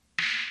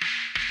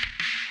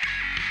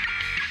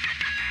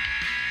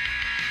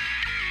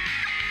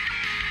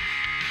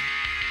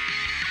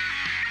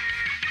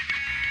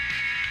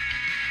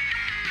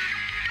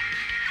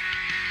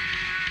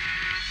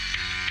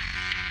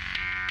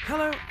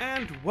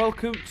And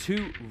welcome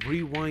to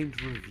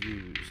Rewind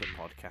Reviews, a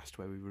podcast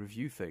where we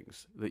review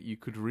things that you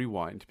could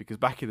rewind, because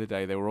back in the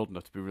day they were old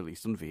enough to be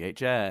released on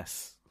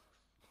VHS.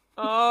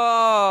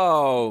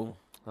 Oh,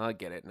 I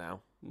get it now.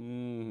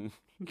 5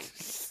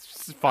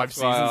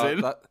 seasons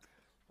in.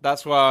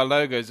 That's why our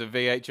logo's a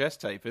VHS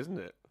tape, isn't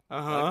it?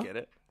 I get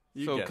it.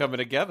 It's all coming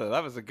together.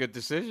 That was a good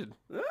decision.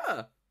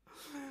 Yeah.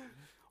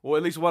 Or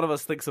at least one of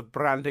us thinks of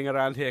branding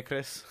around here,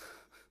 Chris.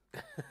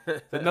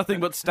 That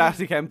nothing but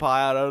Static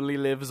Empire only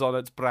lives on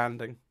its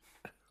branding.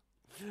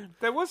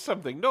 There was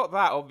something, not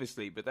that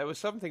obviously, but there was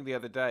something the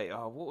other day.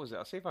 Oh, what was it?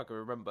 I'll see if I can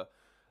remember.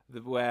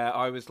 Where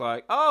I was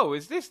like, oh,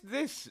 is this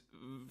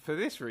for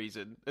this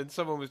reason? And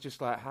someone was just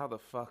like, how the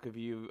fuck have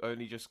you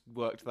only just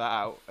worked that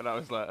out? And I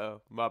was like, oh,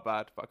 my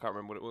bad, but I can't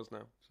remember what it was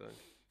now. So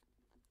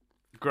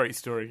Great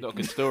story. Not a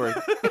good story.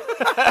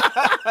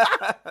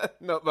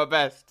 Not my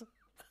best.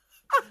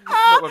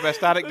 Not my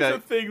best anecdote. There's a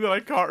thing that I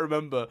can't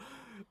remember.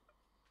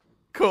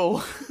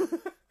 Cool.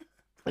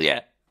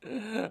 Yeah.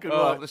 Good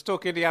luck. Let's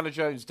talk Indiana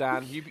Jones,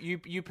 Dan.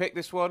 You picked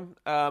this one.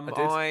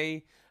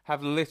 I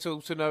have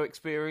little to no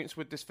experience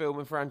with this film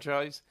and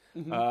franchise.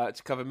 To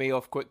cover me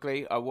off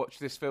quickly, I watched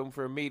this film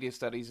for a media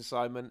studies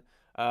assignment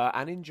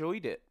and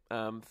enjoyed it.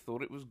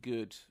 Thought it was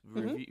good.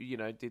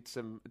 Did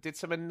some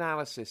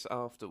analysis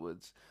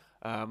afterwards.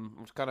 It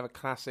was kind of a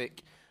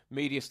classic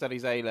media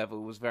studies A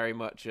level. Was very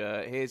much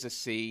here's a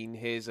scene,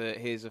 here's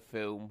a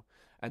film,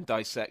 and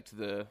dissect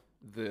the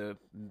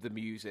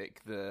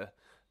music, the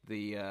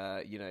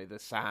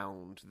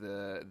sound,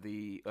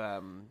 the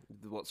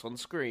what's on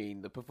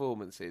screen, the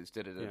performances.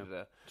 I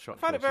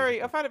found it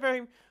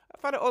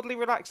oddly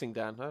relaxing,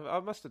 Dan. I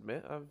must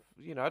admit. I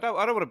don't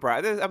want to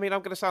brag. I mean, I'm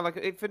going to sound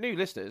like, for new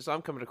listeners,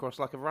 I'm coming across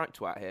like a right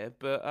twat here,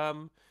 but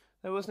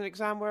there was an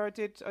exam where I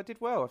did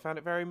well. I found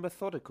it very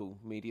methodical,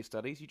 media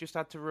studies. You just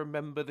had to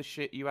remember the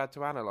shit you had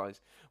to analyse,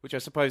 which I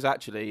suppose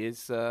actually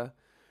is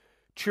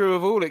true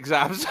of all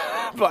exams,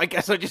 but I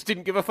guess I just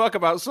didn't give a fuck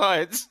about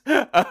science.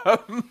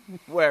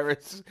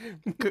 Whereas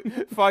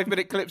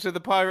 5-minute clips of the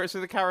Pirates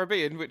of the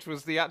Caribbean, which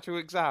was the actual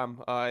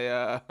exam,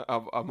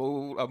 I'm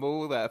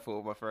all there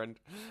for, my friend.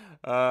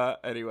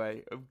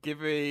 Anyway,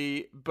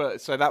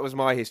 so that was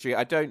my history.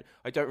 I don't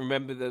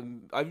remember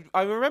them.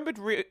 I remembered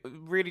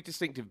really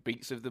distinctive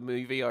beats of the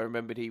movie. I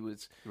remembered he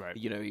was,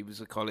 he was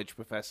a college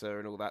professor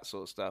and all that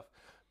sort of stuff.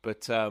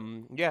 But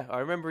I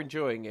remember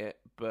enjoying it,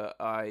 but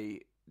I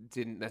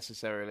didn't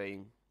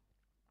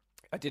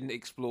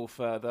explore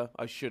further.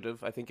 I should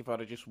have. I think if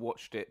I'd have just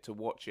watched it to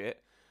watch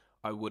it,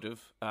 I would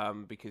have,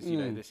 because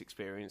this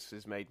experience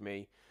has made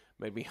me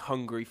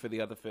hungry for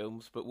the other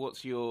films. But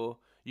you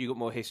got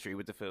more history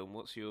with the film.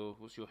 What's your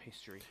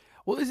history?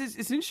 Well, it's an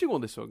interesting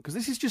one, this one, because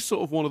this is just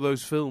sort of one of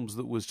those films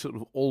that was sort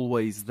of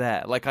always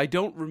there. Like, I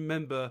don't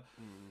remember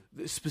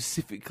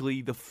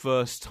specifically the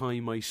first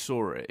time I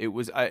saw it. It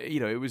was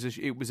in the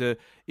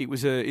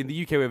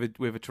UK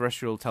we have a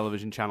terrestrial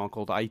television channel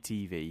called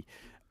ITV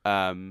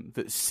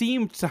that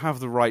seemed to have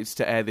the rights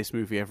to air this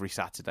movie every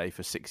Saturday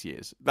for 6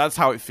 years. That's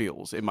how it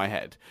feels in my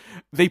head.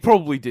 They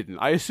probably didn't.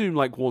 I assume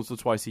like once or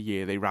twice a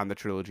year they ran the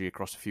trilogy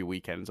across a few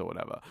weekends or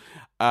whatever.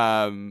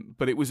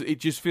 But it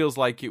just feels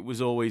like it was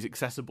always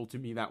accessible to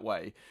me that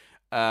way.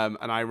 And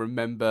I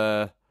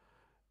remember,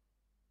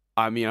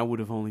 I mean, I would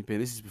have only been,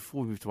 this is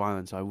before we moved to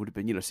Ireland, so I would have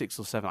been, 6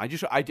 or 7. I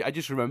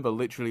just remember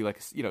literally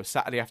like,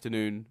 Saturday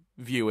afternoon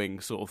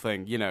viewing sort of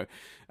thing,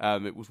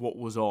 it was what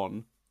was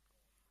on.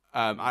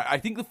 I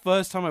think the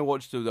first time I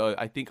watched it, though,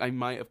 I think I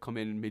might have come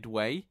in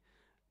midway.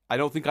 I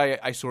don't think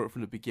I saw it from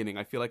the beginning.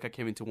 I feel like I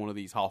came into one of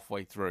these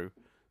halfway through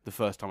the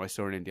first time I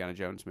saw an Indiana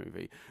Jones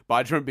movie. But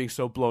I just remember being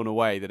so blown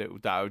away that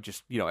I would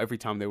just, every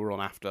time they were on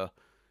after,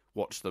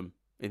 watch them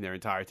in their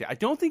entirety. I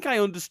don't think I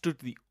understood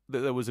that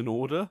there was an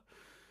order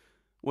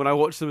when I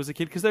watched them as a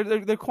kid, because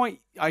they're quite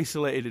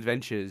isolated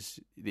adventures,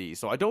 these.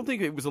 So I don't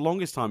think it was the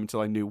longest time until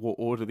I knew what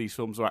order these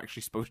films were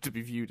actually supposed to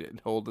be viewed in,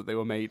 or that they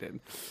were made in.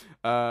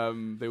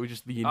 They were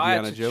just the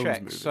Indiana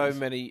Jones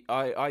movies.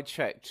 I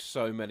checked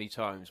so many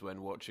times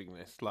when watching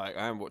this. Like,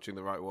 I am watching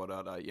the right one,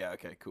 aren't I? Yeah,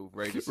 okay, cool.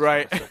 Raiders.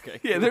 Right.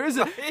 Okay. Yeah, there is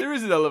an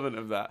element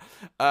of that.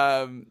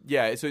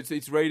 So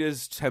it's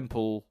Raiders,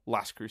 Temple,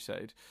 Last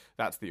Crusade.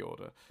 That's the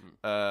order.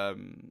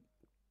 And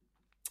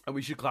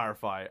we should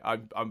clarify.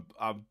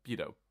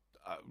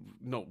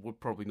 We're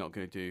probably not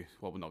going to do.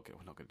 Well, we're not going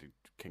to do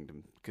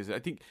Kingdom, because I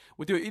think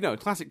we'll do it.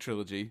 Classic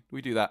trilogy.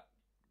 We do that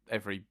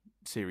every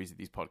series of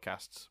these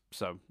podcasts.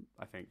 So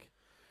I think.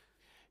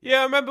 Yeah,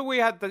 I remember we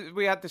had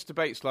this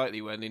debate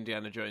slightly when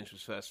Indiana Jones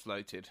was first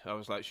floated. I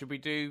was like, should we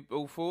do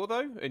all 4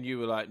 though? And you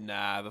were like,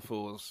 nah, the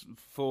 4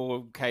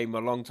 came a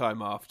long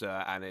time after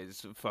and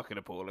is fucking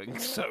appalling.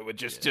 So we're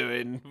just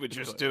doing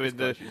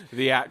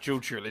the actual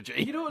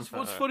trilogy. You know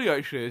what's funny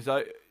actually is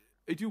I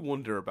do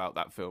wonder about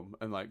that film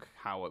and like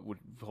how it would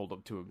hold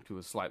up to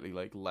a slightly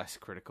like less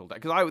critical,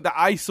 because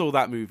I saw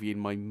that movie in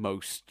my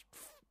most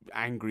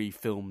angry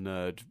film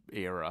nerd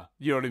era.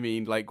 You know what I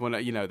mean? Like when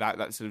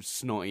that sort of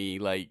snotty,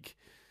 like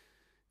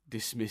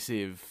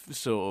dismissive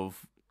sort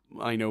of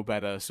I know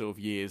better sort of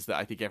years that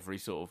I think every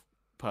sort of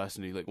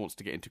person who like wants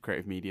to get into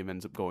creative medium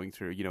ends up going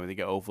through, and they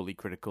get overly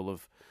critical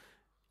of,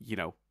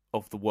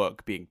 of the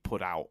work being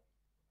put out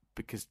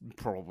because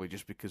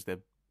they're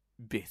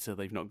bitter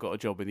they've not got a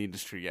job in the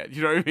industry yet.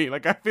 You know what I mean?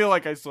 Like, I feel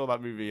like I saw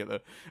that movie at an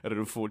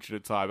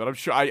unfortunate time, and I'm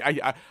sure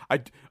I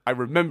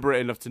remember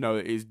it enough to know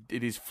it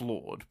is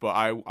flawed, but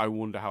I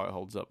wonder how it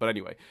holds up. But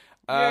anyway,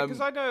 yeah,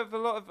 because I know of a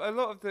lot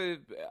of the.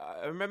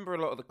 I remember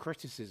a lot of the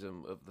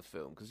criticism of the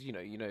film because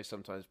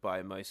sometimes by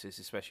osmosis,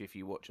 especially if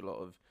you watch a lot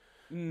of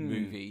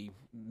movie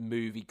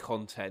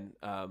content,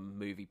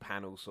 movie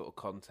panel sort of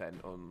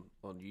content on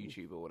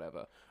YouTube or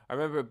whatever. I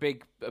remember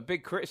a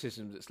big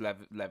criticism that's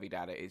levied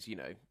at it is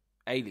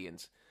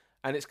aliens,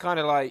 and it's kind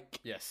of like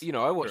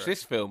I watch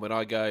this film and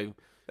I go,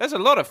 there's a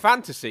lot of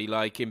fantasy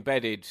like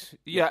embedded,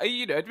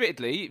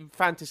 admittedly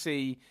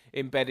fantasy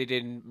embedded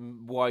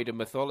in wider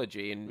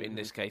mythology, in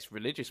this case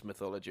religious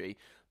mythology,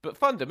 but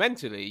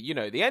fundamentally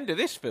the end of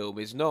this film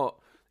is not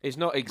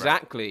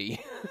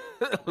exactly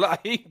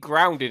like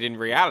grounded in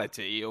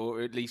reality,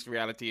 or at least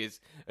reality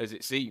as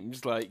it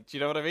seems. Like, do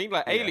you know what I mean?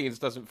 Like, Aliens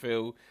doesn't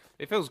feel.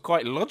 It feels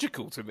quite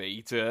logical to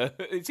me.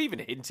 It's even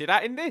hinted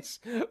at in this.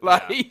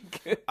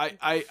 Like,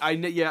 I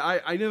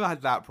never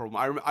had that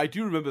problem. I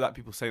do remember that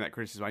people saying that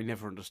criticism. I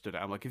never understood it.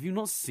 I'm like, have you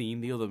not seen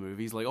the other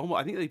movies? Like,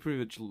 I think they pretty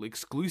much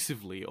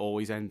exclusively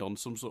always end on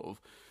some sort of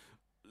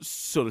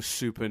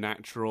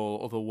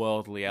supernatural,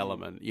 otherworldly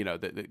element,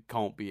 that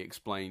can't be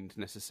explained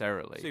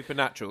necessarily.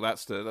 Supernatural,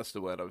 that's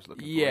the word I was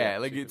looking for. Yeah,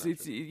 like it's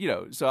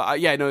so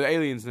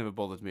Aliens never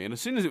bothered me, and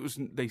as soon as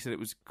they said it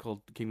was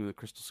called Kingdom of the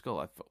Crystal Skull,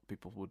 I thought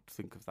people would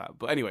think of that.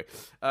 But anyway,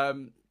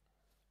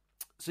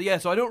 so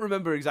I don't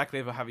remember exactly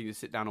ever having to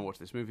sit down and watch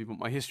this movie, but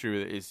my history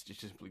with it is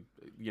just simply,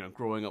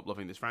 growing up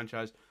loving this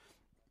franchise.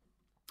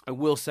 I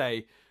will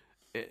say,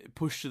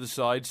 pushed to the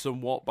side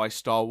somewhat by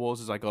Star Wars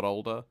as I got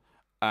older.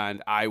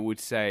 And I would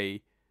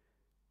say,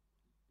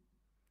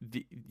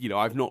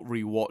 I've not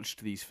rewatched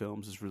these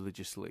films as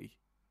religiously,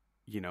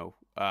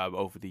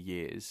 over the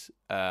years.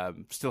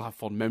 Still have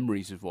fond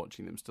memories of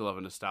watching them. Still have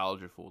a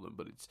nostalgia for them.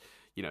 But it's,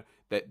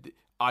 that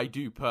I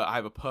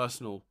have a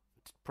personal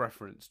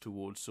preference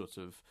towards sort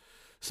of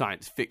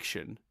science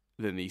fiction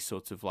than these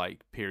sorts of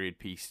like period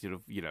piece sort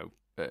of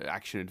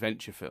action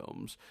adventure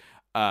films.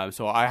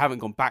 So I haven't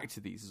gone back to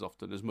these as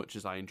often as much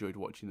as I enjoyed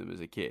watching them as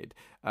a kid.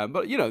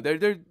 But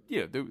they're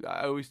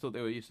I always thought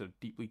they were sort of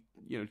deeply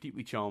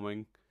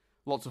charming,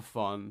 lots of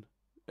fun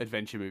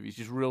adventure movies,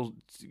 just real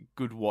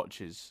good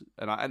watches.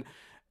 I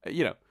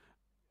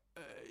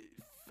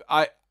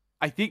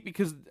think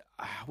because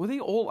were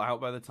they all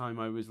out by the time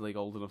I was like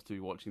old enough to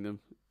be watching them?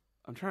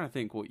 I'm trying to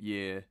think what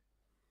year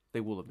they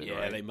will have been. Yeah,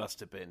 right? They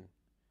must have been.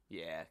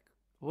 Yeah.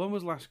 When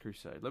was Last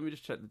Crusade? Let me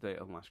just check the date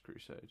on Last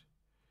Crusade.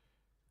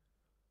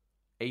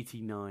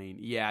 89,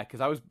 yeah, because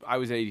I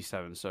was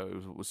 87, so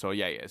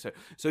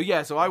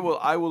I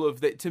will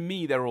have. To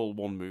me, they're all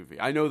one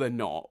movie. I know they're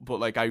not, but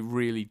like I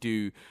really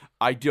do.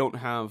 I don't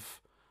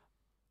have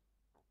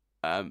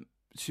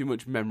too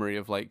much memory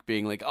of like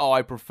being like, oh,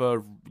 I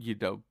prefer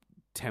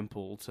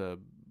Temple to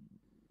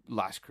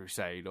Last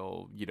Crusade,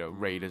 or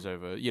Raiders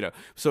over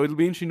So it'll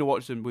be interesting to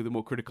watch them with a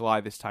more critical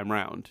eye this time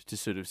round to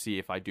sort of see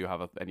if I do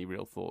have any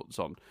real thoughts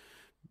on.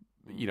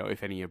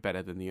 If any are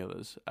better than the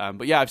others.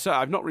 But yeah,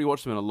 I've not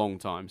rewatched them in a long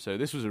time, so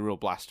this was a real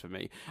blast for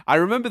me. I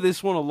remember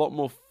this one a lot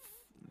more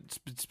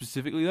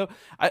specifically, though.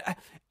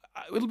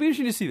 It'll be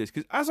interesting to see this,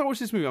 because as I watch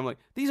this movie, I'm like,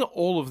 these are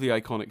all of the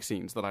iconic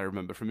scenes that I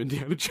remember from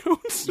Indiana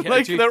Jones.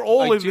 Yeah, they're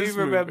all in this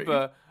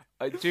movie.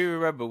 I do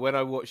remember when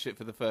I watched it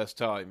for the first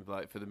time,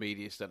 like for the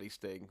media studies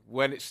thing,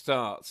 when it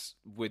starts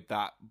with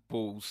that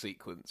ball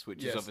sequence,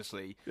 which is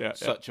obviously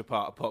such a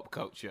part of pop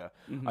culture.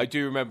 Mm-hmm. I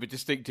do remember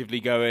distinctively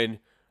going,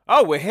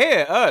 oh, we're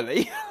here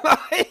early.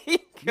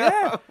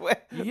 That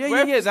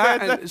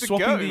and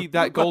swapping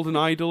that golden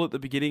idol at the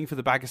beginning for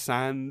the bag of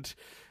sand.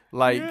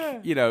 Like,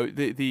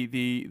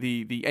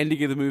 the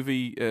ending of the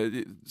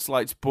movie,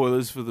 slight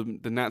spoilers for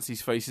the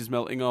Nazis' faces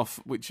melting off,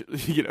 which,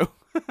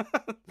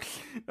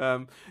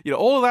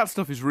 all of that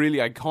stuff is really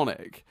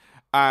iconic.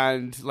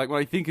 And like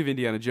when I think of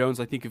Indiana Jones,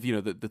 I think of,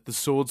 the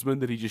swordsman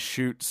that he just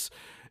shoots,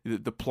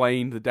 the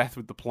plane, the death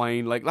with the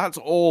plane, like that's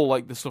all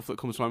like the stuff that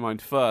comes to my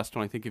mind first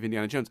when I think of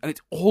Indiana Jones, and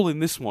it's all in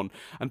this one.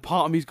 And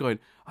part of me's going,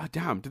 oh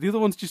damn, do the other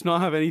ones just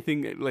not have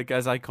anything like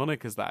as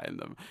iconic as that in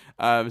them?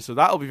 So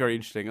that'll be very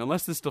interesting,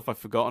 unless there's stuff I've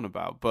forgotten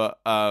about. But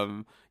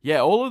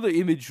all of the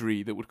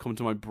imagery that would come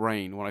to my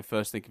brain when I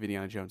first think of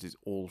Indiana Jones is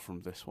all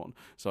from this one.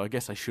 So I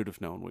guess I should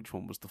have known which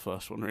one was the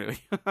first one, really.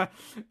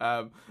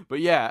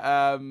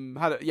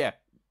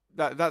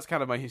 That's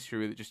kind of my history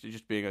with it,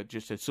 just being a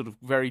sort of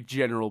very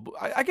general,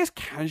 I guess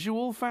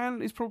casual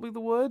fan is probably the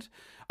word.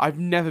 I've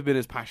never been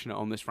as passionate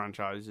on this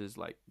franchise as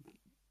like,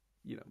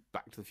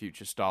 Back to the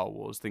Future, Star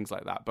Wars, things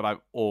like that. But I've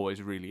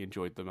always really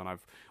enjoyed them, and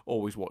I've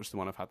always watched them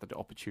when I've had the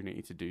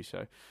opportunity to do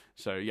so.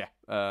 So yeah,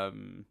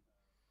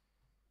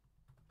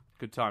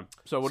 good time.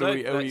 So what do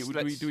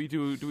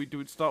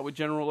we start with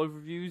general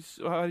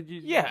overviews? How did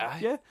you?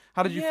 Yeah.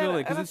 How did you feel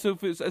it?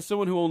 Because as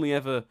someone who only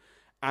ever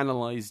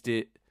analysed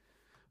it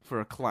for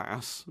a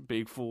class,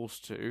 being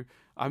forced to,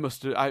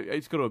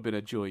 It's got to have been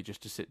a joy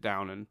just to sit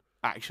down and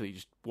actually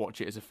just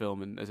watch it as a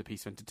film and as a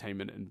piece of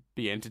entertainment and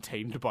be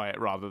entertained by it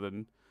rather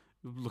than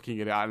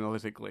looking at it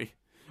analytically.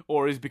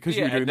 Or is because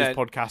you were doing this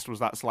podcast, was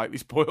that slightly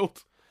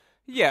spoiled?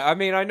 Yeah, I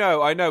mean, I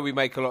know we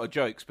make a lot of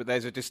jokes, but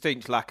there's a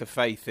distinct lack of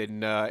faith in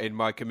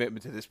my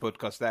commitment to this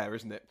podcast there,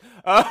 isn't it?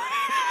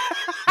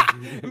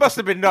 It must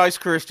have been nice,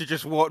 Chris, to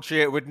just watch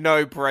it with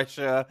no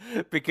pressure,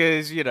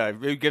 because,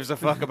 who gives a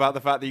fuck about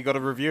the fact that you got to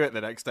review it the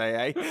next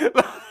day, eh?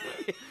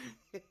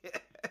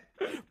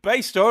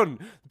 Based on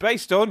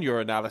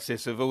your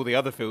analysis of all the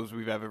other films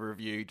we've ever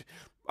reviewed,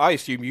 I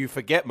assume you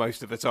forget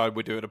most of the time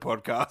we're doing a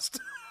podcast.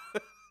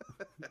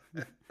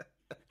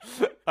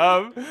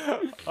 No,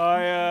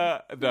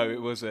 it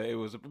was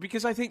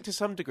because I think to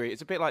some degree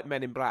it's a bit like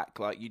Men in Black.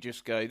 Like, you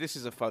just go, this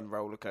is a fun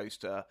roller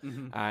coaster,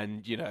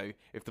 and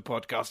if the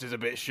podcast is a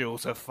bit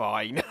shorter,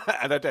 fine.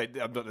 And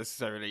I'm not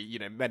necessarily,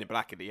 Men in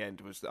Black at the end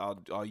was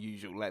our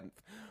usual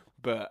length,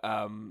 but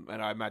and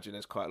I imagine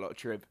there's quite a lot of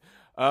trib.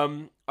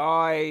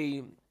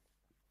 I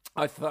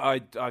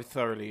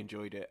thoroughly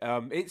enjoyed it.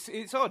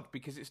 It's odd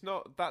because it's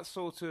not that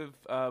sort of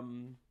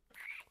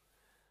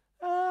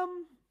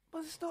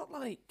well, it's not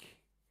like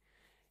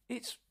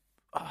it's.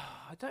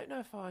 I don't know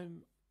if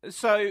I'm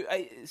as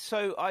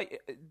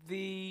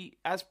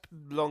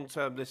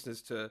long-term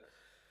listeners to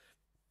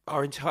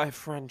our entire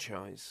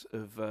franchise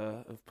of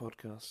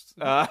podcasts,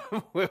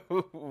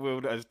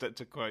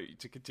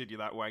 to continue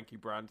that wanky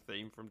brand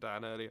theme from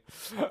Dan earlier,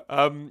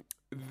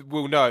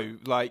 we'll know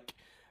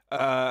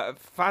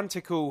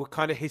fantastical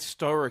kind of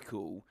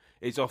historical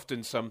is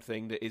often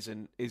something that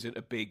isn't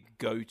a big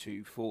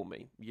go-to for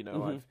me.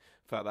 I've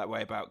felt that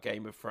way about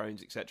Game of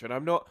Thrones, etc.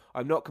 And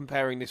I'm not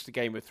comparing this to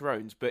Game of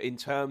Thrones, but in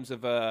terms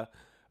of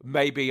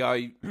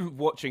maybe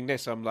watching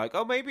this, I'm like,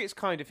 oh, maybe it's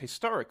kind of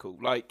historical.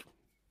 Like,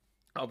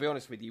 I'll be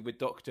honest with you, with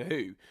Doctor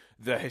Who,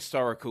 the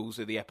historicals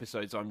are the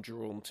episodes I'm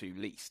drawn to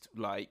least.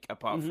 Like,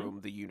 apart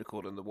from The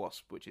Unicorn and the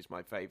Wasp, which is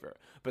my favourite,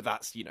 but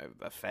that's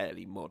a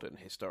fairly modern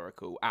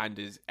historical, and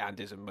is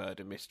a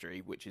murder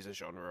mystery, which is a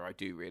genre I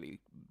do really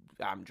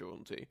am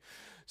drawn to.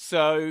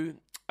 So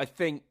I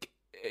think,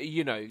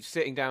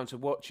 sitting down to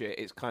watch it,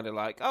 it's kind of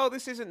like, oh,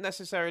 this isn't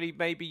necessarily,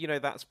 maybe,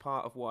 that's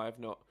part of why I've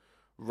not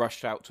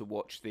rushed out to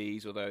watch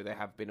these, although they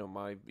have been on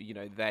my,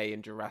 they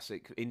and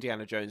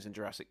Indiana Jones and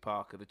Jurassic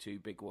Park are the two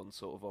big ones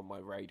sort of on my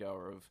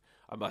radar of,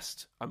 I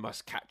must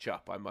catch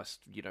up. I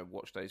must,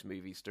 watch those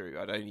movies through.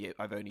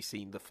 I've only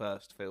seen the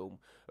first film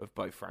of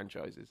both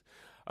franchises.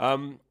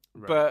 Right.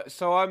 But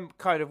so I'm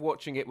kind of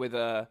watching it with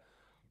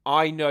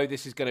I know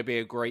this is going to be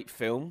a great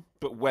film,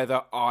 but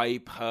whether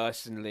I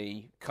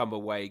personally come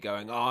away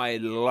going, I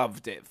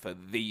loved it for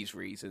these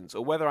reasons,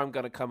 or whether I'm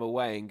going to come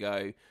away and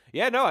go,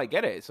 yeah, no, I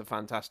get it. It's a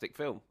fantastic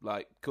film.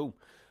 Like, cool.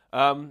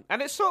 And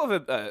it's sort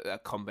of a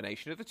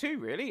combination of the two,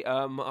 really.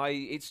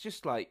 It's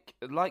just like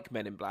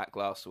Men in Black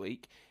last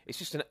week. It's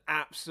just an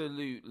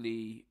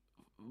absolutely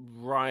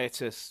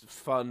riotous,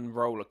 fun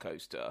roller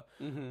coaster.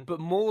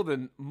 But more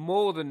than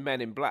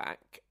Men in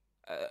Black,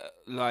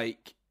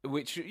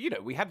 which,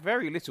 we had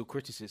very little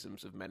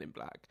criticisms of Men in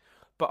Black.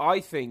 But I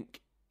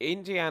think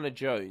Indiana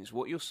Jones,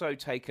 what you're so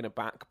taken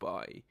aback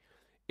by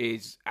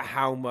is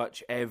how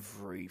much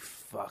every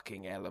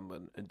fucking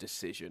element and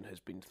decision has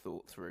been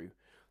thought through.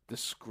 The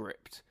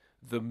script,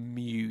 the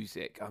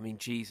music. I mean,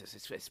 Jesus,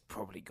 it's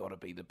probably got to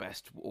be the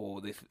best,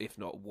 or if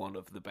not one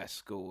of the best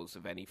scores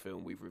of any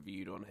film we've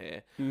reviewed on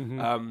here.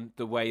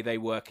 The way they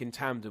work in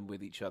tandem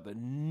with each other.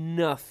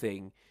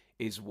 Nothing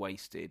is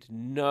wasted.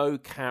 No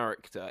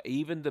character,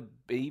 even the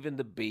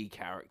B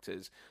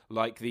characters,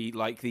 like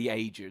the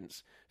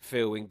agents,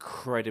 feel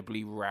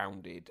incredibly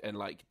rounded and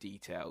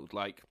detailed.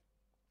 Like,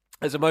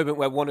 there's a moment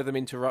where one of them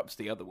interrupts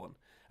the other one,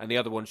 and the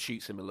other one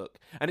shoots him a look,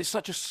 and it's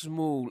such a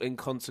small,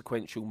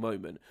 inconsequential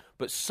moment,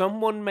 but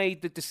someone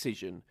made the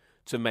decision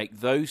to make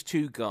those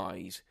two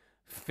guys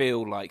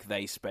feel like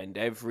they spend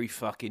every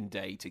fucking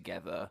day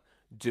together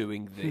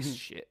doing this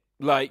shit.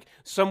 Like,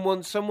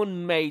 someone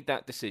made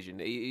that decision,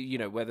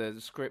 whether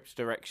the script's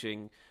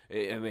direction,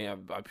 I mean,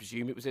 I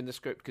presume it was in the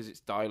script because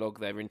it's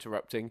dialogue they're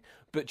interrupting,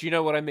 but do you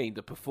know what I mean?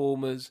 The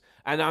performers,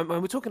 and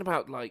we're talking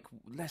about,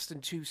 less than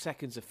 2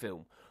 seconds of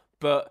film,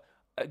 but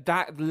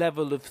that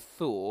level of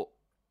thought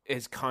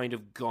has kind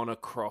of gone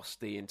across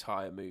the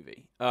entire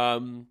movie.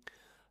 The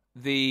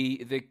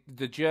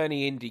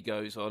journey Indy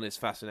goes on is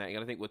fascinating,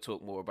 and I think we'll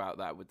talk more about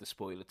that with the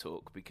spoiler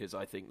talk, because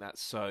I think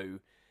that's so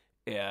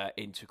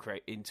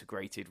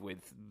integrated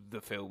with the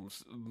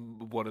film's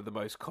one of the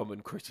most common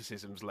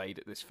criticisms laid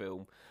at this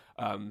film,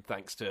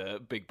 thanks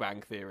to Big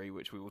Bang Theory,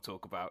 which we will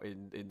talk about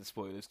in the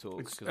spoilers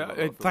talk.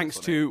 Thanks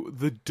to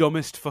the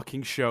dumbest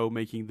fucking show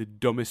making the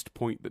dumbest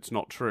point that's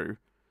not true.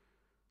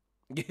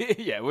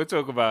 Yeah, we'll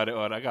talk about it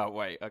on. I can't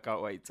wait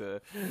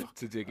to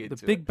dig into it.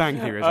 The Big Bang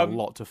Theory has a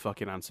lot to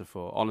fucking answer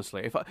for,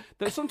 honestly.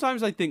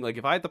 Sometimes I think,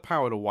 if I had the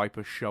power to wipe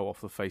a show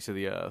off the face of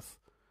the earth,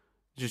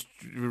 just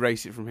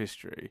erase it from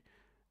history,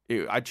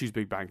 I'd choose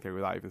Big Bang Theory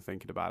without even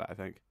thinking about it, I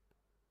think.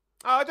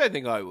 Oh, I don't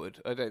think I would.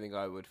 For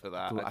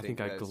that. I think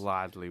I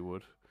gladly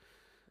would.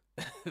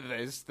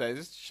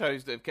 there's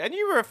shows that and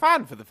you were a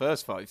fan for the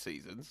first 5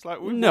 seasons.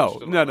 Like no.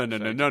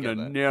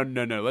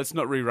 Let's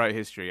not rewrite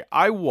history.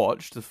 I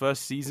watched the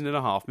first season and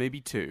a half,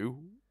 maybe 2,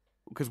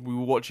 because we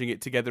were watching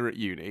it together at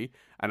uni,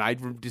 and I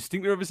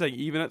distinctly remember saying,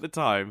 even at the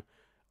time,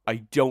 I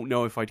don't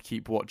know if I'd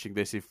keep watching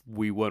this if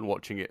we weren't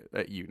watching it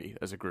at uni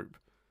as a group.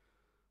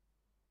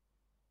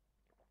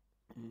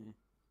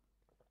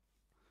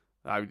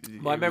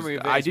 My memory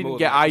of it, I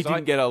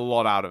didn't get a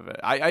lot out of it.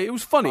 It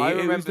was funny.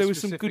 There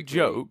was some good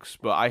jokes,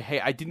 but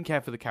I didn't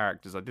care for the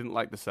characters. I didn't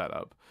like the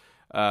setup.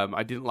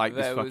 I didn't like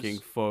this fucking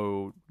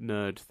faux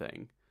nerd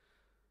thing.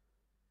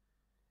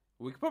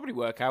 We could probably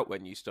work out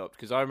when you stopped,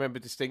 because I remember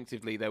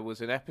distinctively there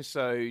was an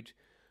episode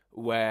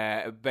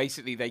where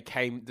basically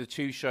the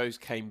 2 shows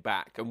came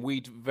back, and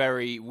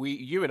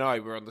you and I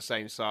were on the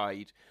same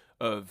side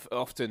of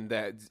often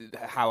that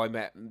How I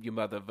Met Your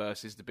Mother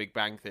versus The Big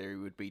Bang Theory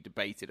would be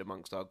debated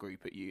amongst our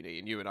group at uni,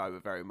 and you and I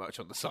were very much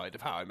on the side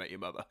of How I Met Your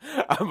Mother,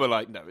 and we're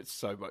like, no, it's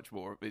so much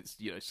more, it's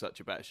such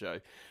a better show.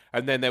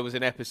 And then there was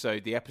the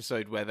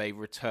episode where they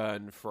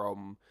return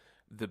from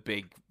the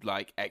big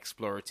like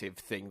explorative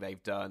thing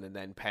they've done, and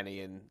then Penny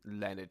and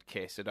Leonard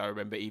kiss, and I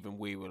remember even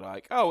we were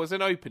like, oh, as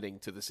an opening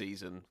to the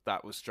season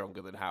that was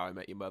stronger than How I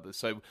Met Your Mother.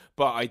 So,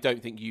 but I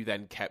don't think you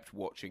then kept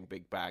watching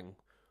Big Bang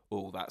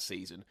all that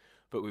season,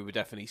 but we were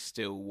definitely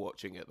still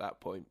watching at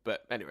that point.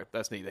 But anyway,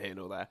 that's neither here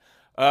nor there.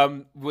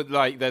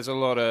 There's a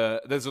lot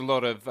of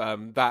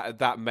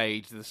that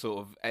made the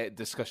sort of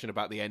discussion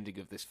about the ending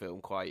of this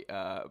film quite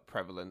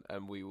prevalent,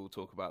 and we will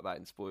talk about that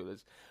in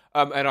spoilers.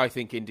 And I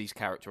think Indy's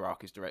character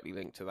arc is directly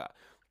linked to that.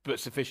 But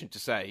sufficient to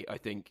say, I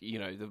think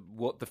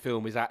what the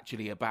film is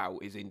actually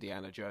about is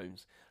Indiana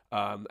Jones,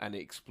 and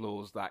it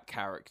explores that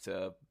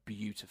character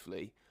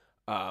beautifully.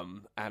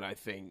 And I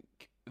think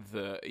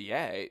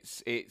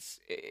it's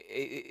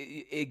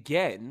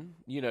again,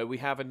 we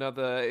have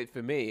another,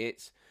 for me,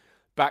 it's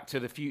Back to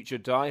the Future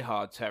Die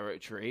Hard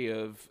territory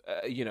of,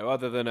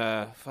 other than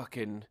a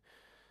fucking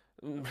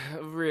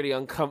really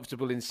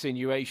uncomfortable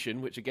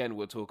insinuation, which again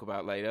we'll talk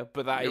about later,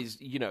 but that is,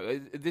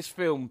 this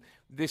film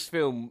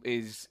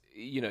is,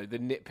 the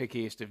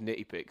nitpickiest of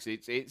nitpicks.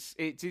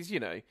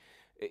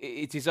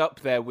 It is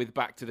up there with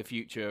Back to the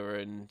Future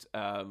and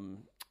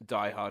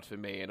Die Hard for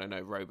me, and I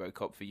know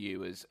RoboCop for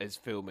you as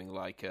feeling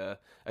like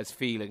as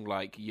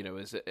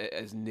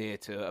near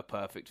to a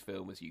perfect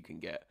film as you can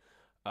get.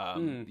 I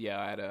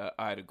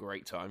had a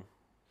great time.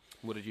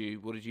 What did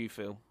you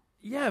feel?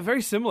 Yeah,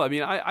 very similar. I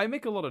mean, I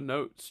make a lot of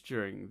notes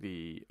during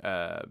the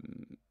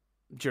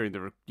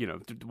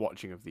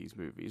watching of these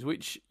movies,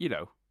 which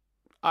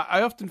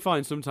I often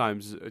find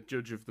sometimes a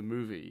judge of the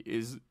movie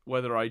is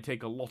whether I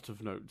take a lot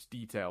of notes,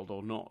 detailed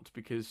or not,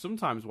 because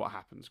sometimes what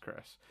happens,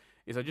 Chris,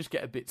 is I just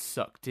get a bit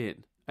sucked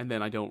in, and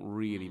then I don't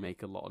really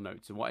make a lot of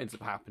notes. And what ends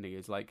up happening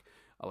is I'll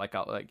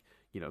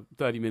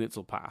 30 minutes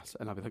will pass,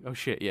 and I'll be like, oh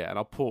shit, yeah, and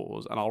I'll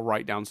pause, and I'll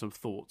write down some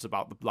thoughts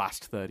about the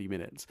last 30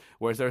 minutes.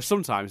 Whereas there are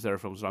films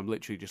where I'm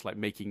literally just like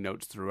making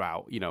notes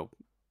throughout,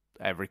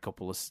 every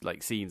couple of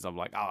scenes. I'm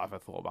like, oh,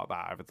 I've thought about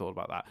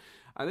that.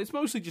 And it's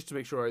mostly just to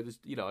make sure I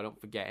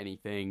don't forget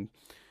anything.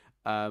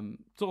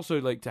 It's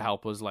also to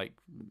help us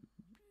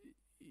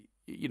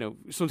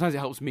sometimes it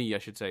helps me, I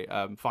should say,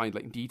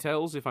 find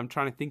details. If I'm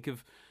trying to think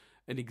of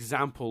an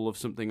example of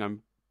something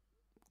I'm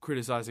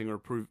criticizing or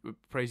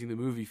praising the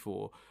movie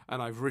for,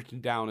 and I've written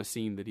down a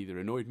scene that either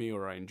annoyed me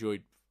or I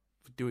enjoyed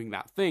doing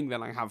that thing,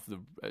 then I've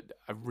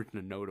written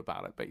a note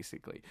about it,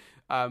 basically.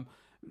 I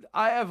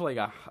have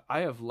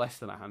less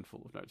than a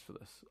handful of notes for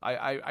this.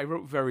 I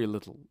wrote very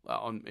little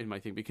in my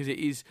thing, because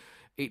it's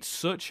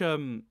such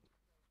a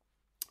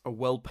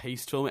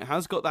well-paced film. It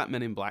has got that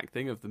Men in Black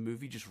thing of the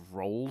movie just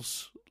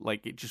rolls.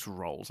 It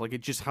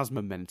just has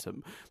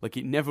momentum.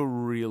 It never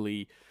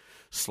really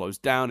slows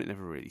down. It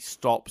never really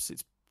stops.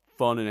 It's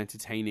fun and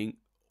entertaining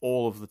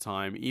all of the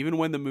time. Even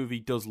when the movie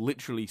does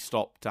literally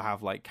stop to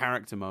have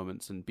character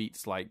moments and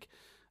beats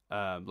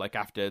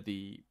after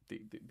the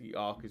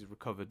Ark is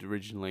recovered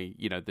originally,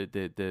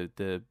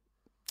 the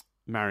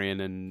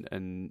Marion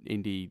and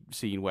Indy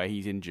scene where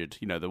he's injured,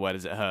 the where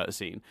does it hurt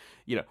scene,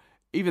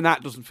 even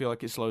that doesn't feel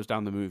like it slows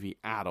down the movie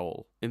at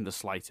all in the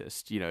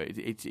slightest.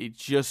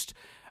 It's just,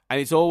 and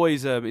it's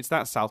always it's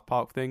that South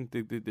Park thing.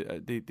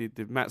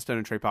 The Matt Stone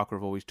and Trey Parker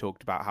have always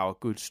talked about how a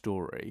good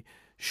story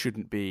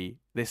shouldn't be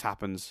this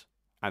happens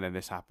and then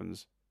this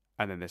happens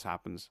and then this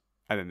happens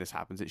and then this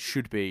happens. It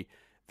should be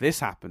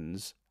this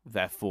happens,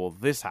 therefore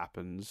this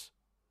happens,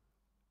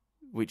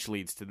 which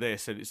leads to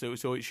this. And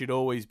so it should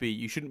always be,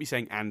 you shouldn't be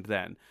saying and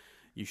then.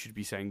 You should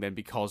be saying then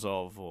because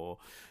of, or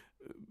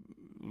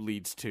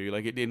leads to,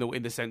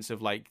 in the sense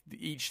of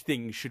each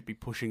thing should be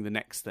pushing the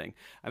next thing.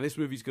 And this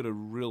movie's got a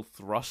real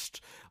thrust.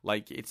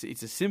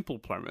 It's a simple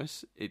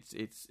premise. It's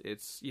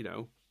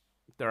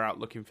they're out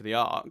looking for the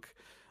Ark.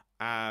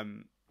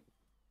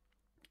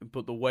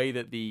 But the way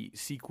that the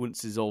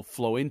sequences all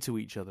flow into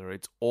each other,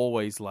 it's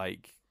always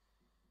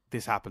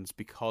this happens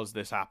because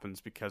this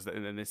happens,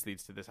 and then this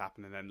leads to this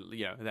happen, and then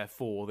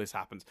therefore this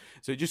happens.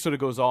 So it just sort of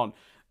goes on,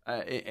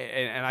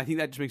 And I think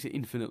that just makes it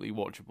infinitely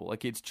watchable.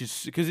 Like, it's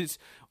just because it's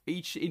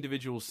each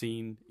individual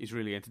scene is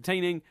really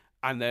entertaining,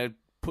 and they're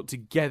put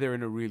together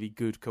in a really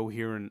good,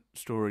 coherent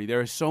story. There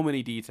are so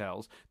many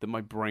details that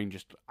my brain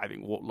just, I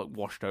think,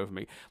 washed over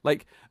me.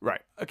 Like,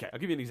 right, okay, I'll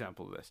give you an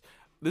example of this.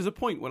 There's a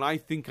point when I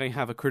think I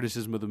have a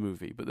criticism of the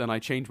movie, but then I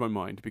change my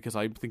mind because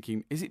I'm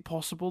thinking, is it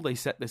possible they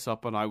set this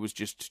up and I was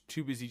just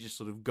too busy just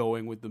sort of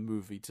going with the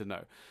movie to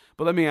know?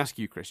 But let me ask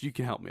you, Chris, you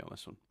can help me on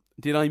this one.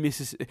 Did I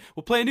miss a...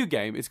 We'll play a new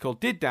game. It's called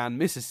Did Dan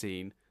Miss a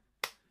Scene?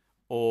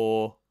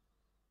 Or...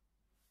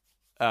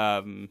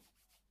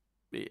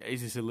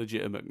 is this a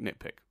legitimate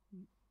nitpick?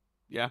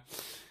 Yeah?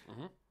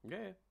 Mm-hmm. Yeah.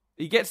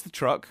 He gets the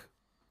truck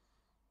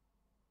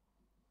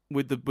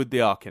with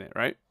the Ark in it,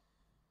 right?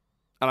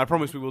 And I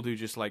promise we will do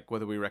just like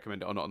whether we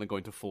recommend it or not and then go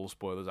into full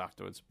spoilers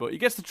afterwards. But he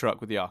gets the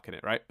truck with the Ark in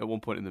it, right? At one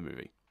point in the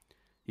movie.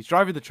 He's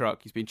driving the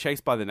truck. He's being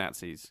chased by the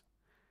Nazis.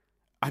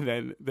 And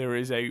then there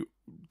is a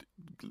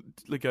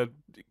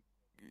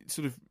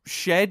sort of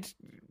shed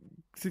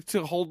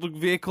to hold the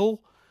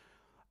vehicle.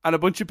 And a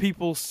bunch of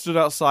people stood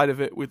outside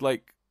of it with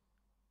like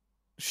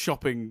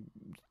shopping,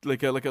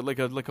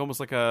 almost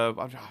like a,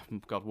 oh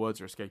God,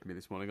 words are escaping me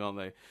this morning, aren't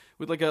they?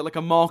 With like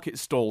a market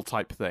stall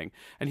type thing,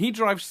 and he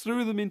drives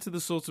through them into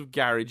the sort of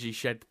garagey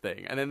shed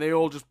thing, and then they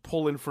all just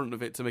pull in front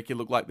of it to make it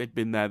look like they'd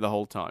been there the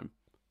whole time.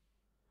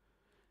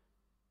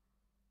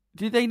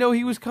 Did they know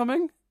he was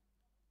coming?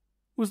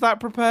 Was that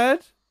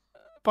prepared?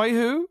 By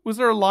who? Was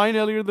there a line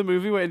earlier in the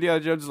movie where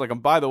Indiana Jones is like,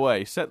 and by the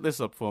way, set this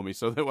up for me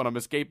so that when I'm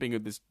escaping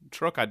with this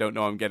truck I don't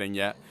know I'm getting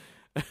yet,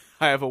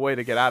 I have a way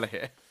to get out of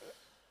here?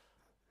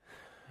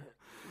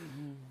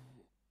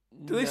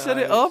 Do they set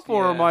it up,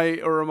 or am I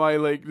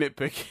like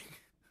nitpicking?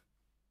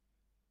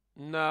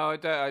 No, I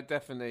don't. I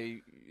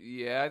definitely,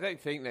 I don't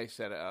think they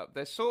set it up.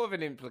 There's sort of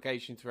an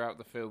implication throughout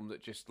the film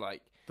that just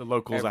like the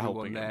locals are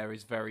helping him. Everyone there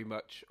is very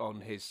much on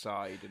his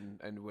side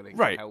and willing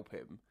to help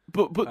him.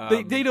 But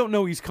they don't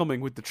know he's coming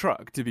with the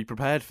truck to be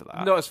prepared for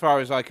that. Not as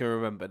far as I can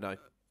remember, no.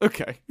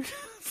 Okay,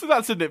 so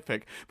that's a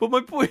nitpick. But my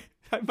point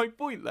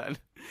then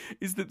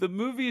is that the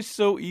movie is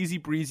so easy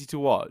breezy to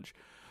watch.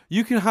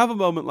 You can have a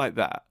moment like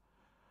that.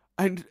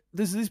 And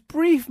there's this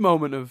brief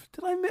moment of,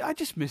 I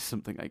just missed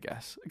something, I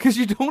guess. Because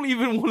you don't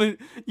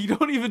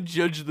even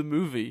judge the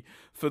movie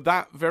for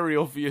that very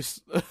obvious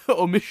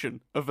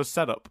omission of a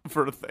setup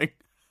for a thing.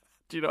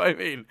 Do you know what I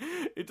mean?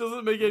 It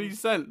doesn't make any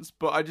sense,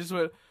 but I just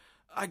went,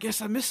 I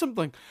guess I missed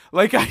something.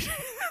 Like,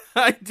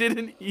 I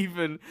didn't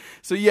even...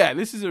 So yeah,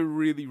 this is a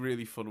really,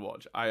 really fun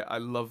watch. I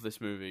love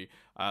this movie.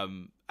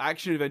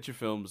 Action-adventure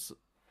films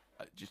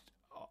just...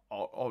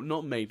 are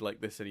not made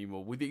like this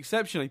anymore, with the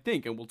exception, I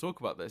think, and we'll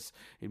talk about this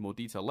in more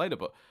detail later,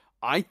 but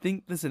I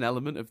think there's an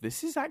element of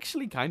this is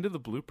actually kind of the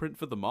blueprint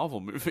for the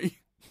Marvel movie.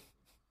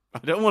 I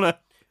don't want to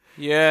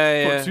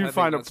put too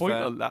fine a point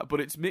on that,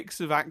 but it's mix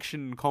of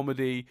action,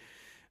 comedy,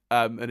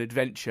 and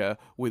adventure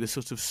with a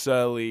sort of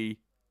surly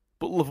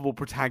but lovable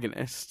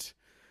protagonist.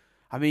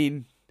 I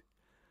mean,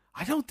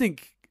 I don't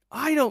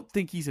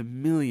think he's a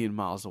million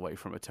miles away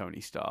from a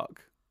Tony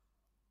Stark.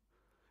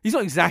 He's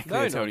not exactly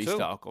a Tony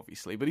Stark,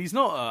 obviously, but he's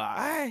not,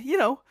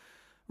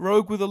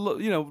 rogue with a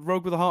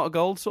heart of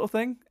gold sort of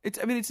thing. It's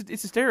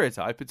a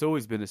stereotype. It's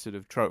always been a sort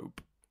of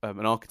trope,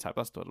 an archetype.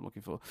 That's what I'm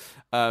looking for.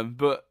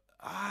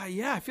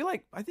 I feel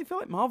like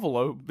Marvel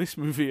owe this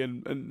movie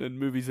and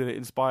movies in it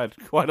inspired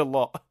quite a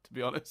lot, to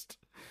be honest.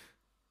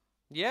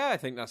 Yeah, I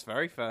think that's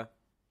very fair.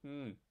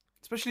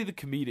 Especially the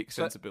comedic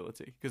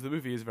sensibility, because the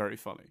movie is very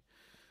funny.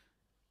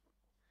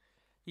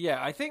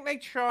 Yeah, I think they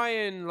try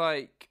and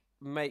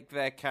make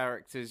their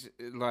characters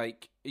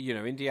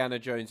Indiana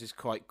Jones is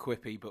quite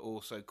quippy, but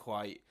also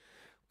quite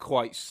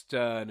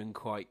stern and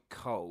quite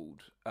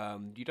cold.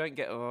 You don't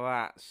get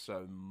that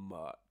so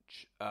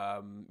much.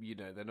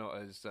 They're not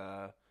as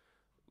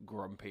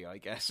grumpy, I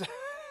guess.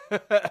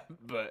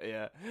 But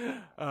yeah,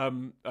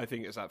 I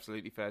think it's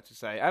absolutely fair to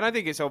say, and I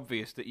think it's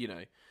obvious that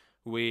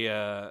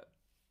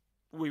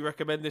we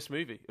recommend this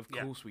movie. Of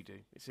course we do.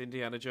 It's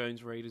Indiana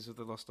Jones, Raiders of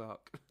the Lost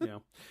Ark. Yeah.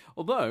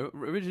 Although,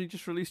 originally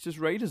just released as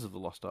Raiders of the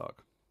Lost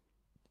Ark.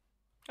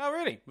 Oh,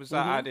 really? Was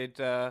that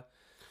added,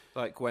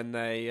 when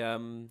they...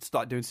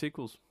 Started doing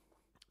sequels.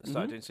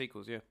 Doing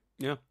sequels, yeah.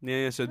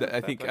 Yeah. So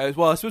I think, I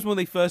suppose when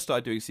they first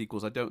started doing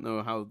sequels, I don't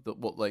know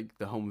what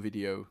the home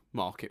video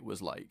market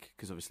was like,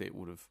 because obviously it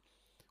would have...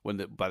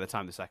 by the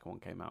time the second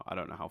one came out, I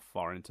don't know how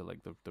far into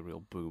the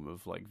real boom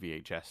of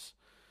VHS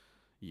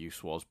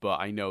use was, but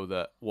I know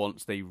that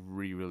once they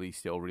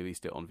re-released it or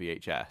released it on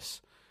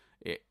VHS,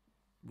 it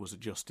was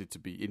adjusted to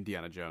be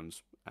Indiana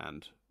Jones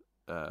and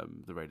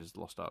the Raiders of the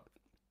Lost Ark.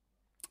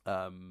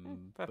 But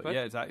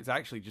yeah, it's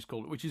actually just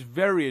called, which is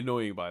very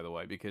annoying, by the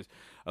way, because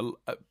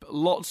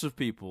lots of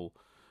people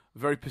are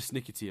very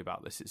persnickety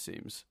about this, it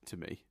seems to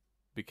me,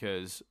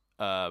 because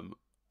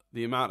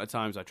the amount of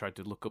times I tried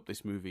to look up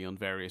this movie on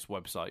various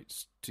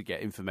websites to get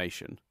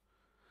information,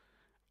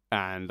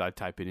 and I'd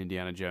type in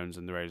Indiana Jones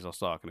and the Raiders of the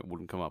Lost Ark, and it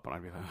wouldn't come up, and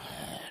I'd be like,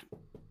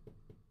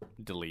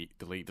 delete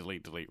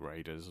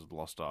Raiders of the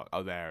Lost Ark.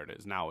 Oh, there it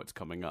is. Now it's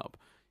coming up.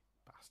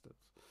 Bastards.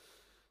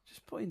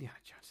 Just put Indiana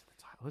Jones in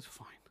the title. Michael. It's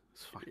fine.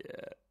 It's fine.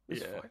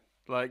 It's fine.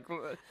 Like,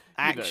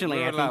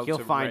 actually, I think you'll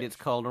find it's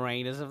called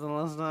Raiders of the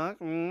Lost Ark.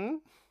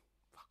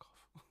 Fuck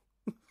off.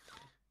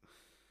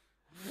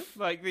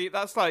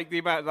 That's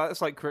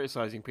like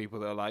criticizing people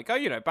that are like,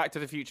 oh, Back to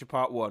the Future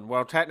Part 1.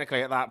 Well,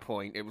 technically at that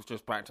point, it was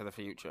just Back to the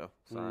Future.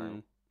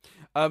 So.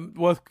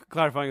 Worth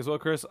clarifying as well,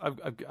 Chris. I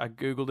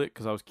googled it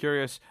because I was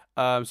curious.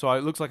 So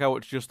it looks like I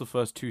watched just the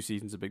first 2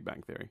 seasons of Big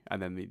Bang Theory,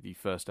 and then the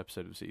first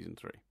episode of season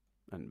 3,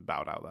 and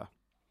bowed out there.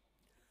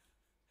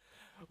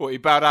 Well, he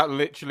bowed out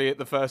literally at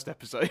the first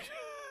episode.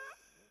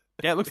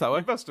 Yeah, it looks that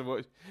way. You must have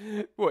watched.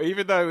 Well,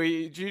 even though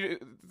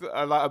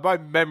my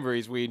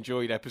memories, we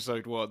enjoyed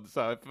episode 1,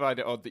 so I find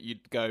it odd that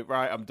you'd go,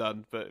 right, I'm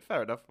done. But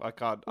fair enough, I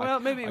can't. Well,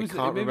 maybe it was. I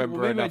can't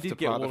remember enough I did to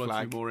get plant one a or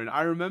flag. 2 more in.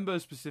 I remember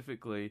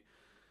specifically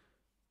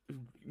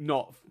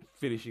not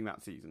finishing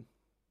that season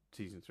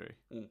 3.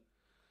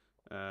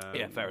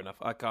 Yeah, fair enough.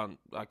 I can't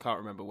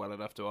remember well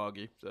enough to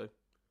argue. So.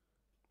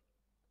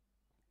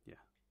 Yeah.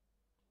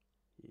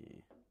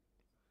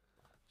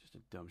 Just a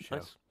dumb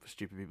show for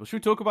stupid people. Should we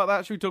talk about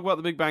that? Should we talk about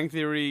the Big Bang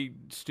Theory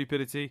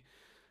stupidity?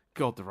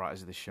 God, the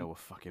writers of this show were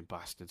fucking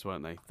bastards,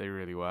 weren't they? They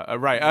really were.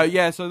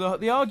 So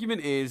the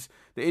argument is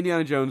that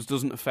Indiana Jones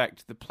doesn't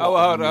affect the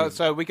plot. No.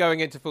 So we're going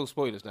into full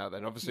spoilers now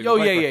then, obviously.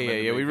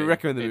 Yeah. We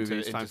recommend the movie.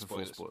 It's time for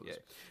full spoilers. spoilers. Yeah.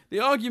 The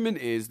argument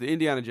is that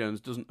Indiana Jones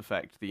doesn't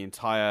affect the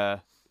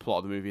entire plot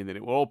of the movie and that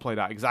it will all played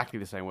out exactly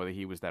the same whether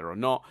he was there or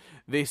not.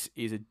 This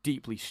is a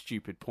deeply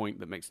stupid point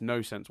that makes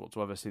no sense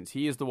whatsoever since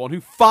he is the one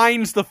who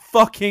finds the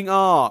fucking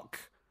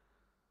Ark.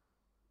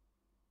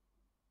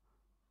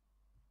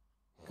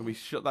 Can we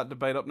shut that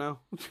debate up now?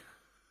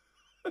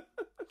 Well,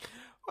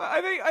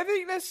 I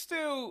think there's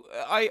still.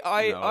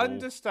 I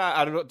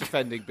understand. I'm not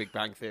defending Big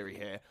Bang Theory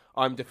here.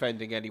 I'm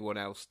defending anyone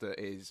else that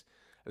is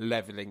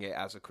leveling it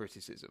as a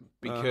criticism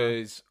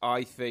because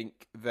I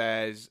think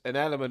there's an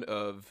element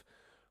of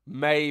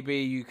maybe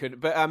you could,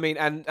 but I mean,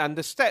 and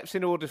the steps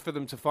in order for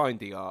them to find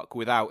the Ark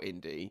without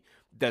Indy.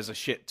 There's a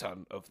shit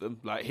ton of them.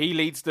 Like he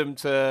leads them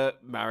to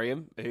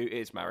Mariam, who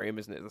is Mariam,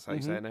 isn't it? That's how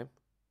you say her name.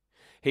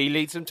 He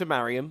leads them to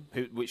Mariam,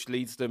 which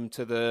leads them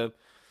to the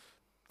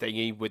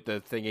thingy with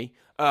the thingy.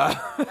 I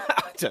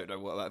don't know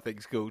what that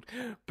thing's called.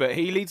 But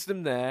he leads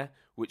them there,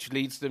 which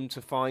leads them to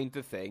find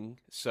the thing.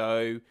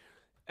 So,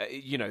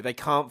 they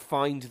can't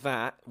find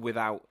that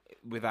without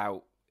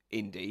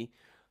Indy.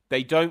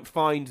 They don't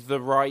find the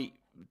right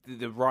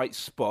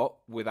spot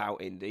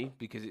without Indy,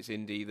 because it's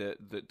Indy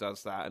that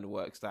does that and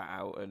works that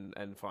out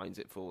and finds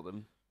it for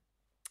them.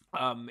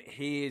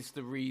 He is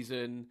the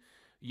reason...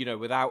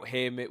 without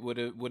him, it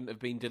wouldn't have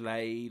been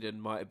delayed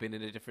and might have been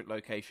in a different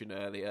location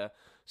earlier.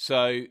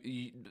 So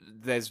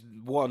there's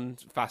one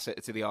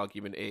facet to the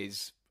argument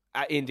is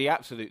Indy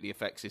absolutely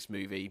affects this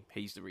movie.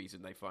 He's the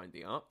reason they find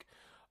the Ark.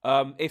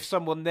 If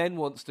someone then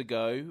wants to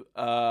go,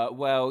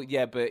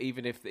 but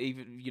even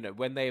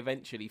when they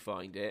eventually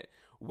find it,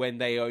 when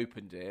they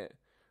opened it,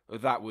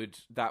 that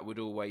would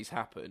always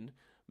happen.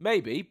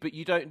 Maybe, but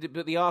you don't.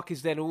 But the Ark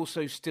is then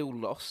also still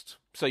lost,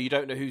 so you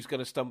don't know who's going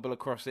to stumble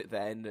across it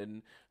then,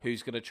 and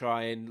who's going to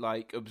try and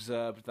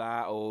observe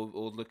that or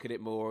look at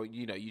it more.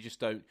 You just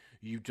don't.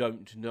 You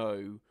don't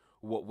know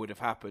what would have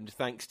happened.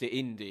 Thanks to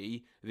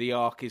Indy, the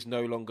Ark is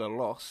no longer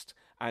lost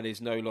and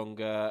is no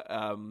longer,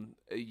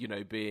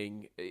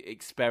 being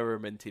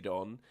experimented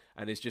on,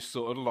 and is just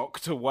sort of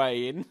locked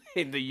away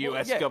in the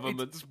US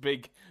government's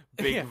big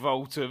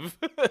vault of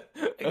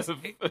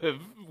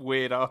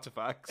weird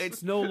artifacts.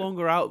 It's no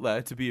longer out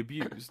there to be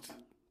abused.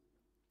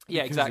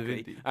 Yeah,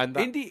 exactly.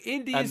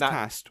 Indy is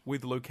tasked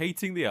with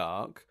locating the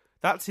Ark.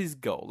 That's his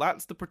goal.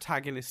 That's the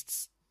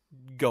protagonist's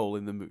goal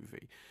in the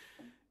movie.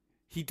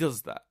 He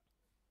does that.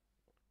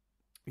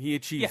 He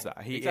achieves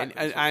that.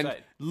 And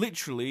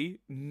literally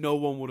no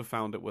one would have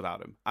found it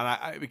without him.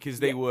 And because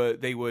they were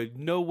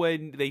nowhere.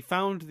 They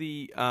found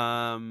the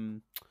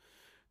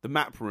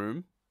map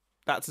room.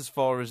 That's as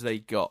far as they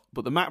got.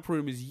 But the map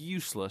room is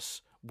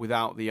useless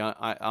without the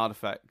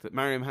artifact that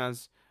Mariam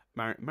has.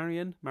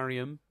 Mariam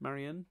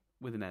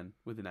with an N,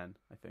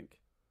 I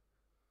think.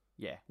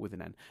 Yeah, with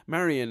an N.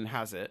 Mariam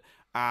has it,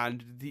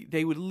 and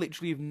they would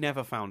literally have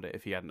never found it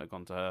if he hadn't have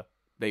gone to her.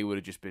 They would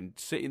have just been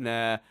sitting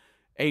there,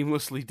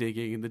 aimlessly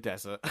digging in the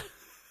desert,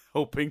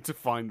 hoping to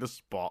find the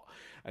spot,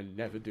 and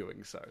never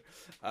doing so.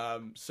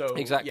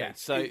 Exactly. Yeah,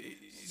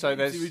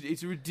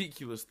 it's a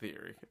ridiculous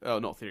theory. Oh,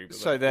 not theory, but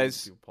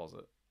people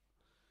posit.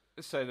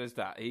 So there's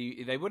that.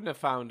 They wouldn't have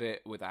found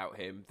it without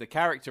him. The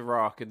character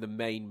arc and the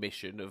main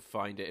mission of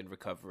find it and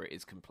recover it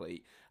is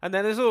complete. And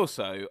then there's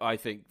also, I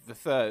think, the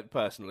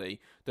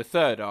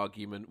third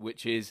argument,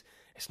 which is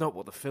it's not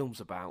what the film's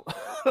about.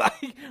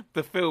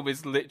 The film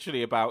is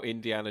literally about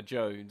Indiana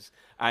Jones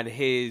and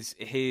his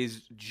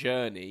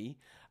journey.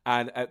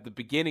 And at the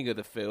beginning of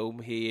the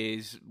film, he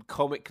is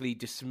comically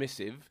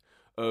dismissive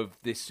of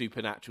this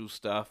supernatural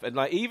stuff, and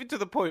even to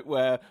the point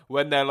where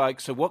when they're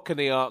like, "So what can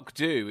the Ark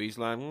do?" He's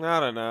like, "I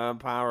don't know,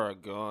 power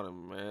of God,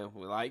 man."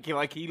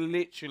 He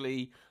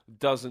literally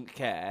doesn't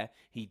care.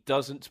 He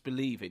doesn't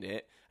believe in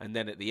it, and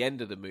then at the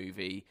end of the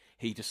movie,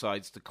 he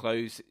decides to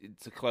close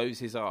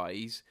his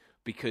eyes,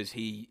 because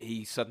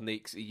he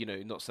suddenly,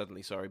 not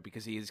suddenly, sorry,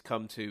 because he has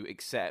come to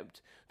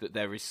accept that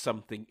there is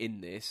something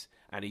in this,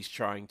 and he's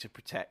trying to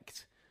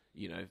protect,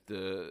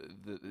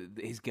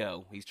 his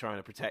girl. He's trying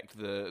to protect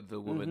the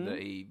woman that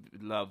he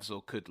loves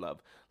or could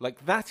love.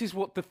 Like, that is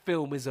what the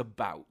film is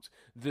about.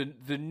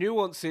 The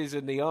nuances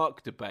in the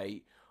Ark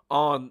debate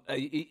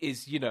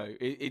that's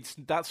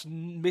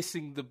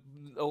missing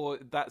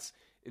that's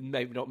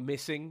maybe not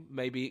missing,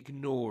 maybe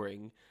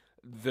ignoring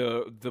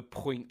the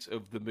point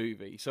of the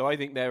movie. So I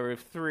think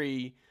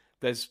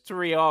there's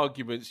three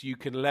arguments you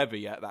can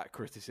levy at that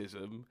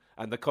criticism,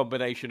 and the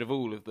combination of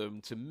all of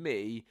them, to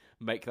me,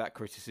 make that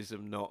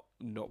criticism not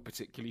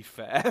particularly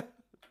fair.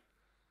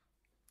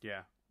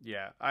 Yeah.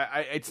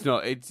 It's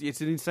not. It's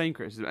an insane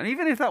criticism, and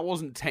even if that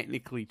wasn't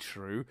technically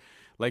true,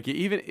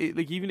 even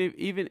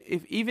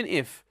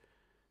if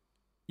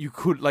you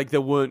could,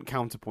 there weren't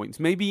counterpoints.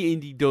 Maybe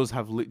Indy does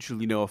have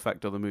literally no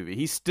effect on the movie.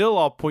 He's still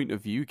our point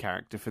of view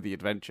character for the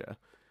adventure.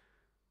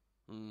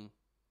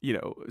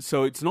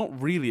 So it's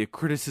not really a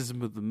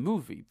criticism of the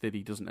movie that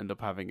he doesn't end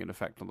up having an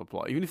effect on the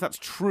plot. Even if that's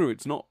true,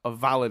 it's not a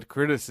valid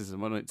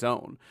criticism on its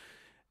own.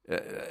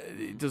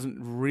 It doesn't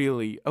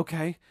really...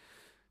 Okay,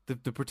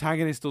 the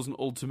protagonist doesn't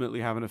ultimately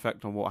have an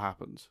effect on what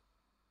happens.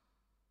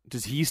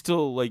 Does he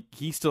still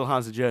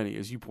has a journey,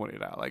 as you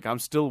pointed out? I'm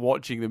still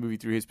watching the movie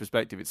through his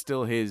perspective. It's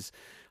still his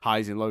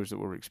highs and lows that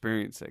we're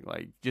experiencing.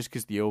 Just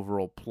because the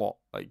overall plot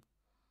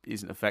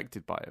isn't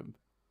affected by him,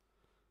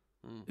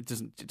 it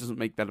doesn't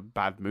make that a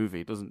bad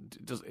movie. It doesn't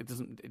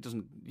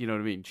you know what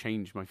I mean,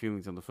 change my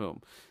feelings on the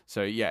film.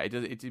 So yeah,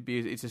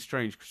 it's a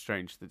strange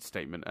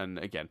statement. And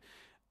again,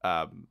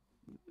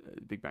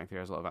 Big Bang Theory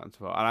has a lot of answer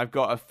for. And I've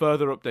got a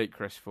further update,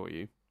 Chris, for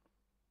you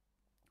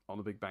on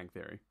the Big Bang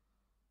Theory.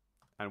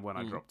 And when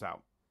I dropped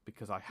out,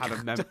 because I had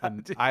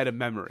I had a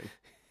memory.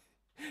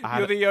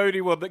 You're the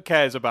only one that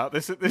cares about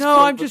this at this point.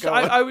 No, I'm just.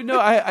 I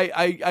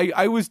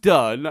was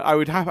done. I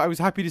was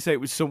happy to say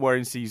it was somewhere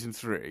in season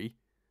 3,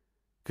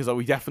 because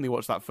we definitely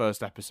watched that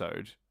first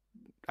episode,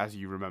 as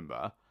you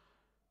remember.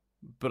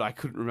 But I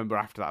couldn't remember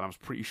after that, and I was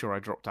pretty sure I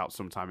dropped out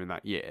sometime in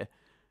that year.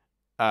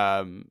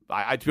 To be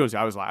honest,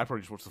 I was I probably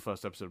just watched the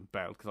first episode and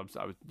bailed, because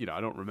I was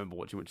I don't remember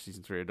watching much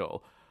season 3 at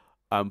all.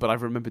 But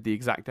I've remembered the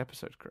exact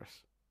episode,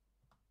 Chris.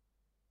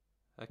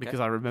 Okay. Because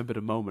I remembered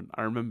a moment.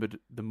 I remembered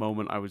the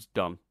moment I was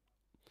done.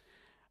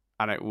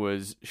 And it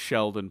was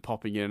Sheldon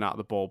popping in and out of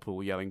the ball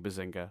pool yelling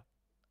Bazinga.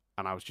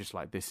 And I was just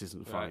like, this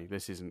isn't funny. Right.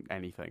 This isn't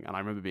anything. And I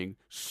remember being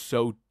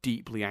so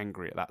deeply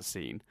angry at that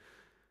scene.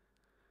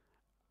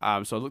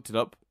 So I looked it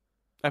up.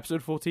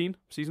 Episode 14,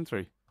 season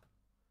 3.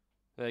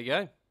 There you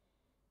go.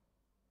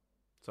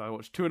 So I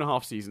watched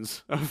 2.5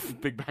 seasons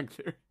of Big Bang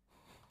Theory.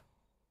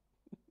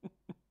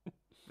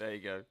 There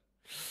you go.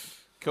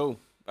 Cool.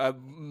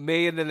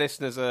 Me and the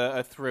listeners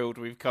are thrilled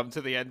we've come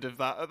to the end of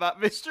that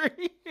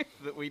mystery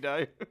that we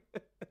know.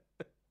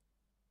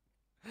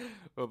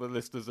 Or the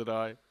listeners and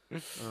I.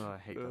 Oh, I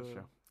hate that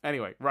show.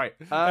 Anyway, right.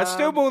 That's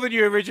still more than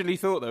you originally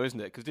thought, though, isn't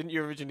it? Because didn't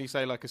you originally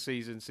say a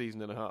season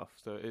and a half?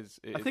 So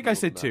I think I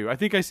said 2. I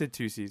think I said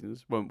 2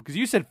 seasons. Well, because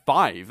you said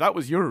 5. That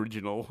was your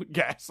original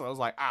guess. I was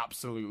like,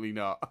 absolutely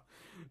not.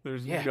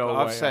 There's no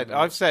way.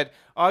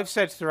 I've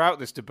said throughout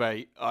this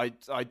debate, I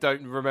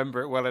don't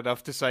remember it well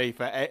enough to say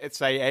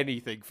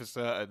anything for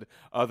certain,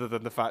 other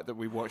than the fact that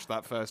we watched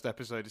that first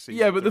episode of season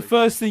 3. Yeah, but the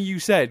first thing you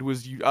said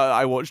was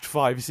I watched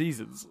 5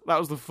 seasons. That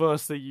was the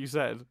first thing you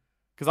said.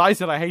 Because I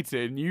said I hated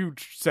it, and you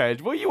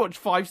said, "Well, you watched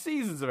 5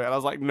 seasons of it." And I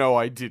was like, "No,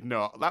 I did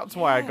not." That's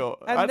why I got.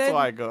 Why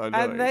I got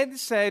annoyed. And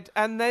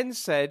then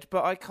said,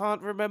 "But I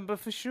can't remember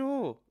for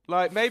sure."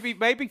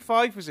 Maybe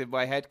 5 was in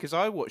my head because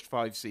I watched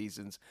 5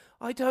 seasons.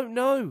 I don't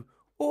know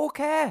or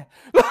care.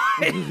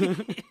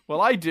 Well,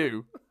 I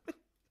do.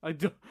 I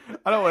don't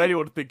want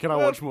anyone to think, "Can I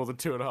watch more than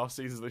 2.5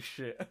 seasons of this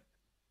shit?"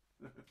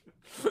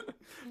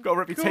 Got a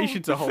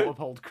reputation to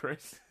uphold,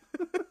 Chris.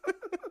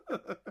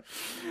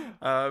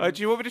 Do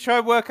you want me to try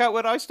and work out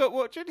when I stop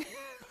watching?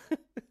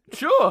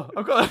 Sure.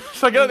 I've got.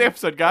 Shall I get on the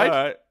episode guide?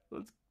 All right.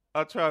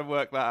 I'll try and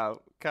work that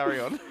out. Carry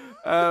on.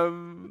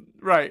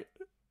 Right.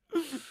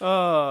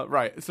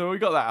 Right. So we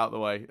got that out of the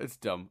way. It's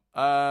dumb.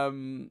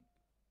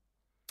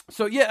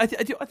 So yeah, I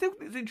think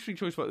it's an interesting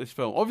choice about this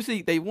film.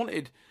 Obviously, they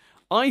wanted.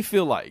 I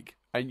feel like,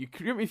 and you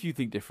correct me if you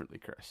think differently,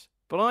 Chris,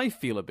 but I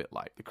feel a bit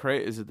like the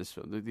creators of this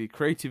film, the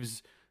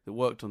creatives that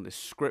worked on this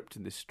script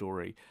and this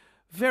story,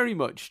 very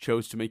much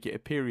chose to make it a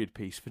period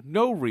piece for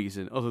no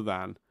reason other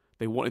than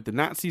they wanted the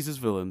Nazis as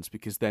villains,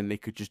 because then they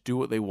could just do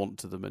what they want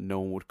to them and no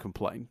one would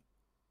complain.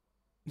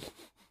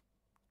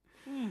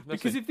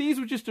 Because if these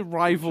were just a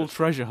rival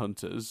treasure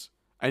hunters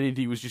and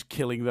Indy was just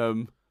killing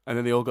them and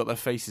then they all got their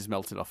faces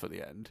melted off at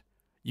the end,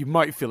 you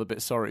might feel a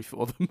bit sorry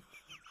for them.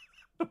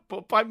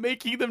 But by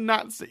making them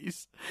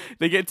Nazis,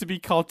 they get to be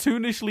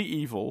cartoonishly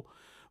evil,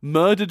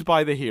 murdered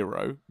by the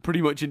hero,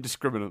 pretty much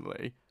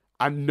indiscriminately,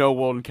 and no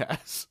one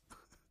cares.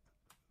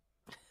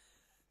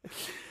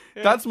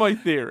 That's my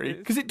theory,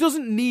 because it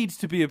doesn't need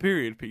to be a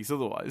period piece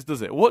otherwise,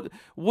 does it?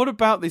 What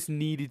about this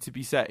needed to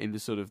be set in the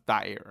sort of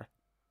that era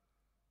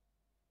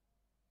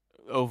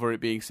over it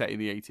being set in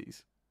the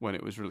 80s? when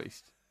it was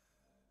released.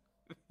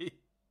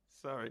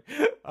 Sorry,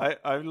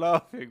 I'm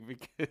laughing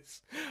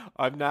because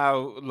I'm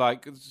now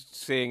like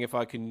seeing if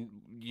I can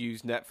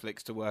use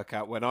Netflix to work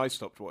out when I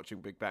stopped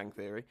watching Big Bang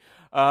Theory.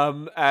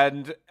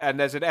 And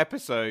there's an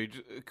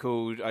episode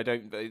called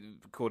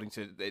according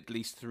to at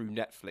least through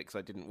Netflix,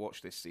 I didn't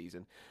watch this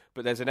season,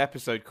 but there's an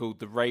episode called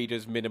The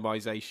Raiders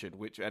Minimization,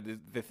 which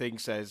the thing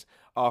says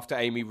after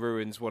Amy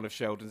ruins one of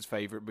Sheldon's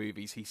favorite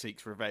movies, he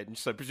seeks revenge.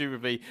 So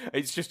presumably,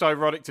 it's just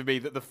ironic to me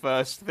that the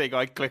first thing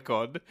I click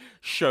on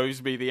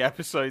shows me the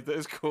episode that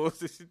has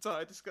caused this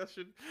entire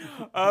discussion.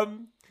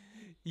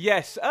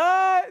 Yes.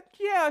 Yeah,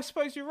 I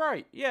suppose you're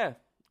right. Yeah.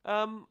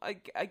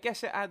 I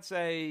guess it adds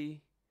a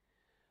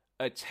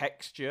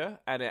texture,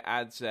 and it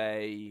adds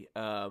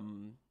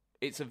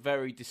it's a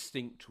very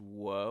distinct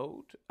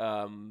world.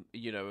 And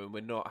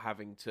we're not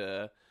having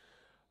to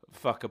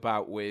fuck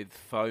about with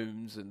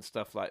phones and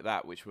stuff like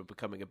that, which were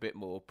becoming a bit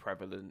more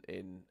prevalent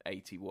in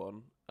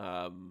 81.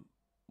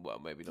 Well,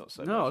 maybe not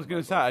so much. No, I was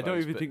going to say, I don't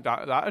even think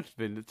that had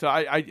been. So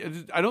I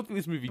don't think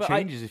this movie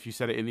changes if you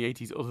set it in the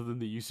 80s, other than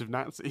the use of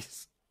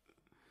Nazis.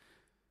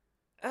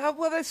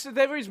 Well,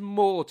 there is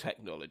more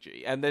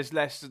technology, and there's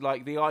less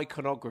like the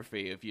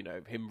iconography of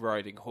him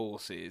riding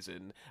horses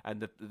and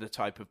the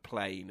type of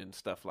plane and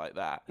stuff like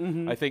that.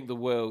 Mm-hmm. I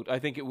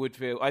think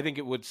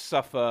it would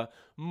suffer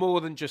more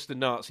than just the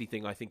Nazi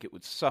thing. I think it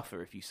would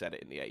suffer if you set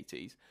it in the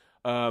 80s.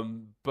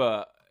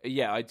 But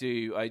yeah, I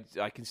do.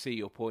 I can see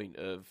your point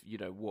of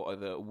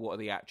what are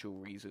the actual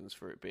reasons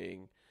for it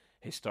being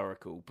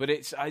historical. But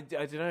I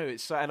don't know.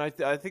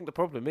 I think the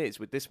problem is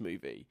with this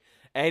movie,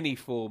 any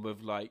form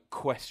of like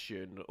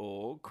question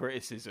or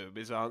criticism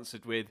is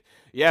answered with,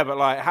 yeah, but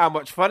like, how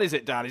much fun is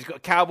it, Dan? He's got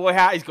a cowboy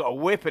hat, he's got a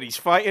whip, and he's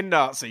fighting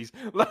Nazis.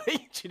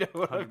 Like, do you know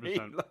what 100%. I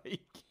mean? Like,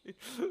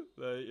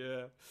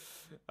 yeah.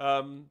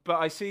 But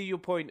I see your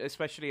point,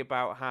 especially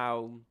about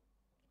how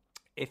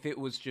if it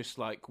was just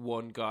like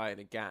one guy in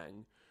a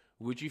gang,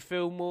 would you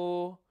feel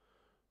more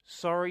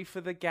sorry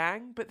for the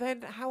gang? But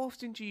then how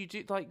often do you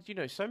do, like,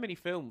 so many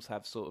films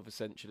have sort of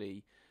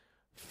essentially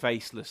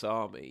faceless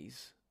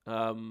armies.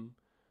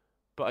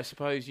 But I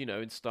suppose,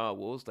 in Star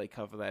Wars they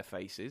cover their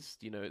faces.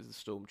 As the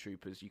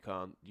stormtroopers, you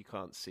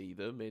can't see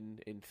them.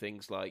 In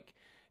things like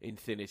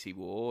Infinity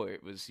War,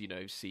 it was,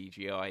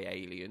 CGI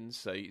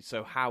aliens.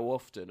 So how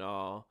often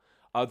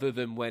other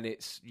than when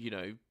it's,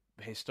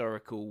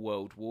 historical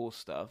World War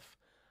stuff,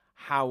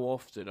 how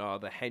often are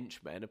the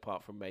henchmen,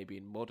 apart from maybe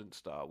in modern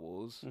Star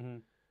Wars, mm-hmm.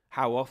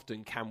 how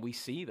often can we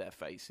see their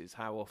faces?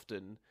 How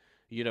often,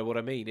 you know what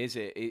I mean? Is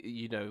it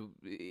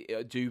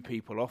do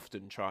people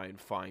often try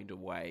and find a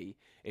way,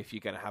 if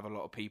you're going to have a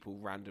lot of people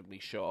randomly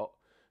shot,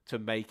 to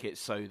make it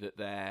so that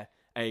they're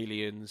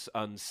aliens,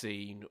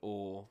 unseen,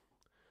 or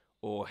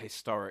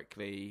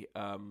historically,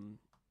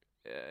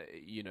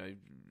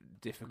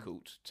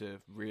 difficult to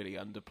really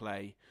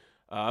underplay?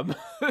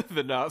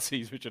 The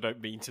Nazis, which I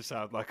don't mean to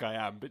sound like I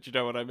am, but you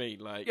know what I mean.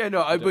 Like, yeah,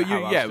 no, but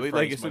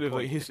like sort of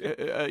like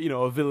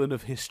a villain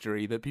of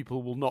history that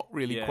people will not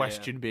really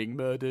question being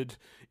murdered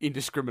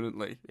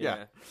indiscriminately.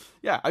 Yeah.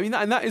 I mean,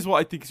 and that is what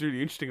I think is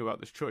really interesting about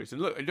this choice.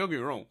 And look, don't get me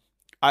wrong,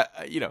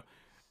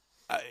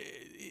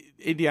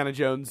 Indiana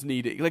Jones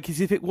needed, like,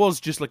 if it was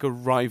just like a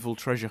rival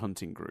treasure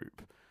hunting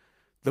group,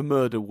 the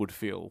murder would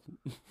feel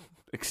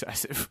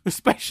excessive,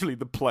 especially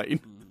the plane.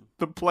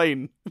 The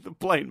plane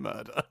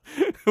murder,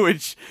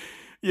 which,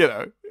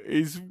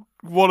 is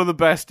one of the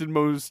best and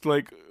most,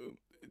 like,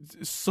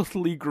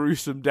 subtly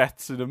gruesome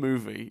deaths in a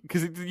movie.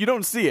 Because you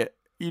don't see it.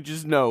 You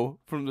just know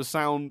from the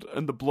sound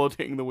and the blood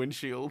hitting the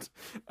windshield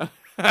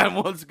and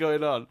what's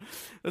going on.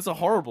 That's a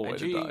horrible way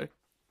to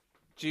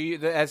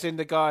die. As in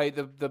the guy,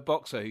 the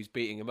boxer who's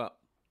beating him up?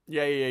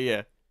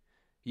 Yeah.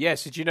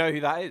 Yes, did you know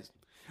who that is?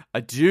 I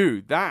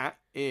do. That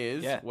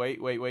is... Yeah. Wait.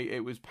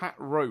 It was Pat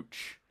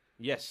Roach.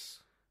 Yes.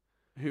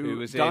 Who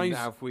was dies, in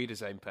Auf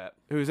Wiedersehen, Pet.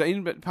 Who was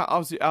in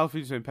Auf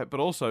Wiedersehen, Pet,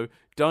 but also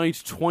died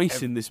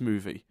twice in this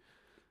movie.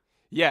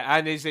 Yeah,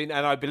 and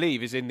I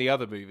believe is in the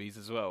other movies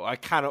as well. I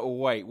cannot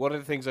wait. One of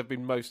the things I've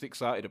been most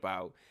excited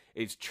about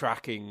is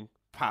tracking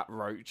Pat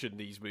Roach in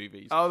these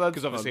movies. Oh, that's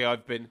because obviously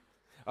I've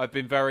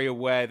been very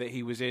aware that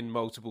he was in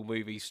multiple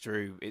movies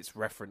through. It's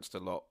referenced a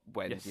lot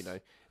when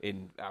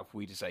in Auf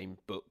Wiedersehen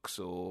books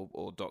or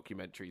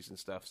documentaries and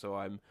stuff. So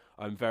I'm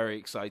very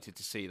excited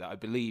to see that. I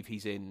believe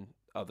he's in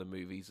other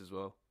movies as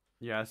well.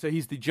 Yeah, so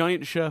he's the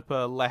giant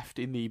Sherpa left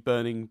in the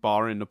burning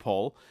bar in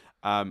Nepal,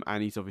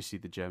 and he's obviously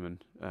the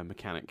German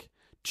mechanic,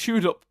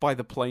 chewed up by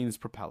the plane's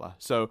propeller.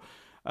 So,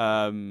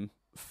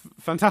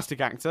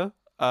 fantastic actor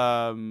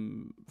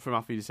from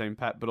Auf Wiedersehen,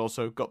 Pet, but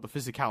also got the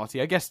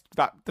physicality. I guess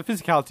that the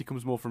physicality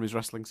comes more from his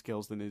wrestling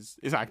skills than his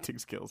acting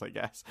skills, I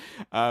guess.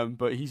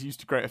 But he's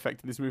used to great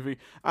effect in this movie.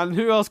 And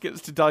who else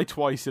gets to die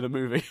twice in a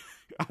movie?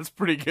 That's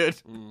pretty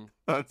good.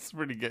 That's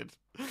pretty good.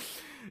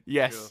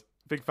 Yes. Sure.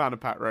 Big fan of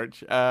Pat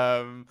Roach. It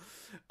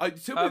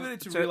took me a minute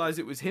to realise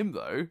it was him,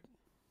 though.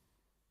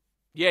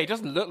 Yeah, he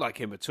doesn't look like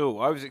him at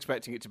all. I was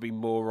expecting it to be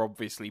more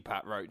obviously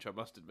Pat Roach, I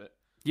must admit.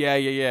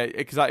 Yeah.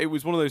 Because it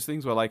was one of those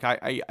things where like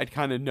I'd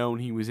kind of known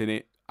he was in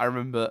it. I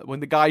remember when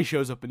the guy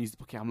shows up and he's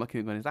okay. I'm looking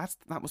at him going,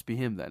 that must be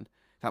him then.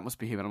 That must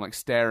be him. And I'm like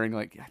staring,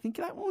 like I think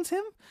that one's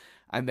him.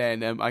 And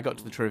then I got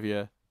to the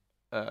trivia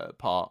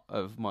part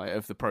of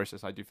the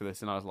process I do for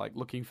this, and I was like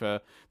looking for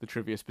the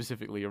trivia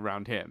specifically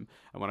around him.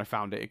 And when I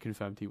found it, it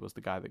confirmed he was the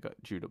guy that got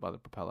chewed up by the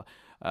propeller.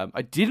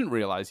 I didn't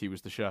realize he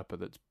was the Sherpa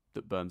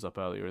that burns up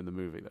earlier in the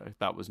movie, though.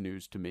 That was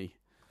news to me.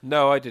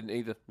 No, I didn't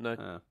either.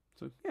 No.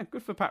 So yeah,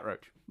 good for Pat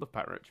Roach. Love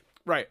Pat Roach.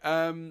 Right.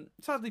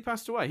 Sadly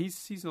passed away.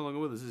 He's no longer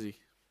with us, is he?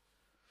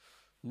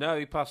 No,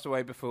 he passed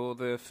away before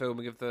the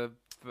filming of the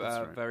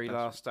very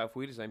last Alf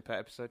Wiedesheim Pet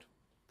episode.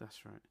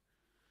 That's right.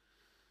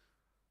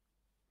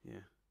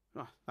 Yeah.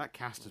 Oh, that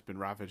cast has been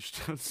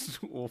ravaged. That's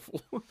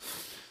awful.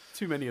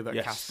 Too many of that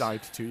cast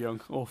died too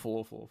young.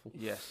 Awful.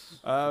 Yes.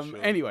 Sure.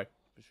 Anyway.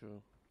 For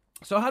sure.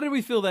 So how did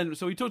we feel then?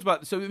 So we talked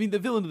about. So I mean, the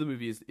villain of the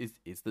movie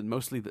is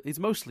mostly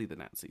the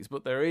Nazis,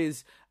 but there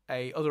is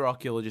a other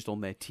archaeologist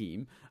on their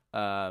team,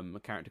 a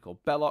character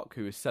called Belloc,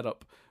 who is set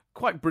up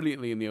quite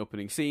brilliantly in the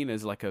opening scene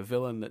as like a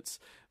villain that's.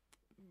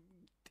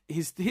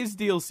 His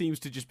deal seems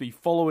to just be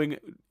following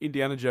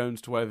Indiana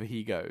Jones to wherever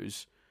he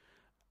goes,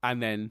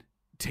 and then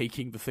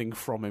taking the thing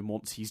from him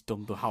once he's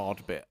done the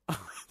hard bit.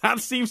 That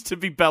seems to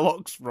be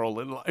Belloc's role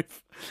in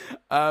life.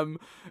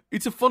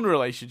 It's a fun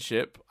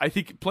relationship. I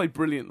think it played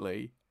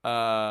brilliantly.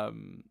 I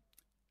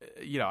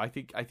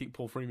think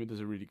Paul Freeman does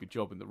a really good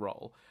job in the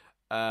role.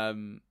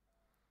 Do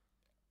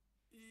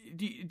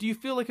you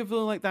feel like a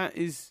villain like that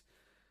is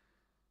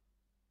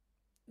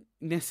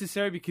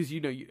necessary? Because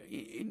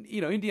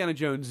Indiana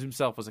Jones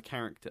himself as a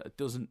character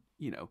doesn't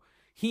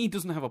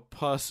have a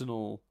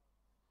personal.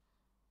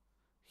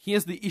 He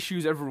has the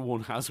issues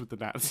everyone has with the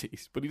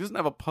Nazis, but he doesn't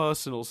have a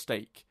personal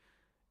stake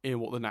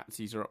in what the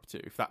Nazis are up to,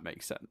 if that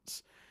makes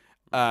sense.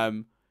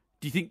 Do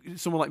you think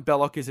someone like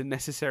Belloc is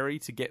necessary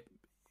to get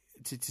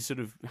to sort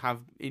of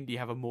have Indy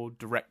have a more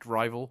direct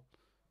rival?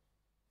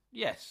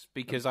 Yes,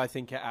 because I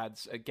think it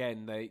adds,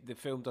 again, the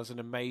film does an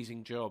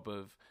amazing job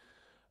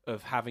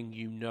of having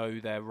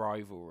their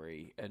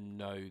rivalry and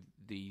know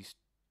these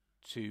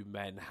two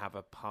men have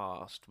a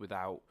past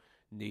without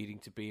needing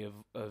to be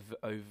of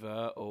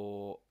overt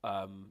or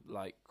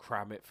like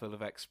cram it full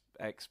of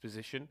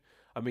exposition.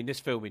 I mean, this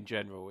film in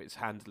general, its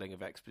handling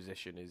of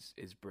exposition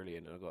is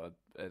brilliant. I've got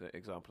an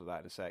example of that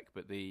in a sec.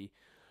 But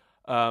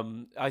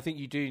I think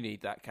you do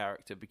need that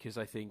character because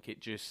I think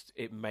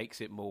it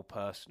makes it more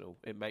personal.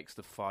 It makes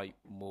the fight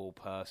more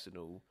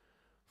personal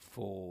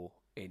for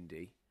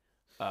Indy.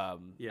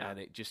 And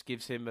it just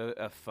gives him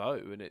a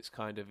foe, and it's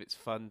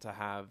fun to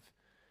have,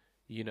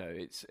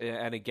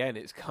 and again,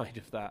 it's kind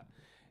of that.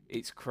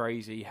 It's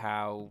crazy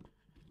how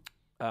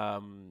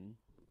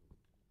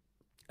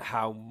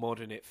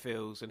modern it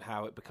feels and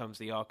how it becomes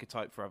the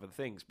archetype for other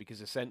things. Because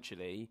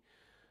essentially,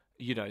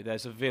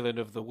 there's a villain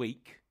of the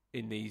week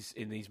in these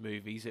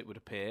movies. It would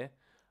appear,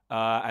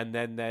 and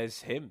then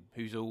there's him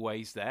who's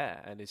always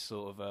there and is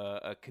sort of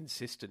a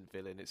consistent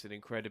villain. It's an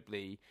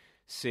incredibly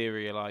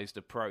serialized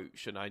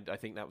approach, and I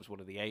think that was one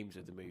of the aims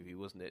of the movie,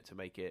 wasn't it, to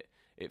make it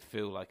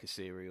feel like a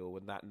serial.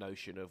 And that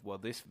notion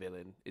of this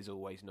villain is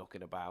always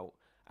knocking about.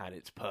 And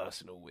it's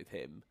personal with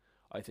him,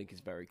 I think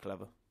is very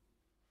clever.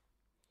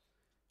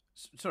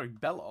 Sorry,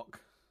 Belloc?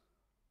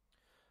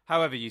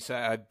 However you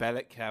say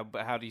Belloc,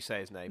 how do you say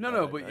his name?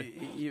 No, but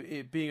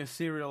it being a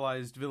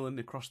serialized villain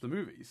across the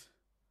movies.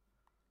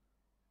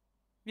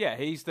 Yeah,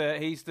 he's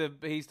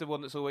the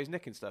one that's always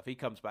nicking stuff. He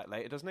comes back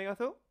later, doesn't he? I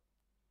thought.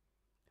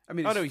 I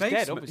mean, he's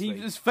dead. Obviously,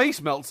 his face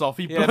melts off.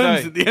 He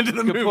burns at the end of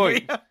the movie.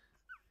 Point.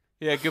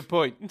 Yeah, good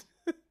point.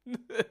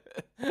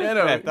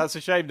 Yeah, that's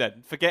a shame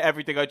then. Forget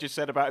everything I just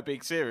said about it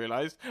being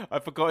serialized.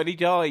 I've forgotten he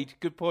died.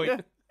 Good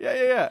point.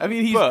 Yeah. I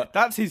mean,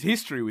 that's his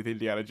history with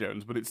Indiana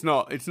Jones, but it's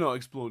not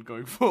explored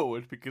going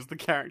forward because the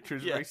character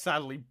is very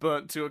sadly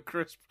burnt to a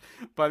crisp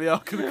by the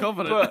Ark of the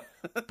Covenant.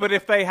 But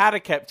if they had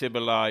kept him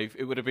alive,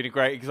 it would have been a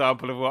great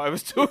example of what I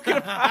was talking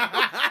about.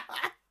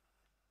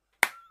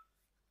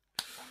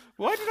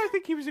 Why did I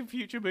think he was in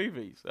future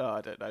movies? Oh,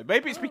 I don't know.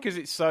 Maybe it's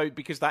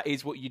because that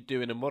is what you'd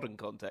do in a modern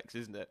context,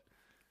 isn't it?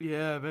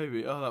 Yeah,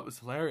 maybe. Oh, that was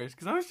hilarious.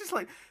 Because I was just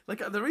like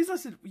the reason I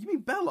said, you mean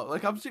Belloc?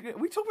 Like,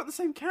 we talk about the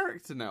same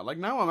character now. Like,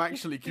 now I'm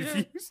actually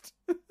confused.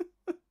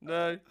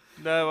 No,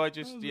 I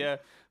just,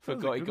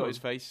 forgot he got his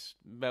face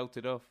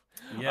melted off.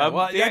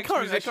 Yeah,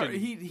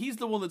 he's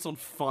the one that's on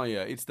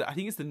fire. I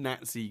think it's the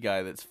Nazi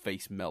guy that's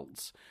face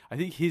melts. I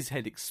think his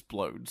head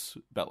explodes,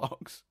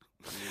 Belloc's.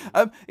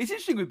 It's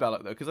interesting with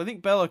Belloc, though, because I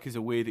think Belloc is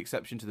a weird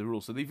exception to the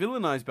rule. So they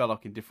villainize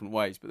Belloc in different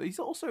ways, but he's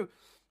also...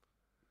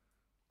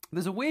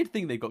 There's a weird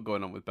thing they've got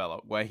going on with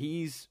Belloc, where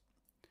he's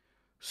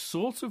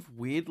sort of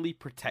weirdly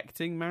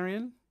protecting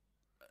Marion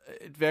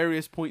at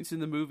various points in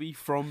the movie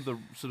from the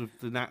sort of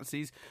the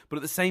Nazis, but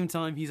at the same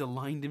time he's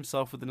aligned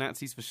himself with the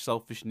Nazis for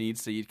selfish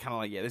needs. So you're kind of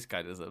like, this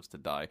guy deserves to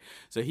die.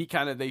 So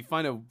they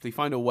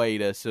find a way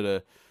to sort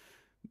of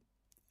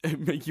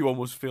make you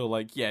almost feel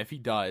like, if he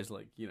dies,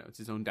 like, it's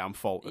his own damn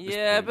fault. At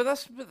yeah,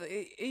 this point. but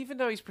even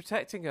though he's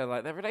protecting her,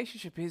 like, their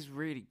relationship is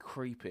really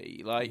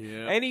creepy. Like,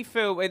 any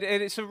film, and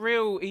it's a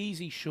real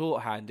easy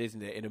shorthand,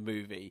 isn't it, in a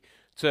movie?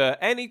 To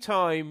any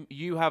time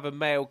you have a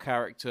male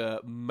character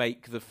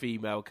make the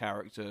female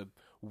character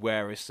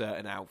wear a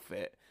certain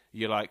outfit,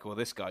 you're like, well,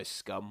 this guy's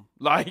scum.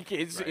 Like,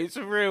 it's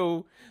a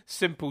real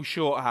simple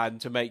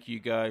shorthand to make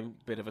you go,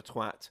 bit of a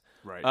twat.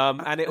 Right.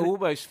 And it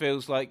almost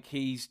feels like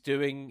he's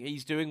doing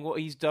what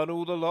he's done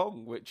all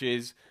along, which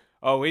is,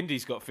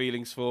 Indy's got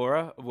feelings for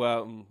her.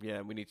 Well,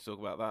 yeah, we need to talk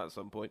about that at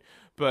some point.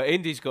 But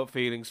Indy's got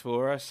feelings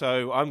for her,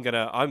 so I'm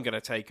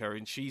gonna take her,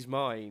 and she's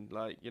mine.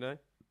 Like,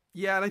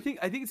 Yeah, and I think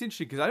it's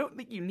interesting because I don't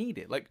think you need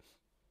it. Like,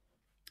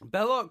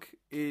 Belloc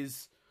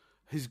is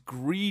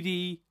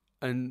greedy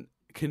and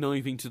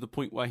conniving to the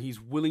point where he's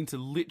willing to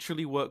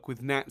literally work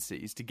with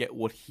Nazis to get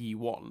what he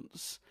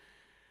wants.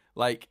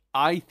 Like,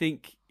 I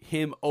think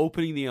him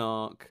opening the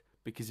Ark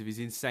because of his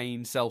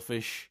insane,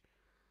 selfish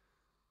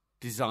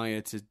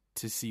desire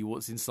to see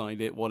what's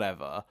inside it,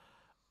 whatever,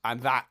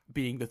 and that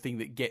being the thing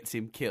that gets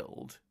him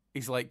killed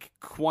is like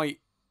quite.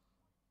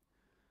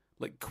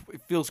 Like,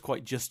 it feels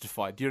quite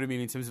justified. Do you know what I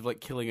mean? In terms of, like,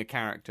 killing a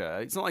character.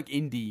 It's not like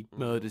Indy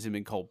murders him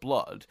in cold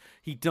blood.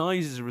 He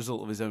dies as a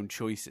result of his own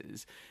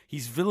choices.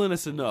 He's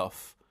villainous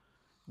enough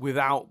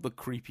without the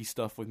creepy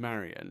stuff with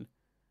Marion.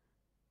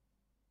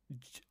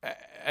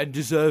 And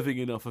deserving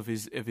enough of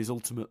his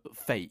ultimate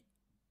fate,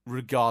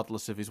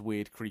 regardless of his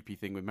weird, creepy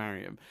thing with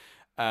Marion.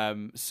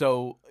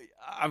 So,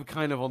 I'm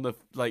kind of on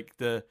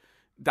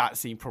that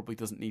scene probably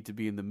doesn't need to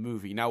be in the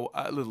movie. Now,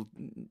 a little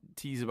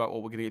tease about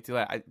what we're going to get to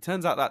later. It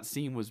turns out that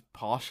scene was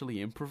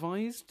partially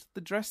improvised, the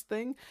dress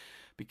thing,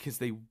 because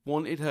they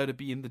wanted her to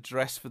be in the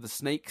dress for the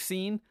snake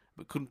scene,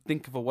 but couldn't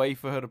think of a way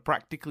for her to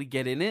practically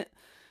get in it.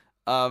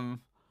 Right,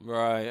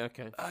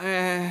 okay.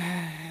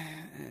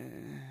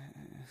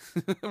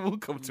 We'll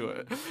come to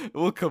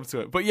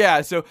it. But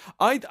yeah, so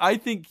I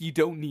think you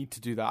don't need to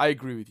do that. I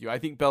agree with you. I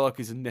think Belloc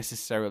is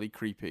unnecessarily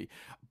creepy.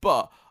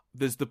 But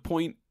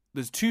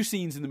there's two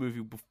scenes in the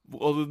movie,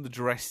 other than the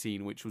dress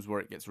scene, which was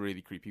where it gets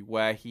really creepy,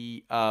 where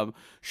he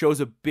shows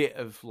a bit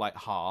of like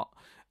heart,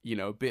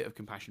 a bit of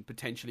compassion,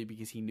 potentially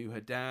because he knew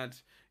her dad.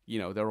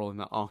 They're all in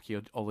that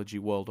archaeology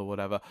world or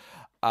whatever,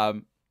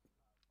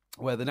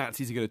 where the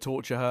Nazis are going to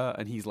torture her,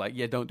 and he's like,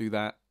 "Yeah, don't do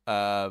that.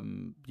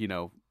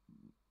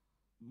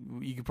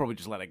 You could probably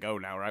just let it go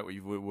now, right?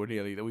 We're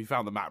nearly there. We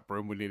found the map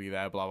room. We're nearly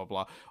there. Blah blah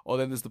blah." Or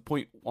then there's the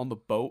point on the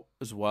boat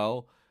as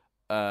well.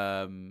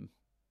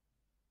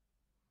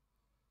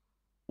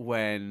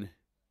 When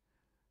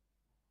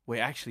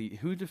actually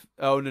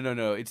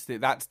no,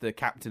 that's the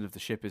captain of the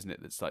ship, isn't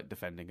it, that's like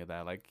defending her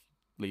there, like,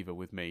 leave her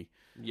with me.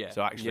 Yeah.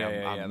 So actually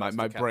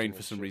my brain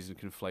for some reason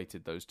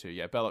conflated those two.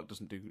 Yeah, Belloc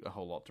doesn't do a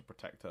whole lot to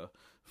protect her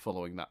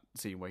following that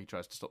scene where he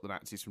tries to stop the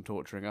Nazis from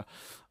torturing her.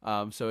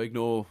 So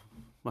ignore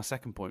my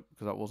second point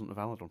because that wasn't a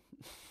valid one.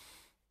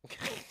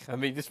 I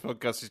mean, this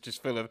podcast is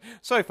just full of...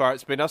 So far,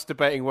 it's been us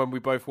debating when we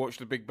both watched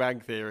The Big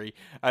Bang Theory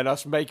and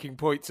us making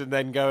points and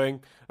then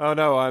going, oh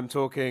no, I'm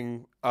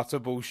talking utter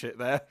bullshit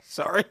there.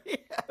 Sorry.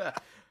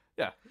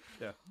 Yeah.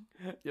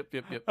 Yep.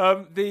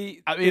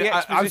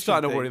 I'm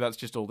starting to worry that's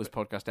just all this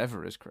podcast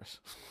ever is, Chris.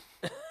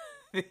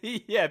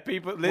 Yeah,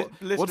 people...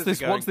 What's this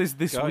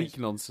week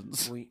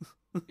nonsense?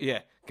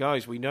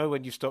 Guys, we know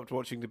when you stopped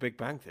watching The Big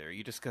Bang Theory.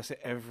 You discuss it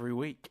every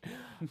week.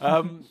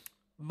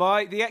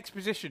 The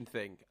exposition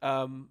thing,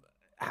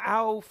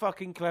 how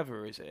fucking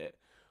clever is it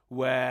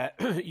where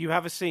you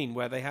have a scene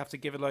where they have to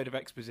give a load of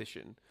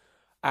exposition,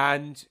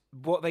 and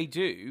what they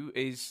do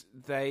is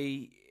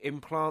they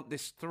implant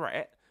this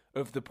threat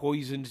of the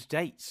poisoned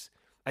dates,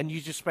 and you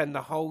just spend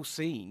the whole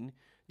scene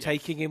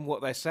taking in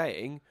what they're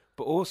saying,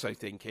 but also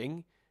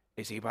thinking,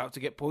 is he about to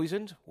get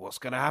poisoned? What's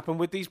going to happen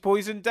with these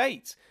poisoned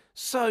dates?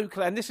 So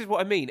clever. And this is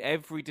what I mean.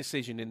 Every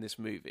decision in this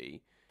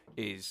movie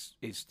is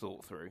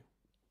thought through.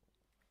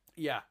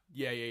 Yeah.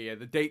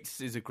 The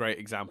dates is a great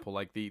example.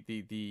 Like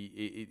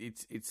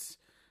it's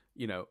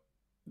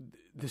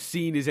the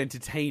scene is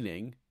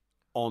entertaining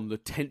on the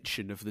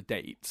tension of the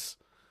dates,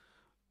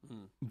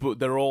 but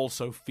they're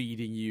also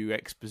feeding you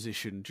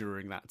exposition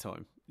during that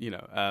time.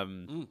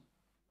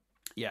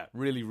 Yeah,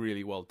 really,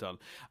 really well done.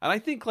 And I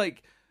think,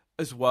 like,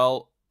 as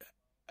well,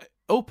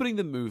 opening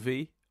the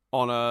movie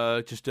on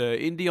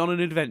Indy on an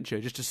adventure,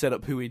 just to set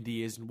up who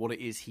Indy is and what it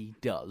is he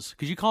does.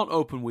 Because you can't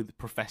open with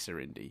Professor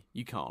Indy.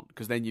 You can't,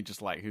 because then you're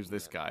just like, who's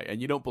this guy?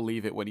 And you don't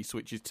believe it when he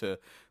switches to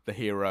the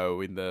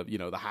hero in the,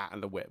 the hat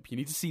and the whip. You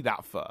need to see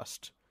that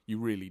first. You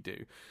really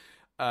do.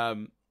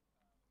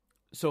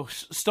 So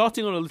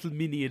starting on a little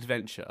mini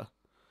adventure,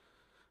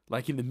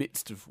 like in the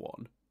midst of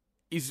one,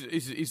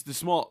 is the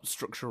smart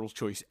structural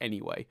choice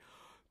anyway.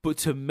 But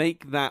to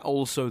make that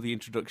also the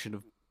introduction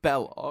of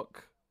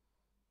Belloc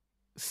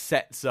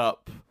sets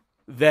up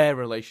their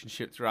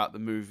relationship throughout the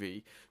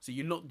movie. So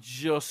you're not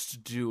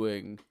just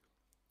doing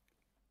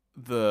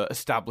the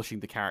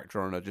establishing the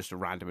character on just a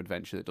random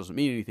adventure that doesn't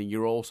mean anything.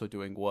 You're also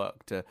doing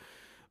work to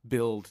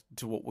build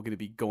to what we're going to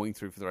be going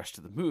through for the rest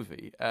of the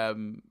movie.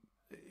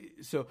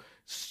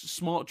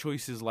 smart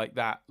choices like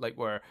that, like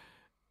where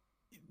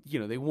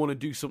they want to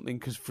do something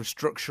for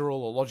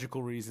structural or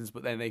logical reasons,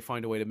 but then they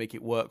find a way to make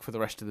it work for the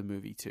rest of the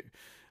movie too.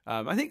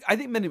 I think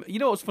Men in,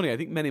 what's funny? I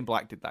think Men in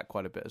Black did that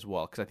quite a bit as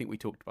well, because I think we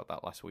talked about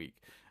that last week.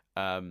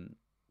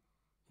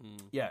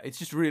 Yeah, it's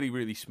just really,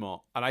 really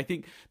smart. And I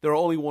think there are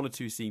only one or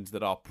two scenes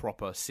that are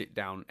proper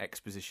sit-down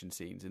exposition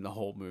scenes in the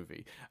whole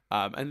movie,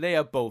 and they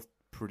are both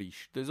pretty.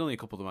 There's only a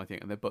couple of them, I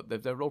think, and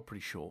they're all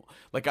pretty short.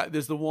 Like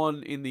there's the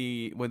one in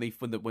when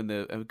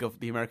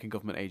the American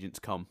government agents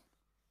come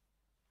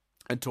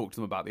and talk to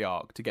them about the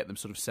Ark to get them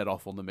sort of set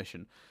off on the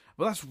mission.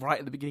 Well, that's right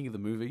at the beginning of the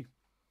movie.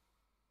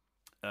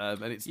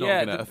 And it's not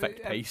going to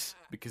affect pace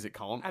because it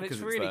can't. And it's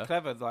really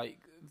clever. Like,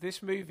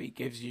 this movie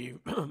gives you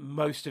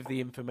most of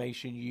the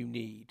information you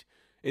need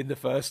in the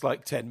first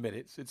 10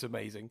 minutes. It's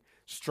amazing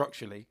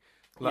structurally.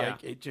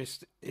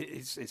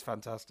 It's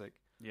fantastic.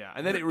 Yeah,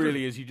 and then it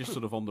really is. You just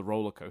sort of on the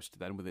roller coaster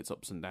then with its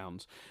ups and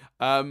downs.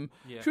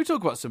 Should we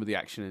talk about some of the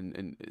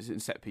action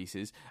and set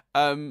pieces?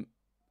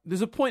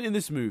 There's a point in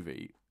this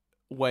movie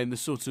when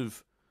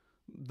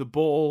the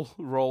ball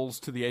rolls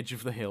to the edge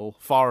of the hill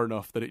far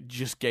enough that it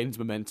just gains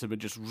momentum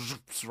and just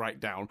zips right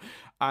down.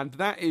 And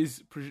that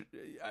is,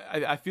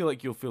 I feel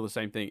like you'll feel the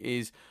same thing,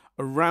 is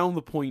around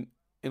the point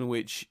in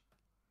which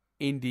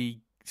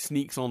Indy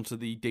sneaks onto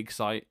the dig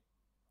site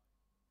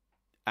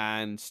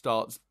and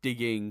starts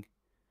digging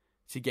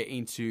to get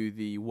into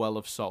the Well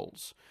of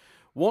Souls.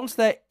 Once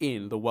they're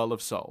in the Well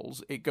of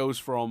Souls, it goes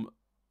from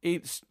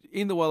it's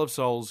in the Well of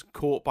Souls,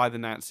 caught by the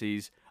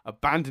Nazis,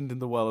 abandoned in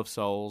the Well of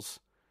Souls,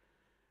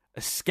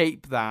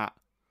 escape that,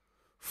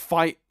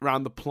 fight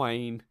round the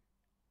plane,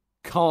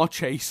 car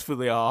chase for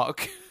the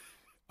Ark,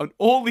 and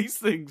all these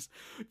things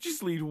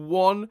just lead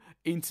one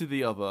into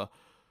the other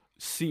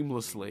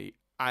seamlessly.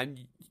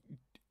 And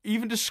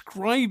even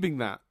describing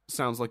that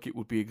sounds like it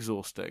would be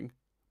exhausting,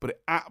 but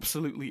it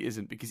absolutely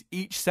isn't, because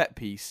each set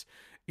piece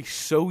is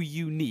so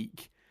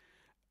unique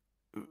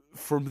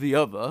from the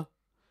other.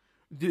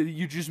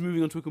 You're just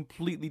moving on to a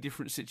completely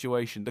different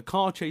situation. The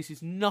car chase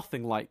is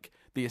nothing like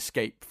the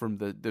escape from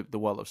the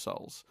Well of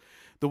Souls.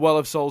 The Well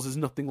of Souls is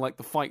nothing like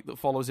the fight that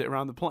follows it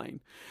around the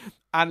plane.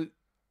 And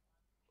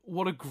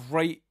what a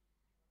great...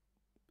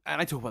 And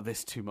I talk about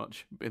this too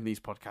much in these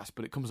podcasts,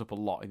 but it comes up a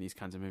lot in these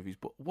kinds of movies.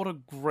 But what a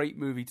great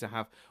movie to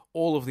have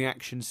all of the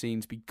action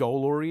scenes be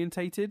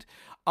goal-orientated.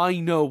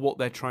 I know what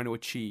they're trying to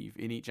achieve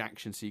in each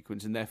action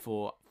sequence, and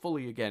therefore,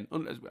 fully again,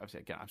 I'm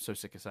so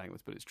sick of saying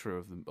this, but it's true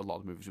of a lot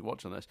of movies we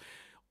watch on this,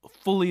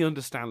 fully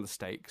understand the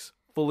stakes,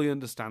 fully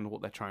understand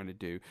what they're trying to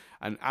do.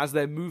 And as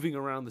they're moving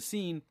around the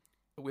scene,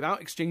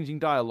 without exchanging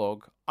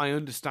dialogue, I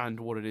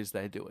understand what it is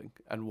they're doing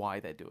and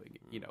why they're doing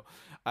it,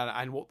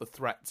 and what the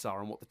threats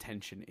are and what the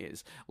tension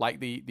is. Like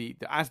the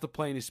as the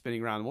plane is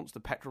spinning around, once the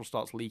petrol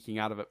starts leaking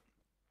out of it,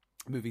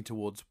 moving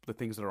towards the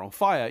things that are on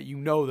fire, you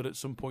know that at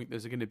some point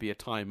there's going to be a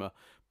timer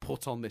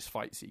put on this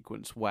fight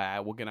sequence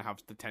where we're going to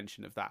have the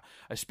tension of that,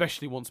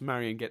 especially once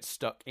Marion gets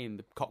stuck in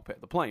the cockpit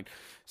of the plane.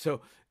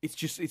 So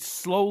it's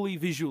slowly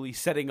visually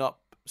setting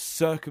up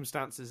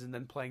circumstances and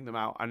then playing them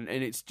out, and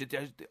it's just,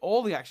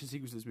 all the action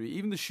sequences of this movie,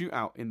 even the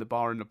shootout in the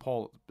bar in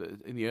Nepal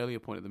in the earlier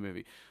point of the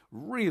movie,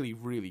 really,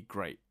 really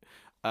great.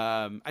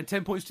 And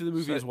 10 points to the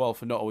movie as well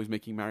for not always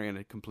making Marion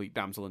a complete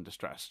damsel in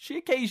distress. She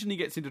occasionally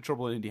gets into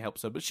trouble and Indy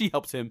helps her, but she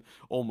helps him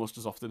almost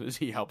as often as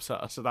he helps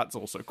her, so that's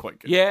also quite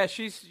good. Yeah,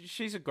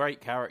 she's a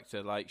great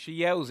character. Like, she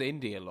yells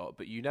Indy a lot,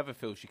 but you never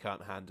feel she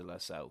can't handle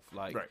herself.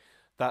 Like, right.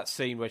 That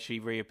scene where she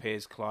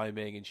reappears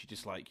climbing and she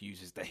just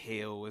uses the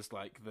heel as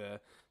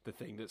the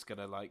thing that's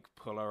gonna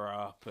pull her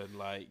up, and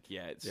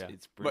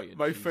it's brilliant.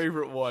 My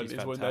favorite one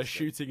is when they're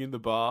shooting in the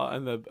bar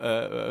and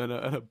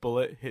a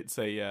bullet hits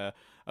a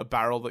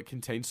barrel that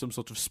contains some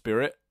sort of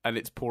spirit and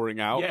it's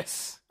pouring out.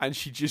 Yes, and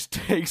she just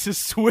takes a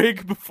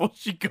swig before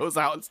she goes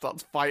out and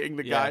starts fighting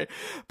the guy.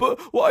 But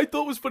what I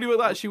thought was funny about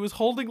that, she was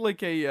holding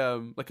like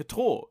a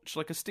torch,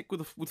 like a stick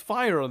with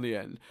fire on the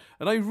end,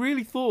 and I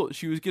really thought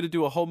she was going to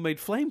do a homemade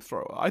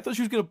flamethrower. I thought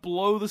she was going to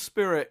blow the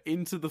spirit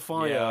into the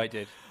fire. Yeah, I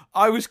did.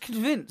 I was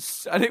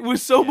convinced, and it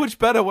was so much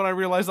better when I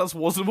realised that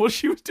wasn't what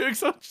she was doing.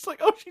 So I was just like,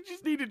 oh, she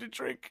just needed a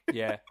drink.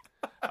 Yeah,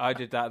 I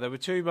did that. There were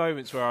two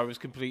moments where I was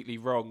completely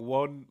wrong.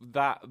 One,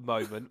 that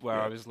moment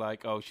where I was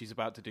like, oh, she's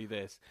about to do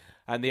this.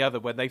 And the other,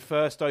 when they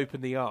first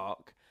open the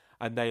Ark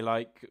and they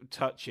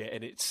touch it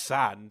and it's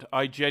sand,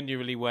 I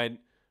genuinely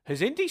went,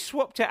 has Indy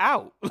swapped it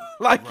out?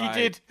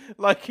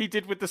 He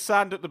did with the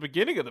sand at the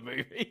beginning of the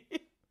movie.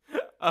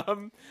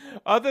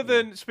 Other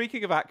than,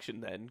 speaking of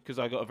action then, because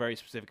I got a very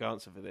specific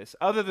answer for this,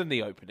 other than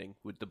the opening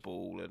with the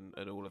ball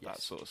and all of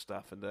that sort of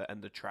stuff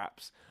and the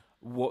traps,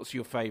 what's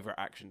your favourite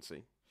action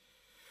scene?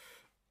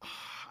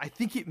 I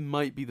think it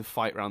might be the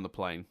fight around the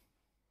plane.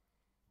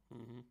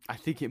 Mm-hmm. I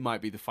think it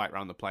might be the fight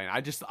around the plane. I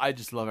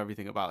just love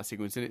everything about the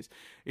sequence, and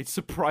it's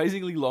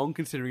surprisingly long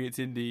considering it's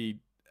Indy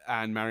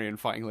and Marion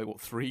fighting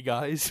 4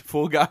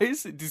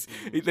 guys.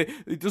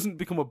 It doesn't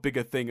become a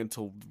bigger thing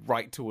until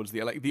right towards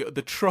the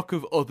the truck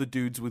of other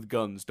dudes with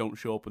guns don't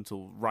show up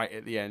until right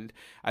at the end,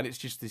 and it's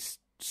just this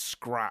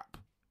scrap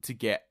to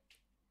get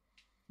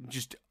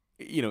just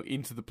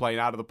into the plane,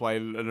 out of the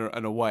plane,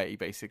 and away,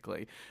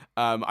 basically.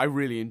 I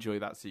really enjoy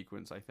that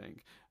sequence, I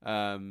think.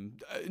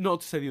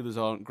 Not to say the others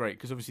aren't great,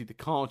 because obviously the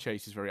car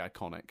chase is very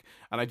iconic,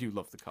 and I do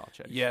love the car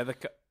chase. Yeah,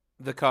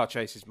 the car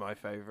chase is my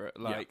favourite.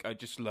 I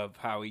just love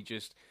how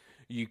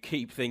you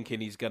keep thinking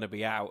he's going to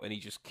be out, and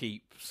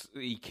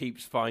he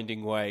keeps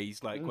finding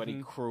ways, like when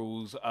he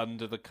crawls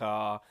under the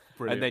car,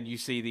 and then you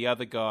see the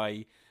other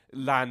guy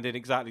land in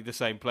exactly the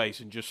same place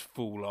and just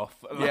fall off.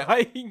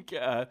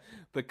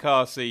 The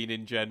car scene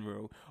in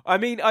general. I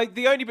mean,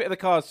 the only bit of the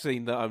car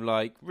scene that I'm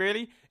like,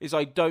 really, is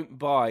I don't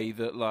buy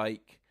that,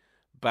 like,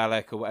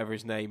 Balek or whatever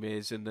his name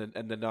is and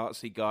the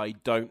Nazi guy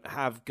don't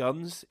have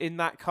guns in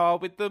that car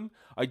with them.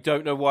 I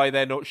don't know why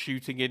they're not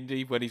shooting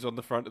Indy when he's on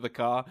the front of the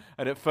car.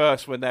 And at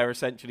first, when they're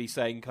essentially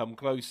saying, come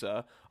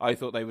closer, I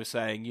thought they were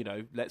saying,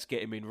 let's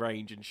get him in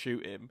range and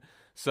shoot him.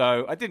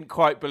 So I didn't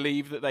quite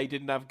believe that they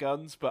didn't have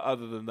guns, but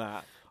other than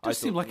that, it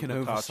just seemed like an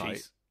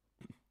oversight.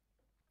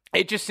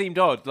 It just seemed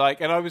odd,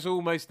 and I was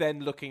almost then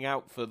looking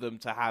out for them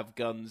to have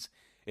guns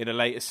in a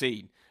later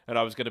scene, and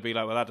I was going to be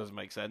like, well, that doesn't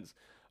make sense.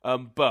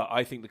 But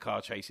I think the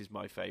car chase is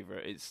my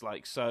favourite. It's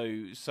like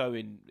so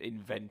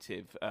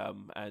inventive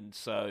and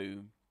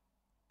so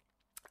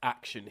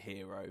action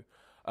hero.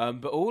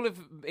 But all of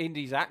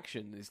Indy's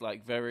action is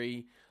like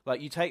very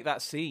you take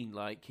that scene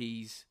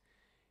he's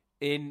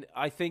in.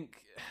 I think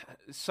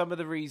some of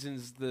the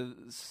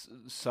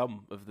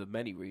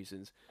many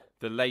reasons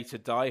the later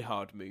Die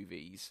Hard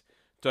movies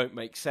don't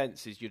make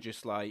sense is you're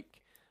just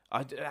like,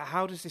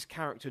 how does this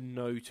character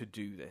know to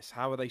do this?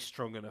 How are they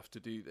strong enough to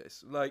do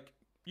this?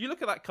 You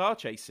look at that car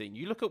chase scene,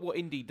 you look at what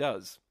Indy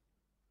does,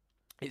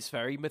 it's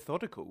very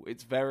methodical.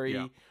 It's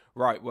very,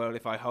 right, well,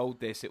 if I hold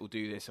this, it will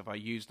do this. If I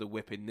use the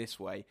whip in this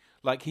way.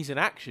 He's an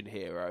action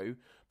hero,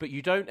 but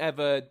you don't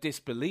ever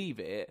disbelieve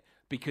it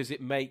because it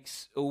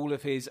makes all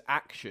of his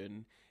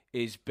action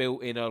is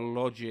built in a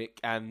logic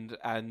and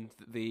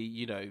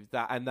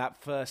that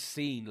first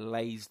scene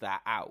lays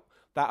that out.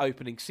 That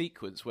opening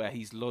sequence where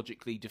he's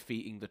logically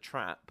defeating the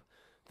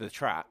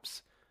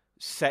traps,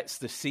 sets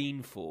the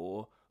scene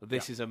for...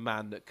 This is a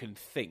man that can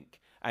think.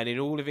 And in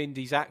all of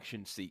Indy's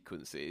action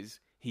sequences,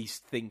 he's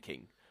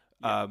thinking.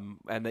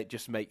 And it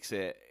just makes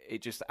it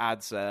just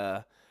adds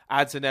an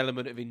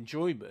element of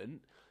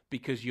enjoyment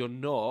because you're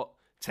not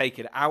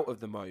taken out of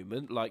the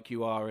moment like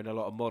you are in a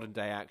lot of modern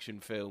day action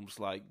films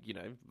I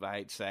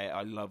hate to say it,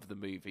 I love the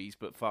movies,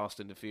 but Fast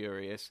and the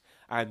Furious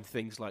and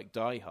things like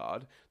Die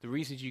Hard. The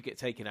reasons you get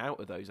taken out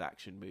of those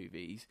action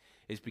movies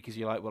is because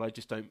you're like, well, I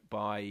just don't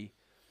buy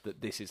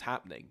that this is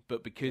happening.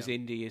 But because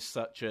Indy is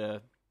such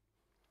a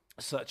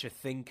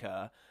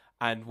thinker,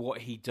 and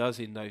what he does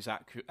in those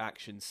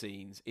action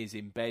scenes is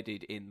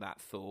embedded in that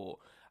thought,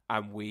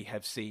 and we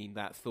have seen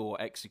that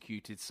thought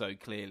executed so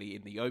clearly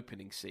in the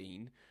opening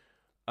scene,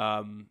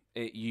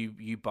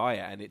 you buy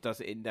it, and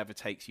it never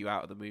takes you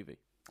out of the movie.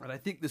 And I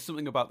think there's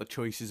something about the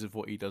choices of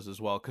what he does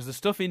as well, because the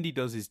stuff Indy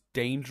does is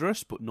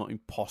dangerous but not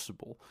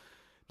impossible.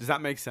 Does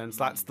that make sense?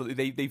 That's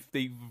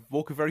they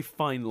walk a very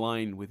fine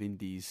line with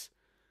Indy's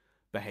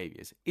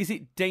behaviors. Is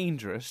it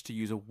dangerous to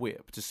use a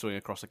whip to swing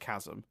across a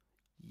chasm?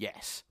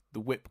 Yes. The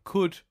whip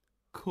could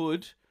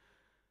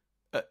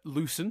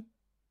loosen,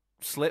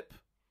 slip,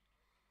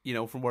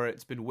 from where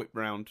it's been whipped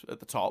round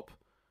at the top.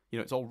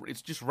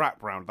 It's just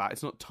wrapped round that.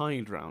 It's not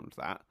tied round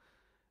that.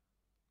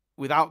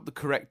 Without the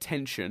correct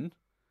tension,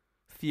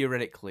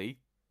 theoretically,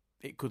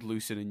 it could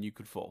loosen and you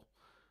could fall.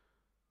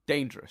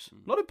 Dangerous.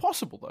 Not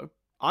impossible, though.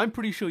 I'm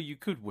pretty sure you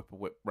could whip a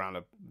whip round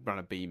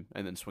a beam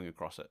and then swing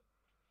across it.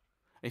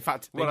 In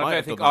fact, I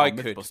don't think I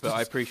could, but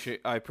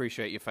I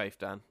appreciate your faith,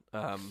 Dan,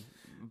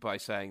 by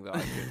saying that I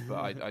could,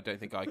 but I don't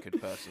think I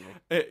could personally.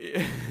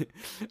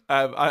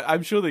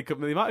 I'm sure they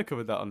might have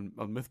covered that on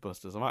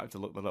Mythbusters. I might have to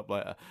look that up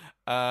later.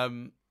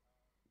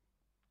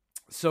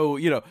 So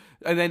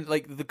and then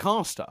the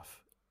car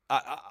stuff.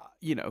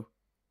 You know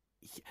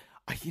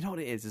what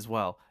it is as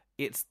well.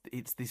 It's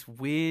this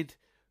weird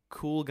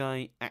cool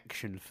guy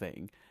action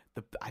thing.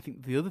 I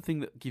think the other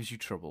thing that gives you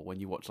trouble when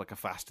you watch a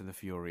Fast and the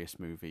Furious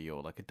movie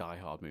or a Die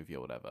Hard movie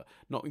or whatever,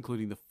 not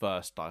including the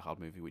first Die Hard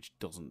movie, which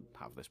doesn't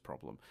have this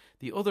problem.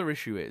 The other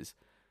issue is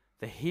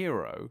the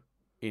hero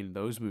in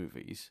those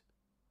movies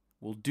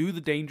will do the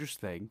dangerous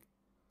thing,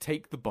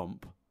 take the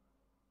bump,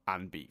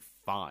 and be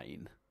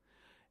fine.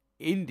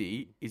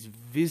 Indy is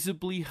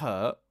visibly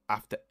hurt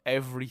after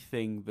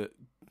everything that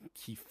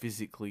he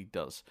physically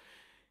does.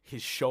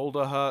 His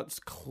shoulder hurts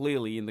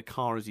clearly in the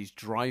car as he's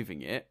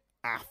driving it,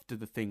 after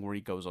the thing where he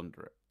goes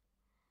under it.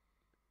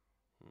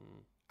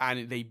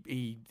 And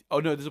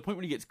there's a point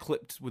when he gets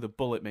clipped with a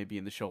bullet maybe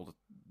in the shoulder.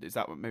 Is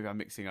that what maybe I'm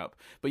mixing up?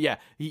 But yeah,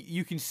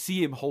 you can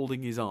see him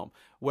holding his arm.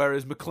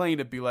 Whereas McClane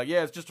would be like,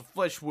 yeah, it's just a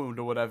flesh wound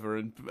or whatever.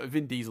 And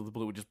Vin Diesel, the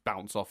bullet would just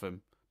bounce off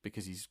him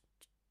because he's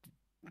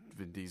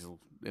Vin Diesel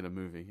in a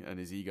movie and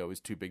his ego is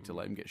too big to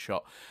let him get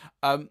shot.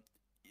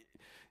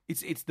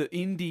 It's that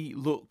Indy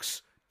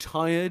looks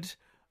tired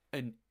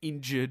and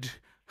injured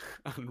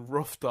and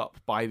roughed up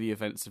by the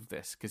events of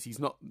this, because he's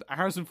not...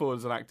 Harrison Ford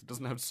as an actor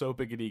doesn't have so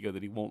big an ego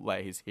that he won't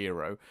let his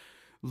hero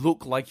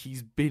look like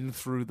he's been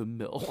through the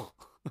mill.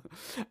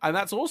 And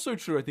that's also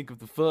true, I think, of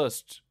the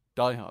first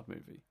Die Hard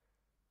movie.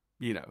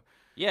 You know.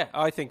 Yeah,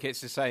 I think it's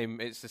the same.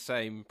 It's the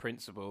same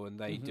principle, and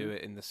they do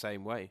it in the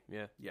same way.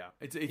 Yeah, yeah.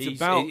 It's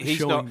about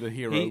showing not, the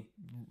hero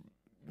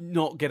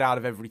not get out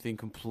of everything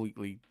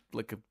completely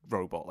like a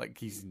robot, like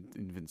he's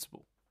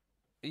invincible.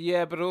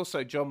 Yeah, but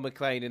also John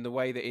McClane, in the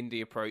way that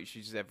Indy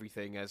approaches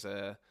everything as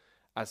a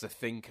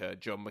thinker,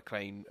 John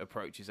McClane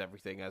approaches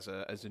everything as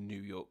a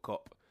New York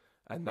cop.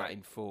 And that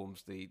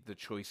informs the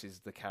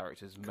choices the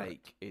characters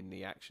make in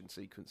the action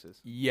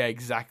sequences. Yeah,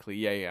 exactly.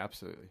 Yeah,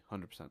 absolutely,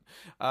 100%.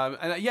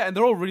 And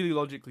they're all really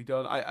logically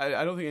done.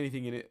 I don't think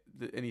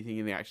anything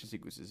in the action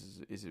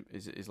sequences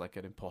is like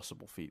an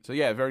impossible feat. So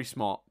yeah, very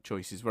smart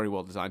choices, very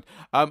well designed.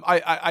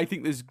 I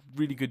think there's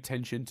really good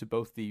tension to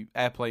both the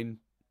airplane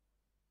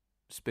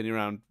spinning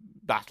around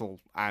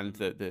battle and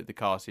the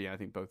car scene. I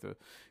think both are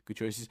good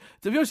choices.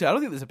 To be honest, I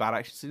don't think there's a bad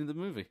action scene in the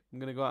movie. I'm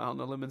going to go out on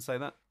a limb and say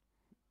that.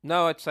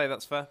 No, I'd say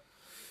that's fair.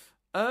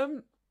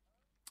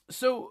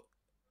 So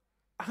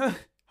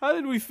how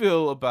did we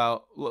feel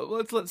about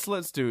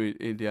let's do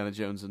Indiana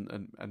Jones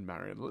and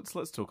Marion.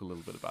 Let's talk a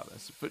little bit about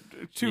this for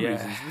two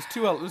reasons.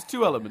 There's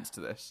two elements to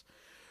this.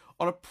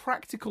 On a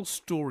practical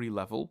story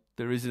level,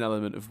 there is an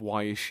element of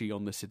why is she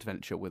on this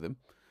adventure with him.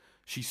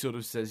 She sort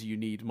of says, "You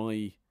need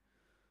my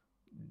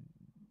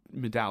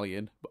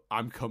medallion, but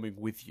I'm coming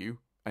with you,"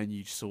 and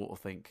you sort of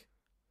think,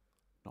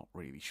 not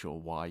really sure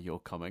why you're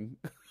coming.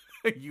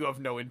 You have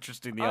no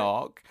interest in the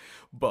Ark,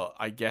 but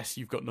I guess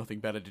you've got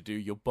nothing better to do.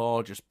 Your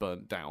bar just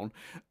burnt down.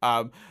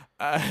 So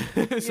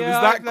there's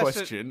that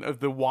question of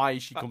the why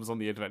she comes on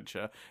the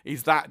adventure.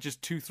 Is that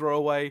just too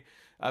throwaway?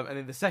 And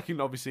then the second,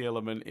 obviously,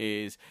 element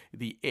is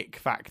the ick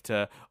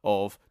factor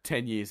of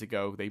 10 years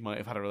ago. They might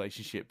have had a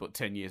relationship, but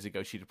 10 years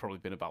ago, she'd have probably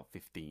been about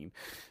 15.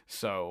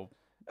 So...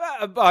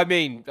 I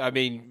mean,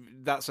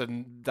 that's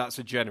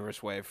a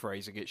generous way of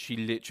phrasing it. She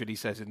literally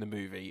says in the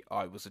movie,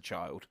 "I was a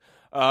child."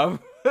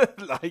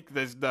 Like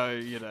there's no,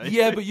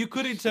 Yeah, but you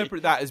could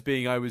interpret that as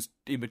being I was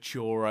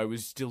immature. I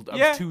was too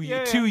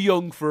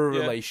young for a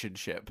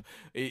relationship.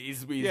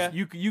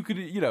 You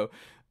could.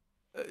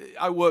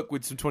 I work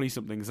with some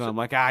 20-somethings, and I'm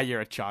like,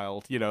 you're a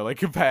child, like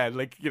compared,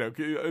 like, like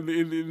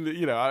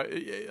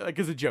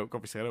as a joke.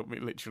 Obviously, I don't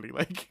mean literally.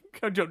 Like,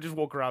 I don't just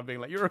walk around being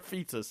like, "You're a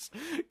fetus,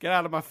 get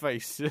out of my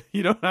face."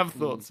 You don't have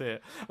thoughts here.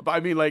 But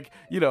I mean, like,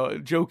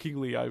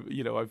 jokingly,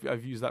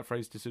 I've used that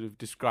phrase to sort of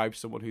describe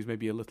someone who's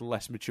maybe a little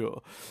less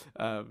mature.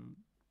 But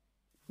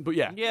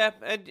yeah,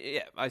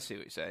 I see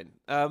what you're saying.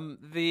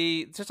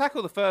 To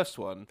tackle the first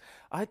one,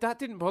 that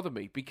didn't bother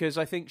me because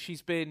I think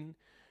she's been.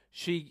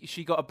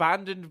 She got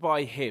abandoned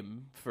by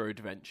him for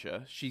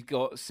adventure. She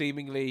got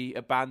seemingly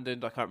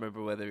abandoned. I can't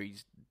remember whether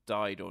he's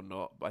died or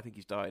not. I think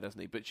he's died, hasn't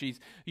he? But she's,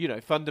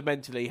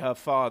 fundamentally her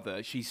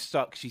father. She's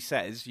stuck. She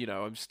says,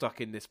 "I'm stuck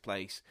in this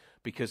place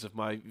because of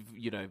my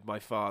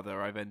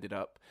father. I've ended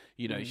up,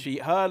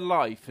 her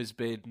life has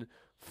been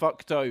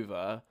fucked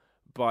over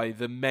by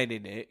the men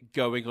in it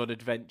going on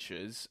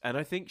adventures. And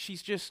I think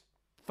she's just,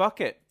 fuck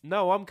it.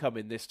 No, I'm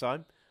coming this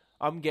time.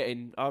 I'm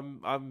being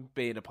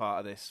a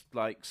part of this.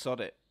 Like,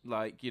 sod it.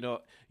 Like,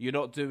 you're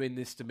not doing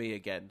this to me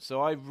again.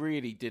 So I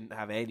really didn't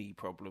have any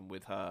problem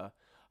with her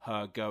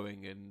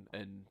going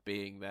and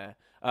being there.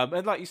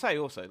 And like you say,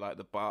 also, like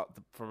the bar,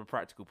 from a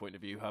practical point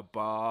of view, her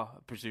bar,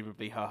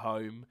 presumably her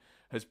home,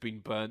 has been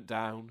burnt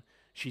down.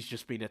 She's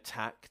just been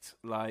attacked.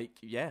 Like,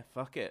 yeah,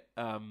 fuck it.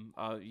 I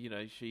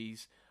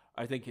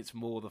think it's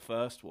more the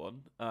first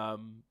one. So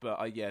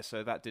I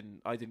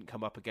didn't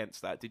come up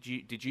against that. Did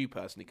you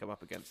personally come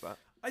up against that?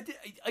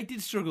 I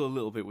did struggle a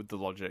little bit with the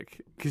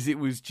logic because it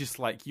was just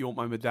like, "You want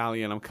my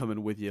medallion? I'm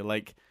coming with you."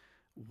 Like,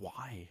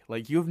 why?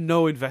 Like, you have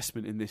no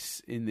investment in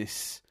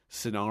this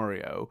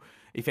scenario.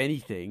 If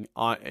anything,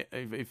 I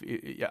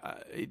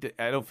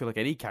don't feel like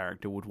any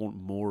character would want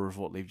more of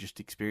what they've just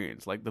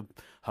experienced. Like,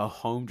 her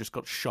home just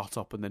got shot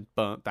up and then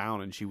burnt down,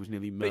 and she was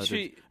nearly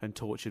murdered and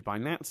tortured by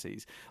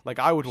Nazis. Like,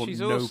 I would want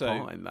no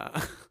part in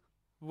that.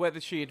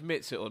 Whether she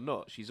admits it or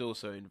not, she's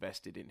also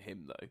invested in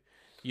him, though.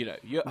 Her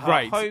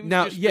home's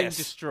just been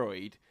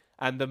destroyed,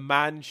 and the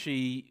man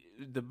she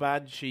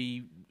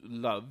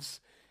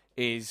loves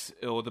is,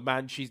 or the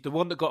man she's the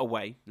one that got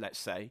away. Let's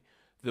say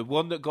the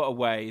one that got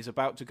away is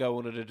about to go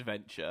on an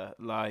adventure.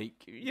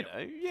 Like,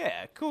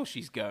 of course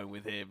she's going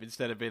with him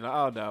instead of being like,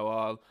 "Oh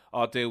no,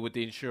 I'll deal with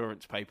the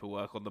insurance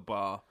paperwork on the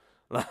bar."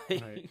 Like,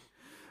 right.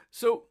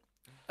 So,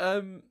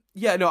 I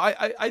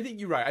think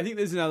you're right. I think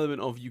there's an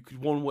element of you could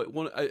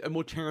a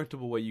more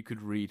charitable way you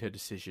could read her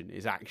decision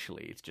is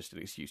actually it's just an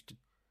excuse to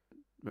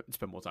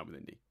spend more time with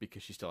Indy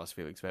because she still has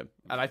feelings for him.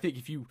 And I think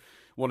if you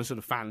want to sort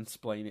of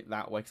fansplain it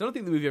that way, because I don't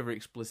think the movie ever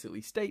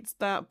explicitly states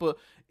that, but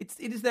it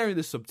is there in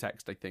the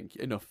subtext, I think,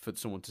 enough for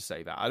someone to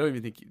say that. I don't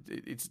even think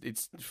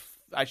it's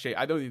actually,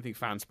 I don't even think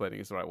fansplaining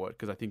is the right word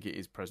because I think it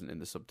is present in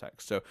the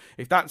subtext. So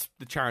if that's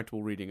the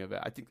charitable reading of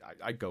it, I think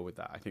I go with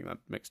that. I think that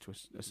makes to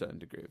a certain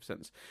degree of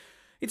sense.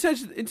 In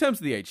terms of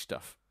the age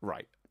stuff,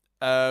 right.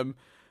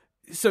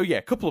 So yeah,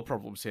 a couple of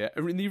problems here.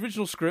 In the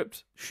original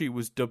script, she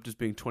was dubbed as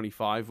being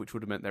 25, which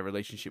would have meant their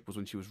relationship was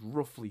when she was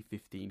roughly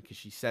 15, because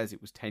she says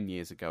it was 10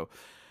 years ago.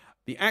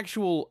 The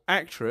actual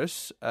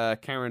actress,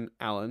 Karen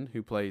Allen,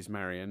 who plays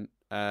Marion,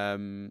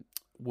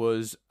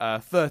 was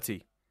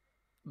 30.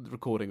 The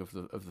recording of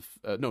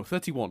the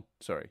 31.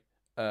 Sorry,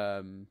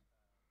 during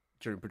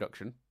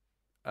production.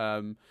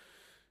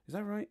 Is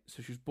that right?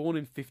 So she was born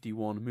in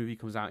 51. The movie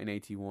comes out in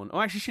 81.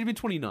 Oh, actually, she'd have been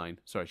 29.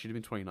 Sorry, she'd have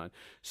been 29.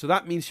 So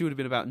that means she would have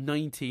been about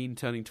 19,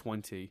 turning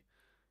 20,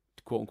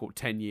 quote unquote,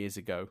 10 years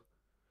ago.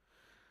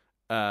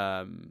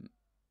 So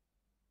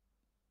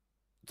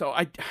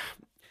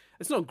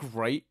it's not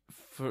great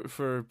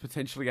for a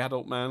potentially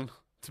adult man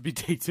to be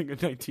dating a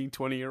 19,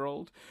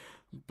 20-year-old,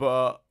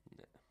 but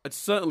it's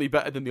certainly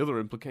better than the other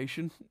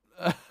implication.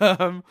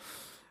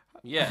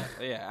 Yeah.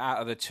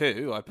 Out of the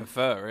two, I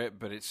prefer it,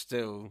 but it's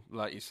still,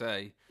 like you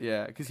say.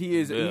 Yeah, because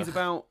he's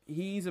about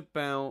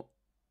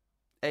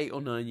 8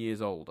 or 9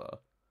 years older,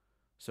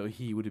 so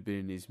he would have been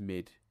in his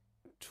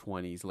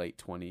mid-20s, late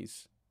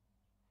 20s,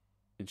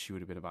 and she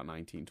would have been about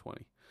 19,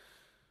 20.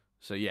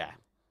 So yeah.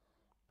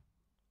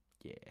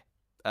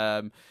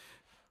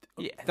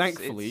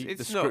 Thankfully,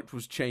 the script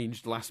was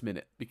changed last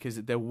minute, because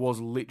there was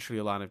literally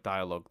a line of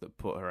dialogue that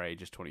put her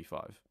age as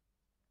 25.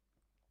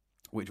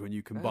 Which, when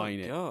you combine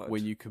it with,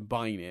 when you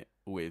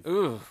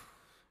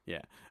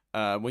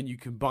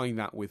combine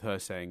that with her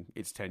saying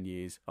it's 10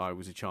 years, I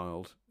was a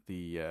child,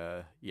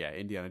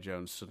 Indiana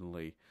Jones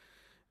suddenly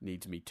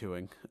needs me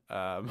tooing.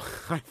 I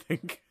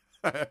think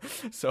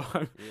so.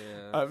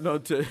 I'm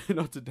not to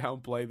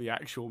downplay the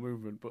actual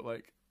movement, but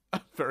like, I'm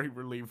very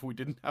relieved we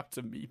didn't have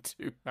to Me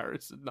Too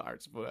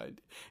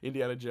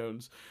Indiana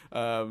Jones.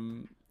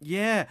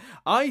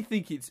 I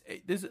think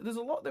there's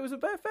a lot. There was a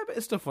fair bit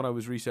of stuff when I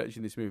was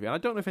researching this movie, and I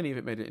don't know if any of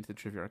it made it into the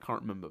trivia. I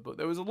can't remember, but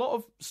there was a lot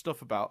of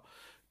stuff about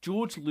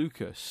George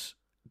Lucas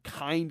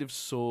kind of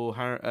saw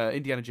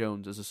Indiana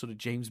Jones as a sort of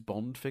James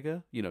Bond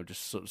figure.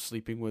 Just sort of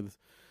sleeping with,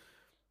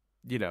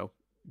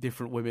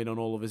 different women on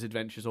all of his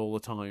adventures all the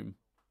time.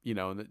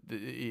 And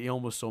he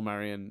almost saw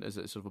Marion as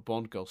a sort of a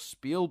Bond girl.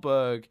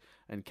 Spielberg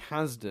and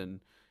Kasdan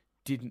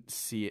didn't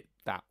see it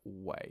that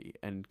way,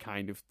 and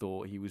kind of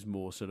thought he was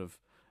more sort of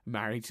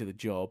married to the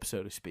job,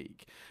 so to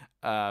speak.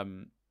 More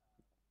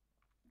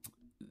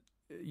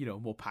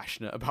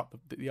passionate about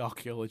the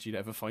archaeology,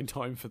 never find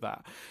time for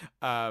that.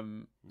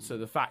 So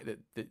the fact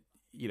that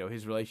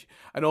his relation,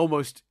 and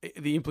almost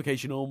the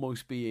implication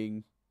almost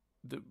being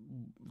that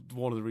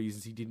one of the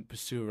reasons he didn't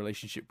pursue a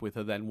relationship with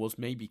her then was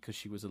maybe because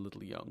she was a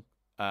little young.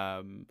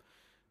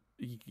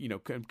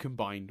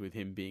 Combined with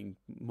him being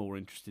more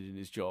interested in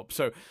his job.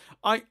 So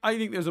I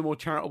think there's a more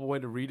charitable way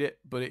to read it,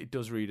 but it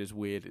does read as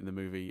weird in the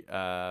movie.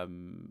 I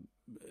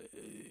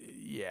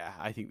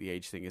think the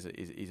age thing is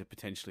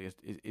potentially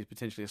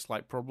a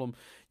slight problem.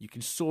 You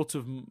can sort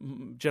of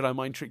Jedi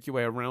mind trick your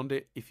way around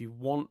it if you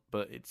want,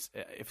 but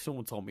if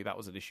someone told me that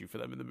was an issue for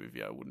them in the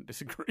movie, I wouldn't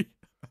disagree.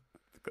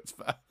 That's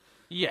fair.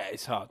 Yeah,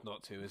 it's hard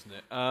not to, isn't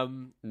it?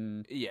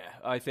 Yeah,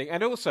 I think,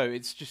 and also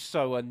it's just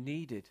so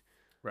unneeded.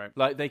 Right.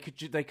 Like they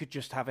could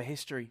just have a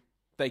history.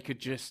 He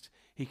could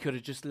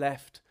have just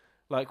left.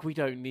 Like, we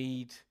don't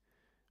need.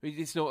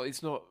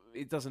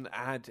 It doesn't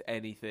add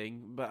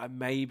anything. But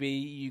maybe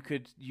you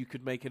could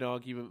make an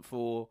argument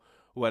for,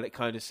 well, it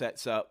kind of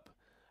sets up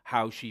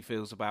how she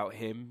feels about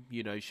him.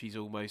 She's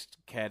almost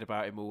cared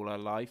about him all her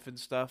life and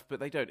stuff. But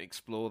they don't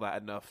explore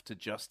that enough to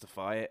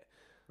justify it.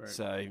 Right.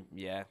 So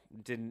yeah,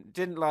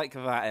 didn't like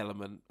that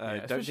element.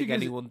 Don't think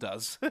anyone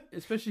does.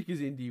 Especially because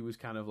Indy was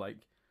kind of like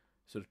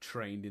sort of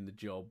trained in the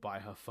job by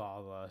her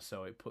father,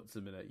 so it puts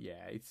them in a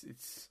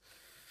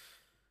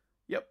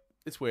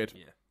it's weird.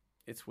 Yeah,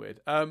 it's weird.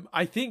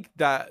 I think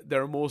that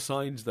there are more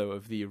signs though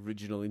of the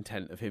original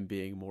intent of him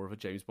being more of a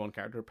James Bond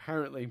character.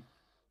 Apparently,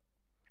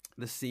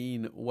 the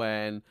scene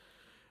when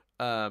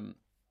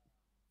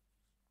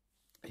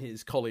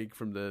his colleague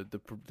from the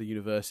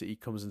university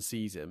comes and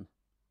sees him.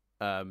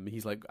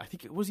 He's like, I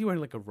think, was he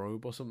wearing like a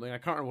robe or something? I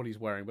can't remember what he's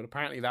wearing, but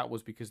apparently that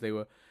was because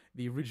the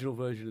original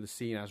version of the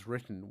scene as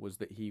written was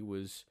that he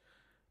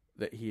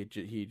had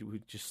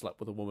just slept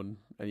with a woman,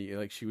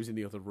 and she was in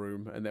the other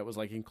room, and that was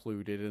like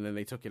included, and then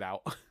they took it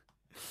out.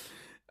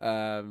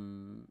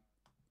 I'm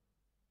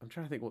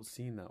trying to think what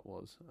scene that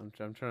was.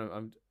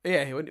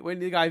 When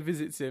the guy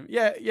visits him.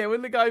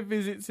 When the guy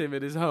visits him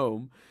at his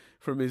home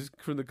from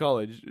the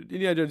college,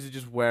 Indiana Jones is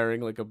just wearing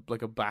like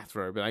a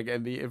bathrobe,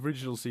 and the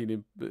original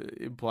scene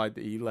implied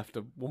that he left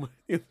a woman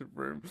in the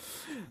room.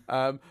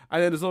 And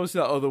then there's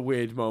obviously that other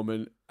weird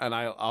moment, and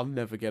I'll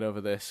never get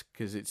over this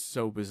because it's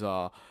so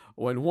bizarre,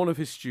 when one of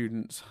his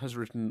students has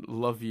written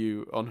 "love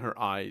you" on her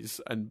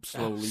eyes and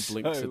slowly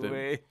blinks at him.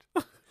 Weird.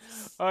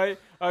 I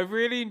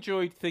really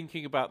enjoyed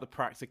thinking about the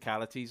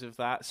practicalities of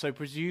that. So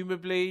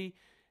presumably,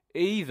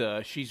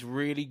 either she's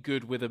really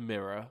good with a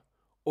mirror,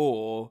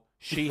 or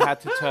she had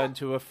to turn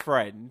to a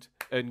friend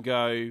and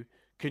go,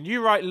 "Can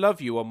you write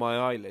 'love you' on my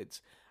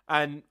eyelids?"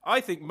 And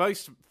I think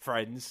most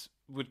friends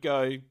would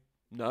go,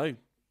 "No,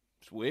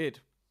 it's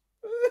weird."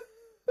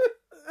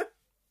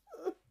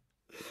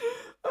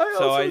 I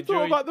also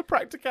thought about the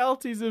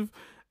practicalities of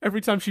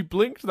every time she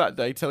blinked that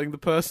day, telling the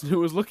person who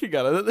was looking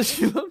at her that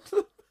she loved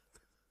them.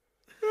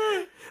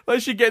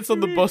 Like she gets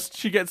on the bus.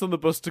 She gets on the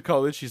bus to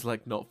college. She's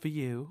like, "Not for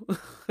you."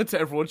 To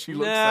everyone she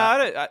looks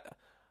at.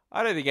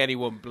 I don't think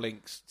anyone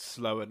blinks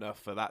slow enough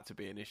for that to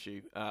be an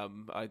issue.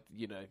 I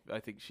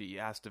think she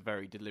has to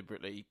very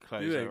deliberately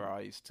close her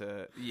eyes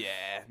to.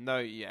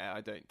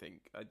 I don't think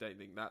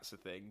that's a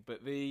thing. But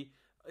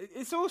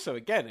it's also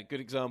again a good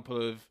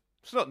example of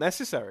it's not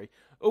necessary.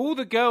 All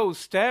the girls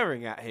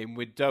staring at him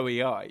with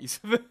doughy eyes.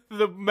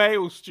 The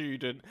male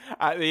student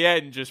at the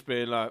end just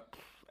being like.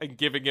 And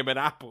giving him an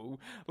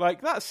apple.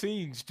 Like, that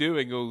scene's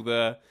doing all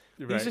the...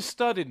 Right. He's a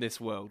stud in this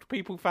world.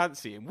 People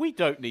fancy him. We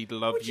don't need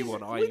love you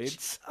on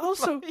eyelids.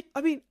 Also,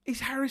 I mean, it's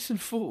Harrison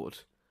Ford.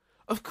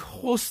 Of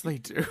course they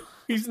do.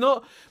 He's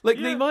not... Like,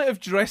 they might have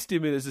dressed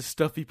him in as a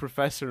stuffy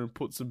professor and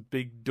put some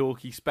big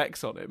dorky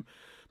specs on him.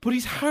 But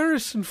he's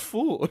Harrison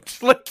Ford.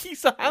 Like,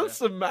 he's a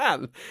handsome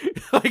man.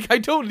 Like, I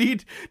don't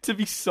need to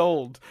be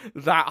sold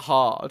that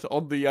hard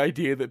on the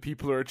idea that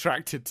people are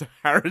attracted to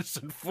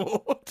Harrison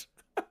Ford.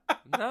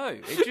 No,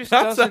 it just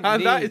doesn't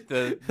need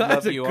the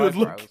love you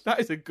eyebrows. That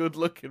is a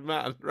good-looking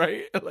man,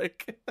 right?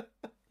 Like,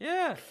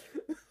 yeah.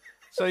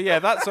 So yeah,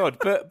 that's odd,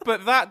 but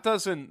that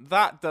doesn't.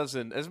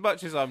 As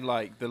much as I'm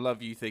like the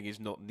love you thing is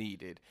not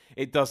needed,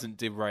 it doesn't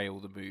derail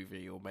the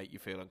movie or make you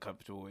feel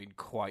uncomfortable in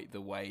quite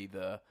the way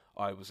the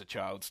I was a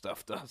child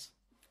stuff does.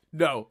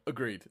 No,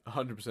 agreed.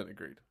 100%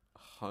 agreed.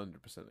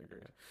 100%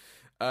 agreed.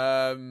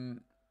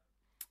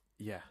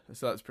 Yeah,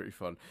 so that's pretty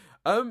fun.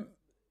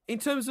 In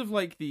terms of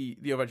like the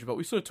overarching plot,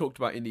 we sort of talked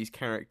about Indy's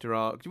character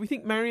arc. Do we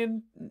think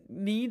Marion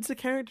needs a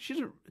character? She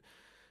doesn't.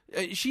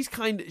 She's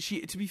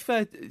to be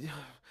fair,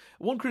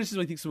 one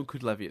criticism I think someone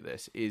could levy at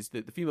this is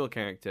that the female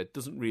character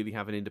doesn't really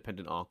have an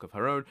independent arc of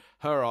her own.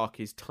 Her arc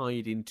is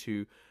tied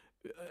into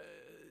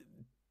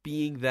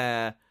being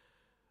there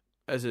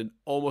as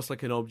almost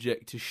like an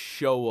object to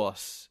show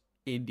us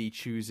Indy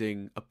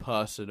choosing a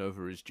person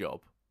over his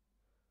job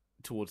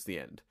towards the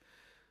end.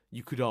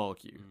 You could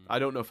argue. I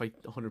don't know if I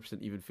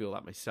 100% even feel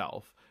that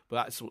myself, but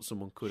that's what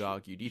someone could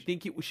argue. Do you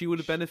think she would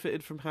have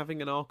benefited from having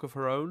an arc of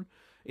her own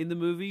in the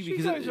movie?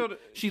 Because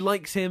she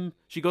likes him,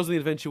 she goes on the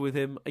adventure with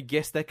him. I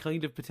guess they're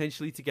kind of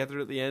potentially together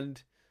at the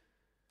end.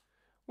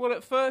 Well,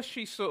 at first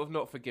she's sort of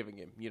not forgiving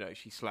him. You know,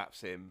 she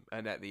slaps him,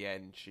 and at the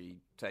end she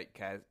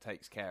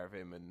takes care of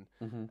him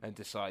and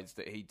decides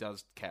that he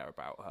does care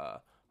about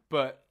her.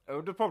 But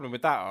the problem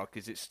with that arc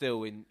is it's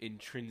still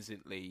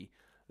intrinsically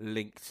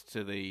linked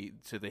to the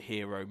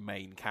hero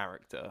main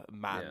character,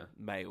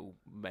 male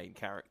main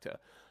character.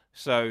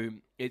 So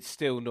it's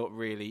still not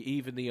really,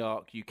 even the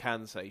arc you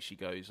can say she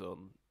goes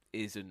on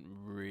isn't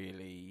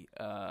really,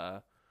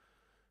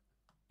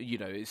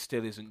 it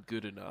still isn't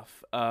good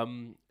enough.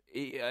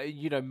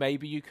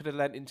 Maybe you could have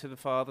lent into the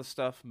father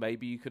stuff.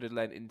 Maybe you could have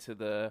lent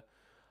into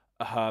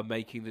her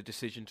making the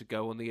decision to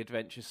go on the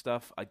adventure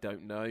stuff. I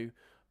don't know.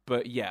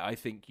 But yeah, I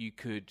think you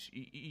could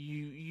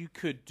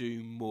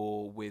do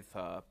more with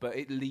her, but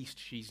at least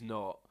she's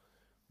not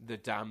the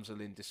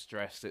damsel in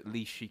distress. At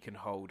least she can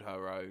hold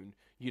her own.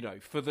 You know,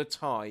 for the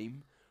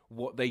time,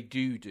 what they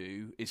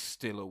do is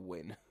still a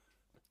win.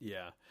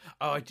 Yeah.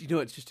 Oh,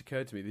 it's just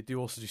occurred to me. They do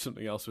also do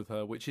something else with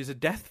her, which is a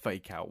death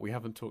fake out we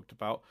haven't talked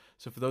about.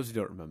 So for those who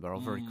don't remember, I'll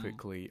very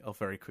quickly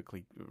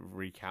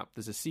recap.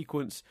 There's a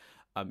sequence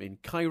in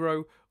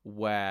Cairo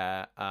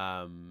where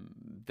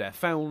they're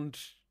found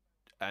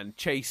and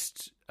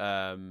chased,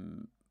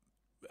 and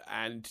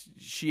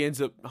she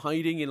ends up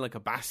hiding in like a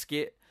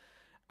basket,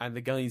 and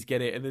the guys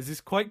get it. And there's this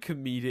quite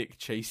comedic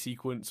chase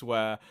sequence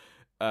where,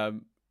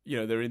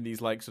 they're in these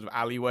like sort of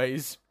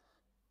alleyways.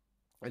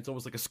 It's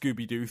almost like a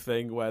Scooby-Doo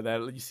thing where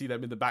you see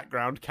them in the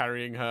background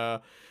carrying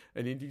her,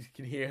 and Indy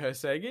can hear her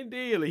saying,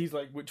 "Indy," and he's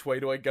like, "Which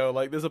way do I go?"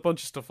 Like, there's a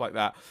bunch of stuff like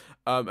that.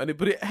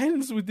 But it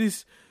ends with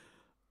this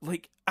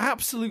like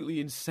absolutely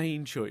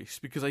insane choice,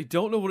 because I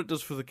don't know what it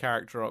does for the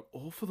character arc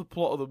or for the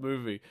plot of the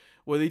movie,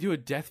 where they do a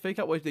death fake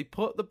out where they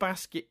put the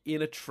basket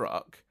in a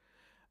truck,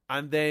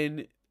 and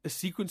then a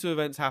sequence of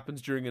events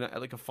happens during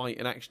a fight,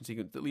 an action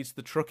sequence that leads to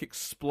the truck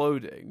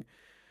exploding,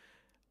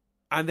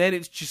 and then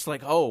it's just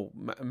like, oh,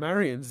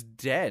 Marion's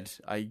dead,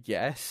 I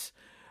guess.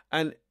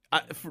 And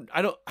I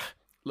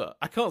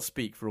can't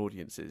speak for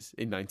audiences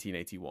in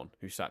 1981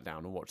 who sat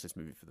down and watched this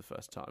movie for the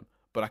first time.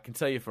 But I can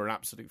tell you for an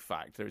absolute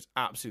fact, there is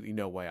absolutely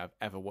no way I've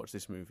ever watched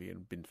this movie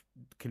and been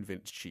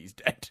convinced she's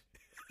dead.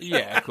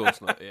 Yeah, of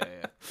course not.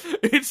 Yeah.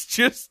 It's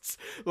just,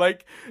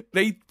 like,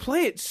 they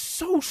play it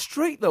so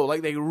straight, though.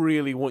 Like, they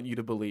really want you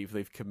to believe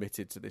they've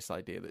committed to this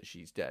idea that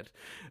she's dead.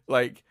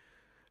 Like,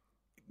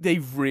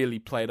 they've really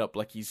played up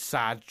like he's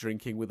sad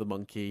drinking with a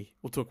monkey.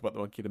 We'll talk about the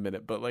monkey in a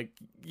minute. But, like,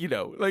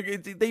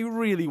 they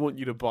really want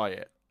you to buy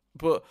it.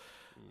 But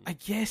I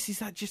guess, is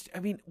that just, I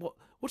mean,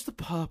 what's the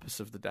purpose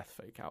of the death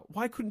fake out?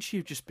 Why couldn't she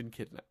have just been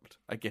kidnapped?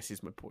 I guess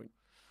is my point.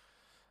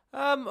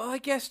 I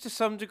guess to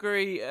some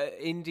degree,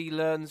 Indy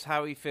learns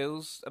how he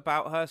feels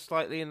about her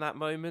slightly in that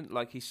moment.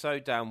 Like, he's so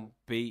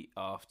downbeat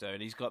after,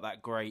 and he's got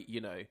that great,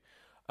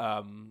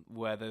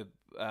 where the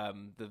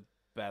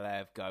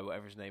Belair guy,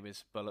 whatever his name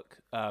is, Bullock,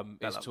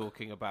 is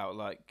talking about,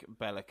 like,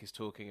 Belloc is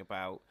talking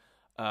about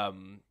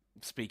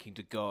speaking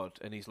to God,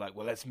 and he's like,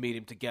 well, let's meet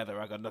him together.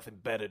 I got nothing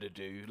better to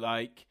do.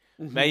 Like,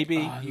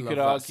 maybe you could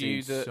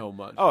argue that so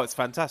much. Oh, it's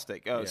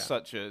fantastic. Oh, it's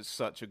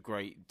such a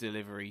great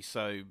delivery.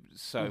 So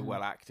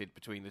well acted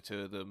between the two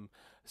of them.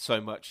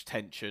 So much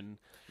tension,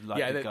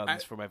 like the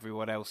guns from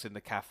everyone else in the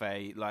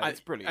cafe. Like,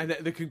 it's brilliant.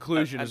 And the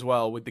conclusion as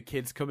well, with the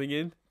kids coming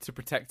in to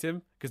protect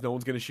him because no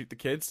one's going to shoot the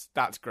kids.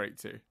 That's great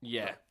too.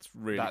 Yeah, it's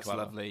really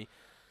clever. Lovely.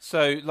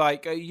 So,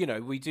 like,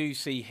 we do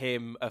see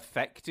him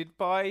affected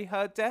by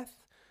her death.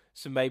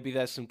 So maybe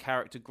there's some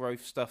character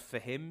growth stuff for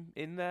him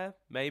in there.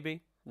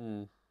 Maybe.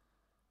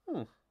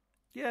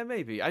 Yeah,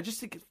 maybe. I just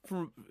think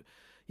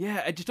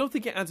I just don't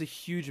think it adds a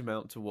huge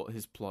amount to what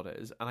his plot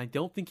is, and I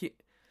don't think it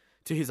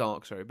to his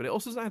arc. Sorry, but it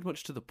also doesn't add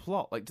much to the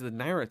plot, like to the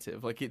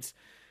narrative. Like it's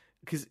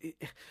because,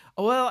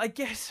 I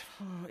guess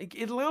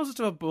it allows us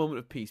to have a moment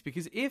of peace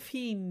because if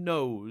he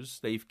knows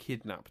they've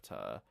kidnapped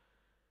her,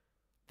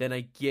 then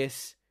I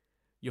guess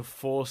you're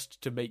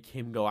forced to make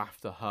him go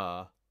after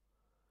her,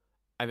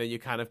 and then you're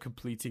kind of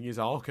completing his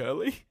arc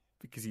early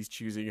because he's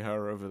choosing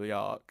her over the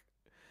arc.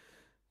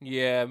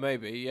 Yeah,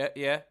 maybe.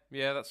 Yeah,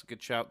 that's a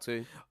good shout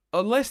too.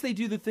 Unless they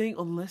do the thing,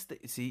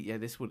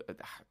 this would...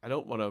 I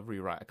don't want to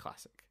rewrite a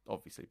classic,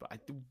 obviously, but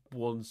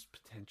one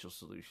potential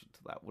solution to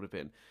that would have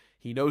been,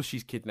 he knows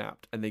she's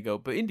kidnapped, and they go,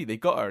 but Indy, they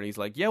got her, and he's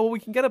like, yeah, well, we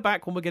can get her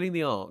back when we're getting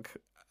the arc.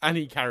 And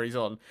he carries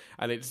on,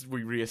 and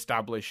we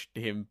re-establish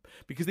him,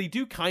 because they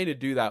do kind of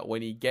do that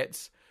when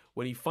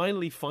he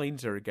finally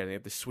finds her again. They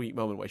have this sweet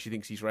moment where she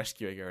thinks he's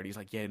rescuing her, and he's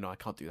like, yeah, no, I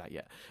can't do that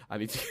yet. I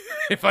need to,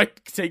 if I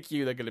take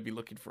you, they're going to be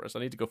looking for us. I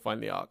need to go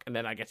find the ark, and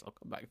then I guess I'll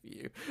come back for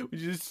you, which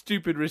is a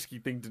stupid, risky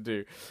thing to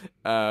do.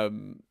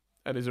 And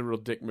is a real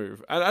dick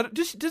move. And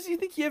does he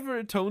think he ever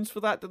atones for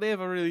that? Do they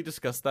ever really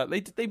discuss that?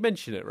 They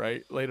mention it,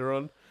 right, later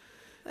on?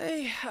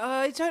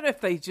 I don't know if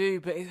they do,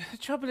 but the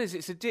trouble is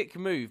it's a dick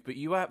move, but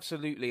you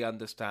absolutely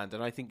understand,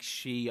 and I think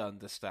she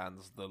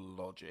understands the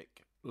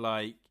logic.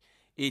 Like,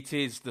 it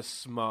is the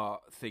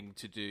smart thing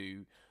to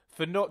do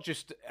for not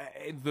just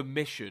the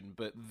mission,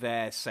 but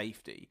their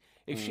safety.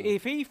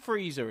 If he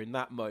frees her in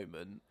that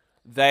moment,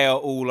 they are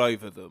all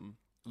over them,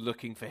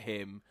 looking for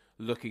him,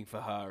 looking for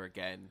her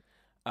again,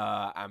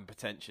 and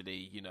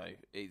potentially,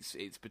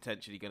 it's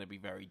potentially going to be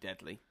very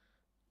deadly.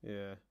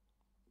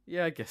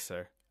 Yeah, I guess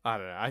so. I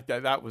don't know. I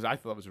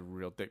thought that was a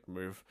real dick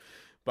move.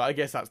 But I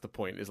guess that's the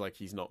point, is like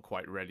he's not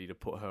quite ready to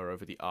put her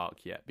over the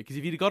arc yet. Because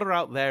if he'd got her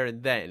out there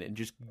and then and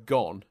just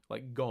gone,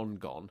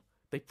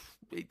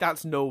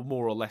 that's no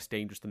more or less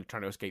dangerous than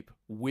trying to escape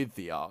with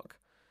the arc.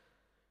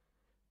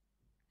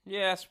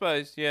 Yeah, I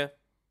suppose, yeah.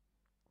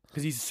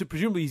 Because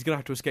presumably he's going to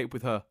have to escape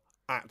with her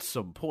at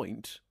some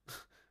point.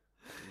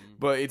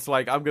 But it's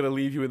like, I'm going to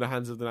leave you in the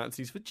hands of the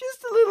Nazis for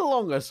just a little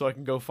longer so I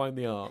can go find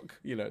the ark.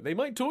 They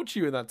might torture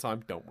you in that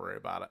time. Don't worry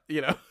about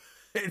it.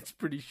 It's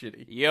pretty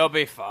shitty. You'll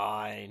be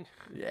fine.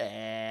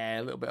 Yeah,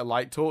 a little bit of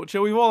light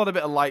torture. We've all had a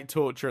bit of light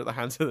torture at the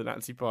hands of the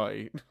Nazi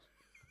party.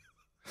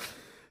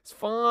 It's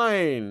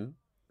fine.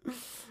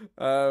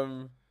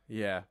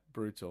 Yeah,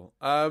 brutal.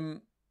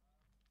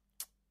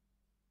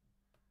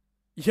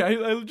 Yeah,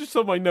 I just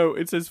saw my note.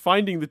 It says,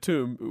 finding the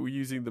tomb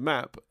using the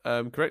map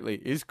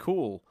correctly is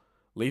cool.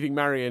 Leaving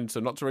Marion, so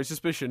not to raise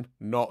suspicion,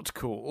 not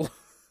cool.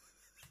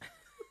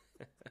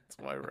 That's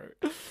what I wrote.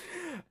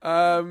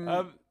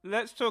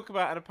 Let's talk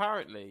about, and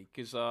apparently,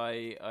 because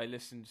I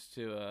listened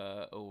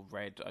to or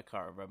read, I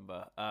can't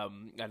remember,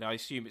 and I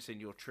assume it's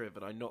in your triv,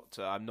 and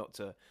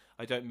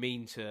I don't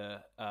mean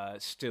to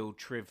steal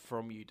triv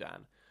from you,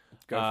 Dan.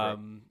 Go for it.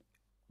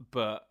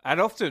 But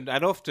often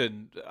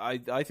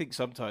I think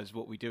sometimes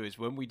what we do is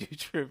when we do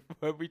triv,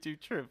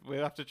 we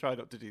have to try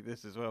not to do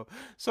this as well.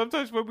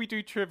 Sometimes when we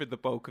do triv in the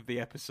bulk of the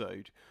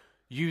episode,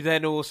 you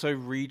then also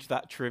read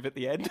that triv at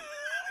the end.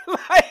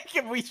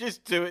 And we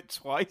just do it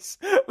twice.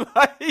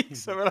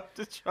 So we'll have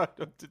to try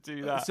not to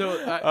do that. So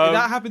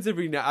that happens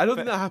every now. I don't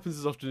think that happens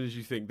as often as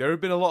you think. There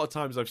have been a lot of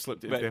times I've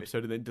slipped into the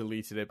episode and then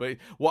deleted it. But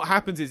what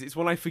happens is it's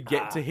when I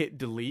forget to hit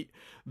delete,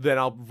 then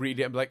I'll read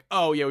it and be like,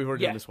 oh yeah, we've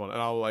already done this one,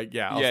 and I'll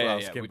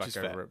skip back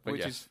over it.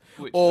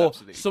 But or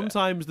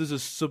sometimes there's a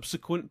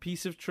subsequent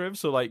piece of triv.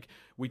 So like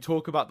we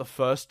talk about the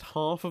first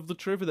half of the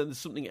triv, and then there's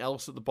something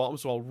else at the bottom.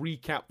 So I'll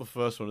recap the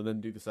first one and then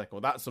do the second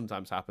one. That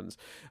sometimes happens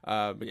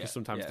because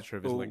sometimes the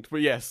triv is linked.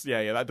 But yes,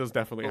 that does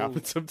definitely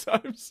happen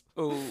sometimes.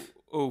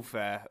 All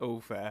fair.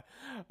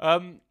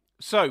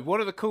 So one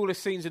of the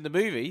coolest scenes in the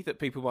movie that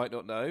people might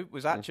not know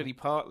was actually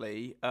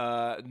partly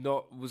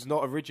not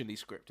originally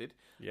scripted.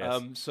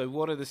 Yes. So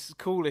one of the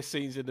coolest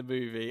scenes in the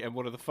movie and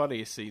one of the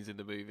funniest scenes in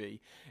the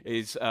movie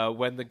is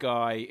when the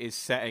guy is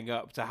setting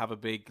up to have a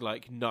big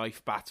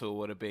knife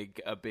battle and a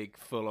big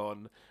full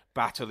on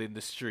battle in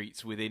the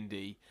streets with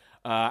Indy,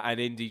 and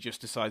Indy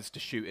just decides to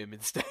shoot him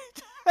instead.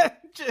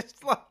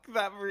 Just like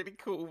that really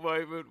cool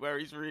moment where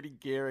he's really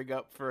gearing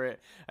up for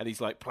it, and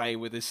he's like playing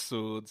with his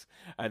swords,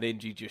 and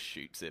Indy just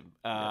shoots him,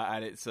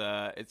 and it's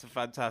a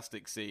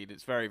fantastic scene.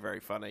 It's very, very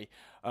funny.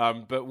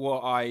 But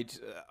what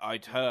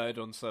I'd heard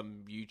on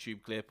some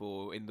YouTube clip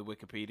or in the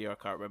Wikipedia, I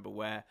can't remember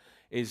where,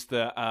 is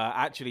that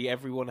actually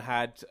everyone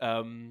had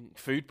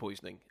food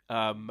poisoning,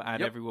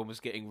 and everyone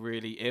was getting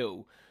really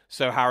ill.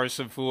 So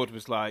Harrison Ford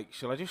was like,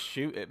 "Shall I just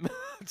shoot him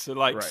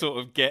to sort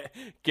of get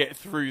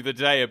through the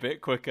day a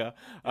bit quicker?"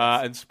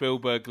 And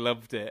Spielberg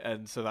loved it,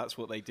 and so that's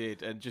what they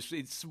did. And just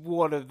it's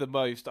one of the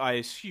most, I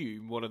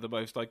assume, one of the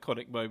most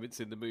iconic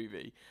moments in the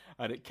movie.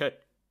 And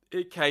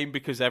it came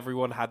because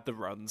everyone had the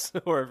runs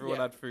or everyone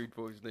had food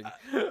poisoning.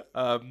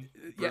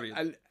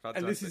 Brilliant.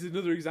 And this is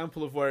another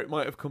example of where it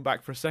might have come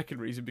back for a second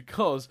reason,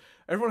 because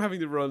everyone having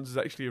the runs is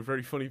actually a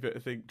very funny bit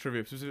of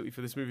trivia specifically for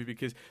this movie,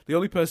 because the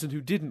only person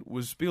who didn't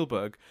was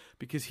Spielberg,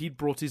 because he'd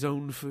brought his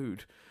own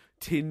food,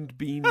 tinned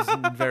beans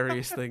and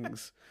various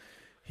things.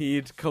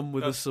 He'd come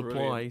with a supply,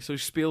 brilliant. So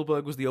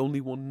Spielberg was the only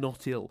one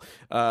not ill.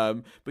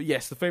 But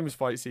yes, the famous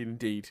fight scene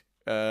indeed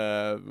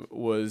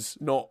was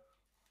not...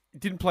 It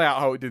didn't play out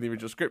how it did in the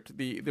original script.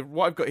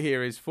 What I've got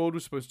here is Ford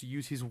was supposed to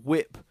use his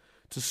whip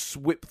to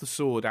whip the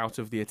sword out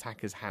of the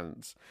attacker's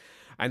hands.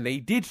 And they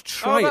did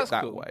try it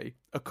that way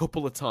a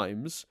couple of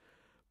times,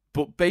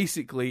 but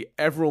basically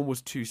everyone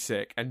was too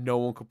sick and no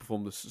one could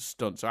perform the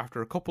stunt. So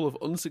after a couple of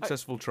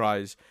unsuccessful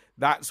tries,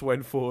 that's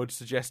when Ford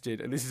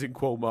suggested, and this is in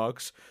quote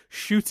marks,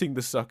 shooting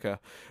the sucker,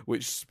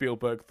 which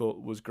Spielberg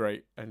thought was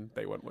great, and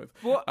they went with.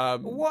 What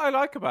I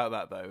like about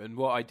that though, and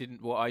what I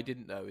didn't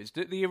know, is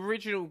that the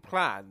original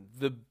plan,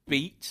 the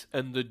beat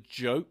and the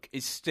joke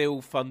is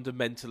still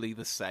fundamentally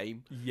the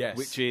same. Yes,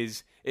 which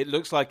is it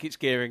looks like it's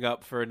gearing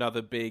up for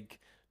another big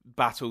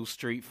battle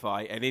street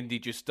fight, and Indy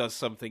just does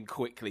something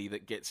quickly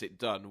that gets it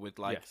done with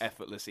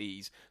effortless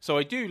ease. So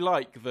I do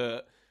like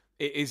that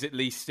it is at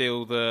least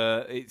still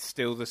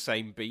the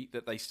same beat,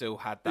 that they still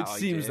had that idea. It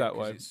seems that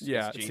way. It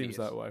seems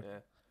that way. Yeah.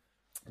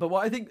 But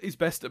what I think is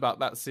best about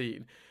that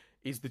scene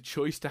is the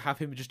choice to have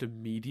him just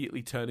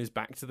immediately turn his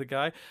back to the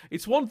guy.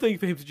 It's one thing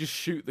for him to just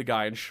shoot the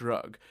guy and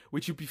shrug,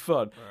 which would be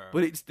fun.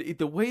 But it's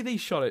the way they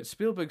shot it.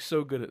 Spielberg's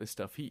so good at this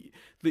stuff.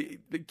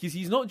 Because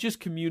he's not just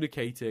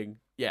communicating.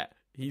 Yeah,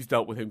 he's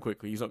dealt with him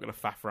quickly. He's not going to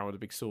faff around with a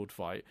big sword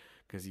fight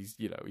because he's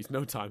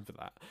no time for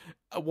that.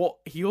 What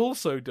he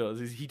also does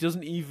is he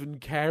doesn't even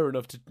care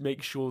enough to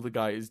make sure the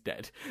guy is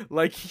dead.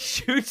 Like, he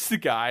shoots the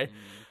guy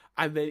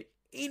and then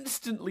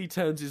instantly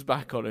turns his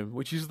back on him,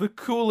 which is the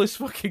coolest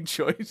fucking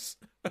choice.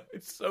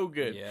 It's so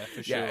good. Yeah,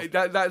 for sure.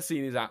 Yeah, that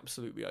scene is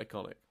absolutely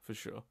iconic, for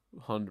sure.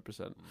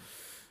 100%.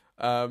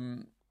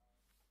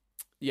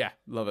 Yeah,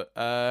 love it.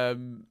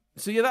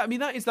 So yeah,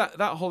 that is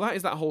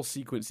that whole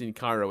sequence in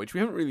Cairo, which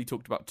we haven't really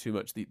talked about too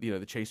much.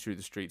 The chase through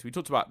the streets. We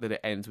talked about that it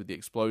ends with the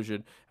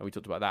explosion, and we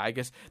talked about that. I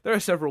guess there are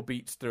several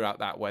beats throughout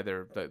that where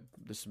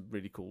there's some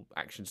really cool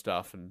action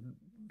stuff and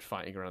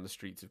fighting around the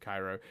streets of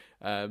Cairo.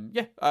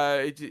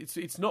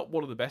 It's not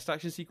one of the best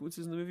action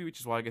sequences in the movie, which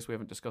is why I guess we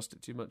haven't discussed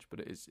it too much. But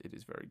it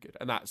is very good,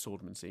 and that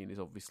swordman scene is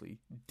obviously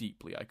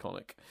deeply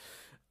iconic.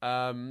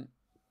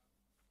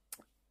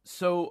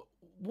 So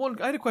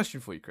I had a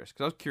question for you, Chris,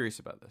 because I was curious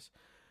about this.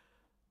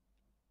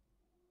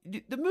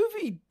 The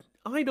movie,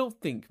 I don't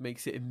think,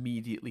 makes it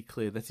immediately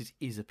clear that it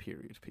is a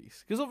period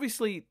piece. Because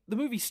obviously, the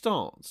movie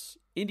starts,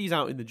 Indy's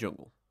out in the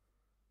jungle.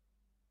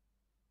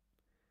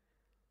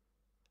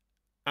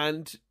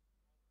 And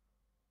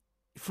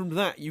from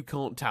that, you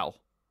can't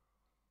tell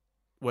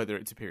whether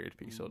it's a period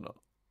piece or not.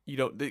 You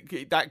don't.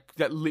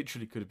 That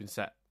literally could have been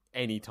set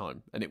any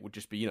time, and it would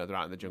just be, they're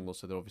out in the jungle,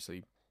 so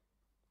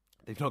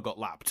they've not got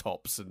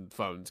laptops and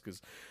phones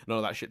because none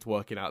of that shit's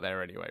working out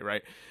there anyway,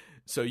 right?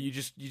 So you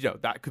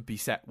that could be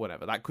set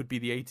whenever. That could be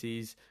the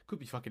 80s, could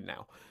be fucking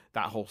now.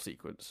 That whole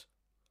sequence.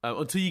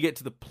 Until you get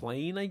to the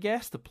plane, I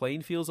guess. The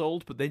plane feels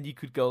old, but then you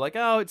could go like,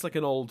 oh, it's like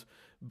an old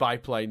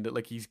biplane that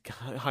like he's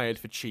hired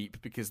for cheap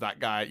because that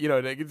guy,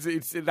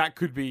 that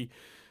could be,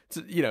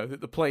 that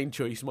the plane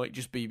choice might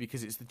just be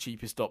because it's the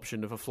cheapest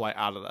option of a flight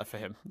out of there for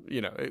him.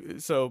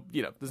 So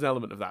there's an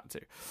element of that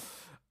too.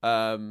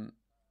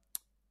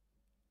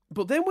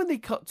 But then when they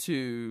cut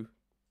to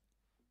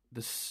the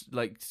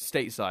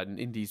stateside and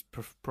Indy's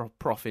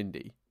Prof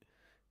Indy,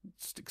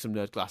 stick some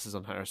nerd glasses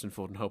on Harrison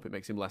Ford and hope it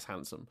makes him less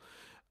handsome.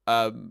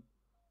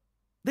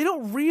 They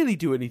don't really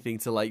do anything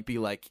to be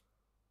like,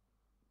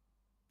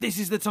 this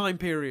is the time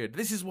period.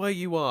 This is where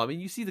you are. I mean,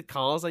 you see the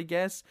cars, I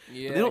guess.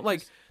 Yeah.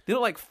 But they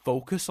don't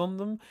focus on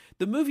them.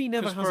 The movie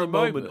never has a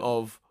moment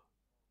of,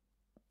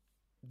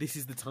 this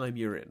is the time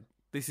you're in.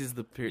 This is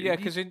the period. Yeah,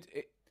 because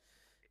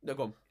no,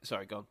 go on.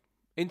 Sorry, go on.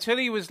 Until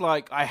he was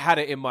like, I had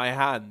it in my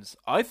hands,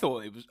 I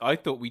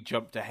thought we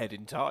jumped ahead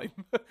in time.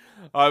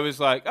 I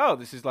was like, oh,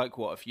 this is like,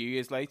 what, a few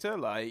years later?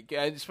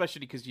 Especially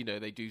because,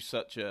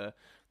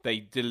 they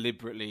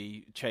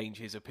deliberately change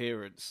his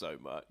appearance so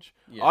much.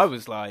 Yes. I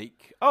was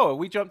like, oh,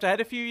 we jumped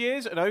ahead a few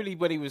years? And only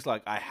when he was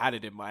like, I had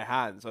it in my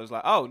hands, I was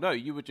like, oh, no,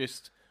 you were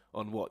just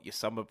on what, your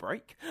summer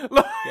break?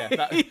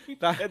 Yeah,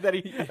 and then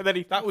he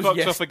that was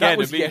fucks off again that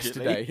was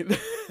immediately.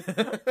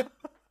 yesterday.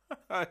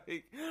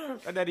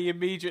 And then he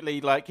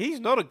immediately, like, he's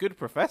not a good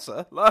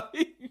professor, like,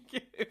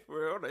 if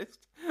we're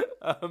honest.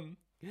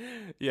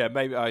 Yeah,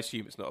 maybe I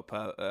assume it's not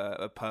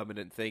a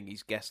permanent thing.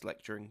 He's guest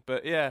lecturing,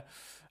 but yeah,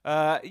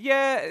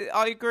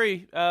 I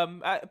agree.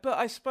 But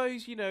I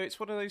suppose, you know, it's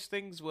one of those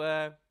things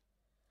where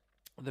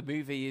the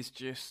movie is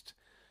just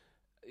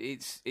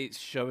it's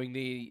showing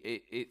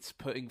it's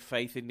putting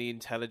faith in the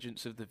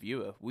intelligence of the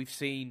viewer. We've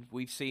seen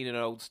an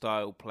old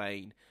style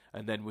plane,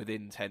 and then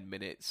within 10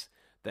 minutes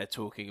they're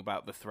talking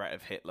about the threat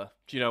of Hitler.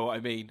 Do you know what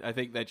I mean? I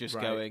think they're just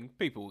going,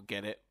 people will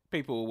get it.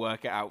 People will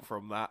work it out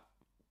from that.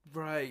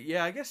 Right,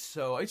 yeah, I guess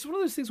so. It's one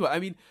of those things where, I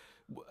mean,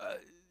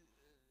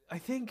 I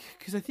think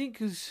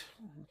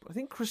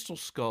Crystal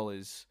Skull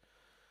is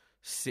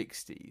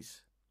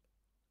 60s,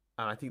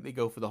 and I think they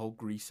go for the whole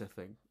greaser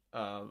thing.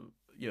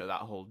 You know,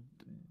 that whole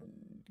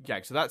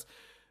gag. So that's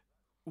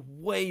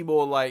way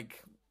more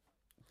like,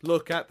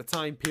 look at the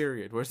time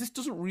period, whereas this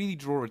doesn't really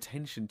draw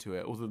attention to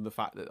it, other than the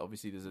fact that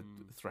obviously there's a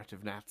threat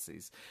of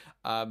Nazis.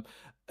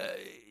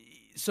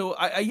 So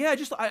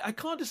I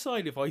can't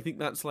decide if I think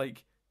that's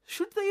like,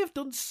 should they have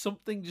done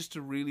something just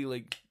to really,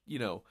 like, you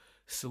know,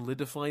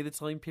 solidify the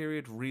time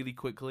period really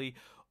quickly?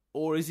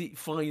 Or is it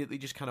fine that they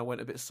just kind of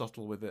went a bit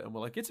subtle with it and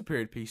were like, it's a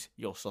period piece,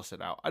 you'll suss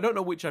it out? I don't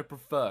know which I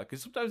prefer,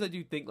 because sometimes I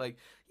do think, like,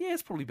 yeah,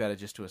 it's probably better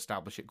just to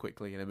establish it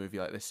quickly in a movie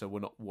like this so we're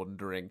not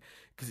wondering,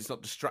 because it's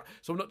not so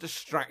I'm not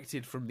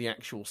distracted from the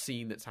actual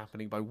scene that's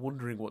happening by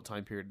wondering what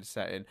time period it's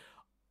set in.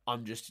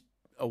 I'm just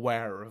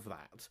aware of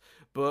that.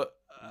 But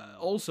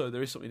also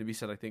there is something to be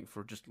said, I think,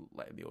 for just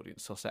letting the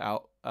audience suss it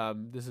out.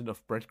 There's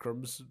enough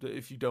breadcrumbs that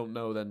if you don't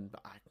know, then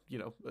you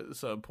know, at a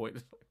certain point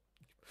it's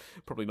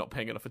probably not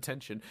paying enough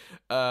attention.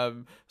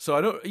 So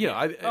I don't, you know,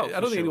 I don't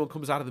think anyone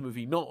comes out of the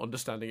movie not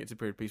understanding it's a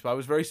period piece, but I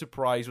was very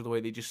surprised with the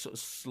way they just sort of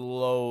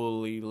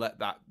slowly let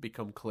that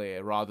become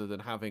clear, rather than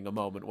having a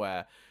moment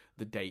where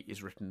the date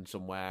is written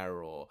somewhere,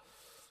 or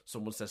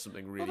someone says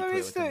something really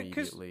clear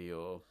immediately,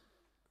 or...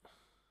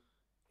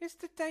 Is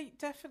the date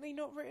definitely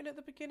not written at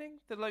the beginning?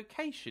 The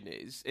location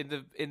is in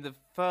the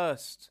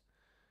first,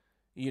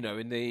 you know,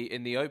 in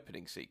the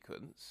opening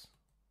sequence.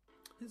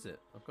 Is it?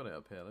 I've got it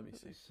up here. Let me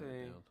see.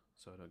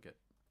 So I don't get...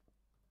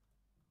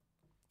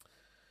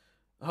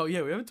 Oh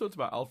yeah, we haven't talked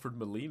about Alfred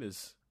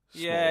Molina's.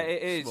 Yeah,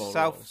 it is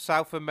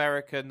South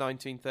America,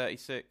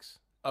 1936.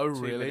 Oh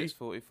really? 2 minutes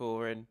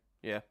 44 in.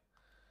 Yeah.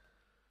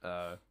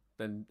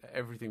 Then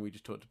everything we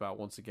just talked about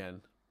once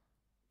again.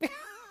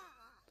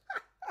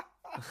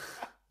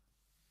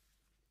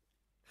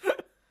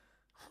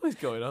 What is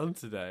going on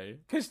today?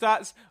 Because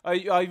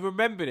I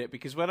remembered it,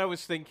 because when I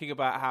was thinking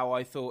about how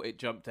I thought it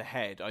jumped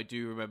ahead, I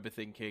do remember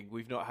thinking,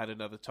 we've not had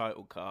another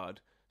title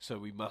card, so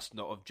we must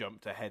not have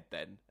jumped ahead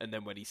then. And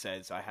then when he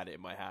says, I had it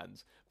in my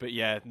hands. But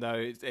yeah, no,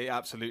 it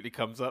absolutely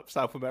comes up.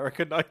 South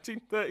America,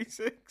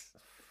 1936.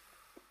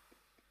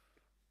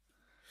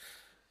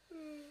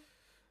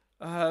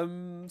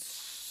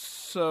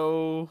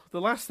 So the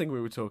last thing we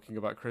were talking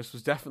about, Chris,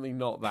 was definitely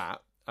not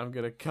that. I'm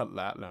going to cut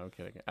that. No, I'm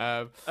kidding.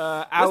 Let's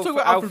talk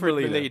about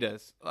Alfred Molina.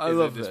 I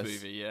love this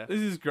movie, yeah. This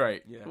is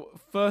great. Yeah.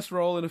 First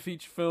role in a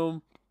feature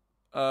film,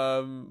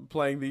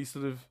 playing these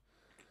sort of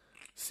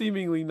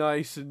seemingly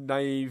nice and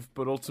naive,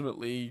 but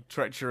ultimately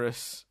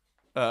treacherous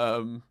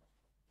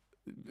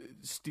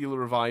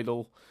stealer of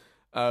idol,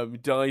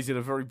 dies in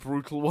a very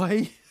brutal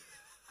way.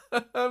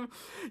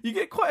 You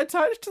get quite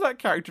attached to that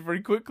character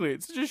very quickly.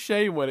 It's just a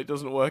shame when it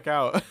doesn't work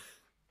out.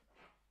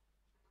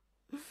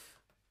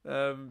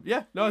 I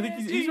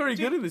think he's very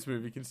good in this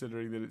movie,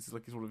 considering that it's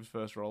like one of his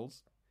first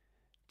roles.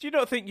 Do you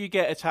not think you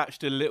get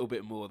attached a little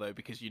bit more though,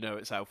 because you know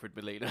it's Alfred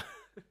Molina?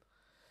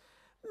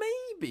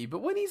 Maybe, but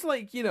when he's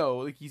like, you know,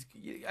 like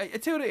I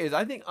tell you what it is.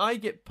 I think I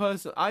get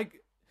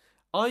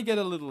I get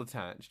a little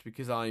attached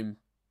because I'm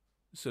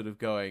sort of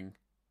going,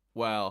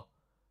 well,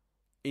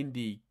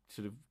 Indy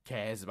sort of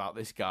cares about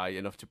this guy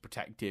enough to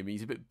protect him.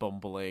 He's a bit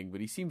bumbling,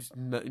 but he seems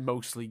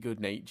mostly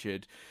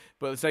good-natured.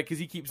 But it's like, because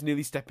he keeps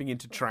nearly stepping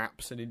into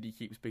traps and Indy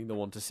keeps being the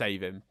one to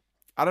save him.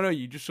 I don't know,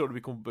 you just sort of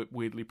become a bit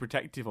weirdly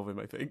protective of him,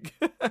 I think.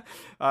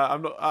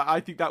 I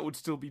think that would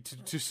still be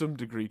to some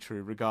degree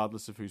true,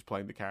 regardless of who's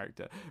playing the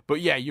character.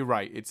 But yeah, you're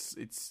right.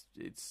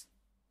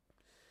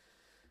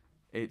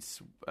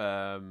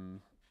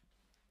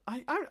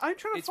 I'm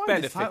trying to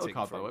find this title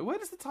card, by the way. Where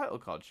does the title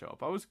card show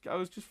up? I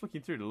was just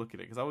flicking through to look at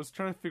it, because I was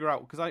trying to figure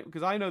out,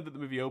 because I know that the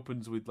movie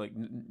opens with, like,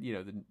 you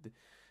know,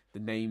 the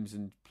names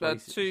and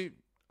places. 2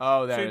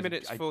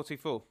 minutes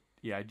 44.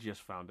 Yeah, I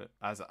just found it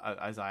as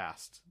I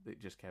asked. It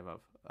just came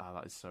up. Ah,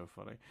 that is so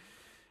funny.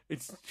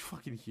 It's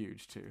fucking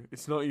huge too.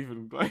 It's not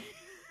even like.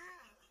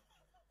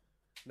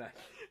 No. I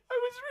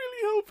was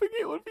really hoping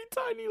it would be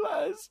tiny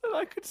letters, and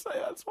I could say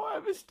that's why I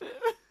missed it.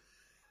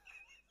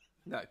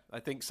 No, I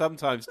think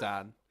sometimes,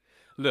 Dan.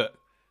 Look,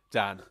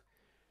 Dan,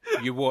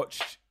 you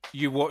watched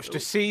a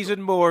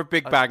season more of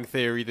Big Bang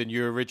Theory than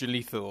you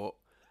originally thought,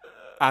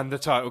 and the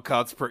title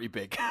card's pretty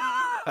big.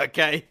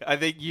 Okay, I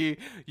think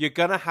you're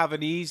gonna have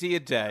an easier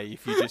day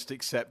if you just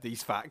accept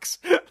these facts.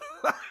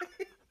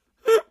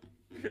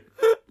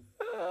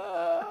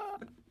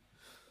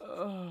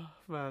 Oh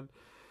man,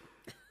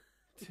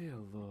 dear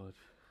Lord,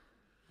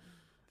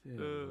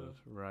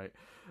 right?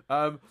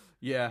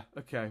 Yeah.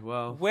 Okay.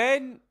 Well,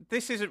 When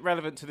this isn't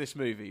relevant to this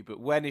movie, but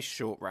when is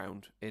Short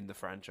Round in the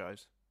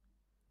franchise?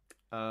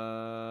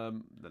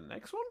 the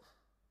next one.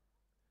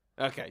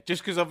 Okay,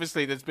 just because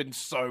obviously there's been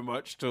so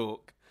much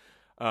talk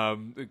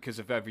because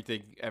of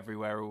everything,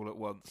 everywhere, all at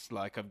once.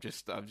 Like I'm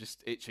just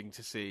itching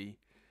to see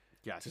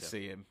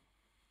him.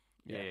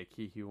 Yeah,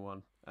 Kihu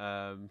one.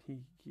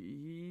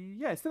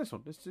 It's the next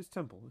one. It's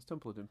Temple. It's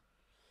Temple of Doom.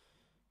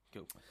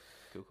 Cool.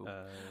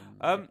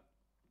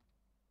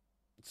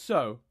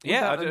 So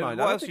yeah, what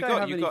else you got?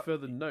 I have any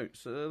further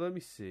notes. Let me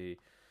see.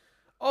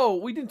 Oh,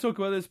 we didn't talk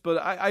about this, but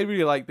I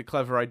really like the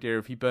clever idea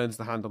of he burns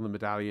the hand on the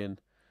medallion,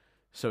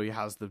 so he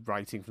has the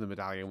writing from the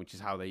medallion, which is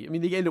how they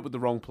end up with the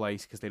wrong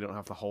place because they don't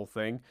have the whole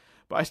thing.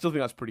 But I still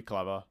think that's pretty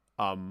clever.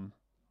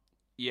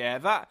 Yeah,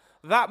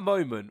 that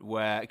moment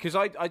where, because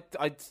I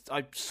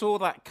saw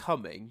that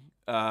coming,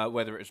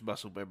 whether it was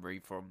muscle memory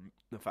from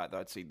the fact that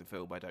I'd seen the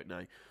film, I don't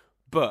know.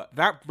 But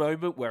that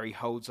moment where he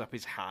holds up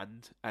his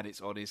hand and it's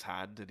on his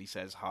hand and he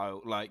says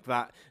 "How," like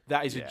that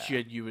is a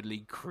genuinely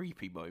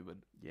creepy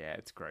moment. Yeah,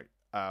 it's great.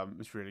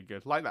 It's really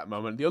good. Like that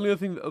moment. The only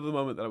other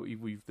moment that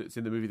we've that's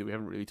in the movie that we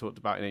haven't really talked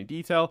about in any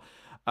detail,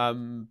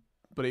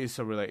 but it is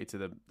so related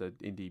to the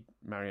Indy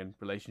Marion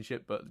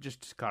relationship. But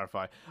just to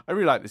clarify, I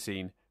really like the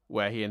scene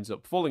where he ends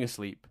up falling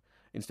asleep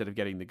instead of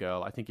getting the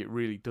girl. I think it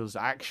really does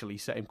actually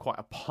set him quite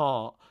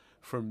apart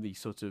from the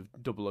sort of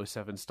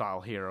 007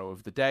 style hero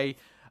of the day.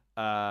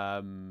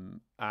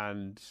 And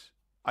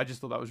I just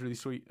thought that was really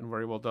sweet and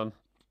very well done,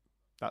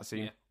 that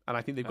scene. Yeah, and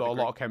I think they've got a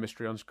lot of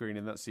chemistry on screen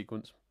in that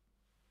sequence.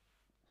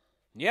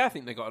 Yeah, I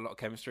think they got a lot of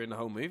chemistry in the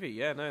whole movie.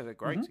 Yeah, no, they're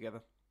great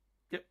together.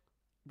 Yep,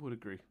 would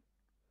agree.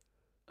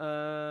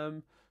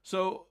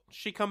 So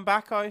she come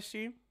back, I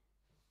assume.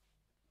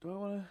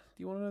 Do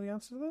you want to know the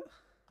answer to that?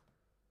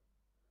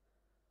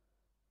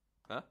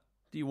 Huh?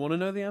 Do you want to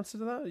know the answer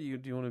to that? Or do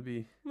you want to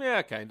be? Yeah,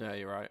 okay. No,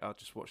 you're right. I'll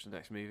just watch the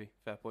next movie.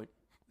 Fair point.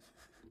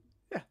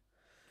 Yeah.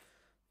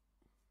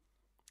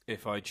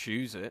 If I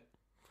choose it.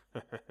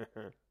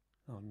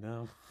 Oh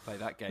no! Play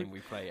that game we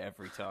play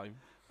every time.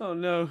 Oh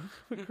no,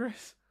 but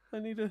Chris, I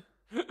need the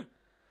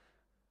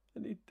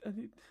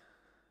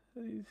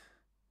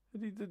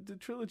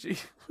trilogy.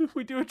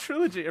 We do a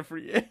trilogy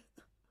every year.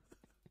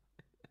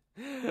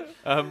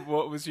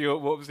 What was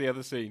the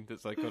other scene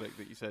that's iconic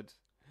that you said?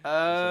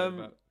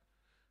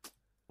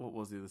 What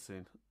was the other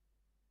scene?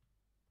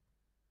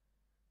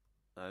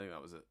 I think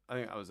that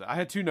was it. I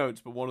had two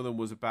notes, but one of them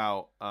was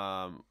about.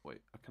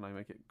 Wait, can I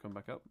make it come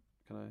back up?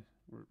 Can I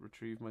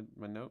retrieve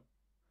my note?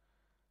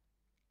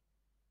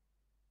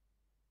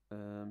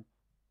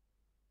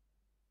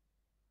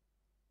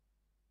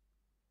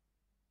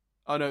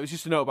 Oh no, it was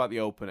just a note about the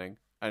opening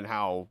and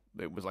how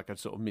it was like a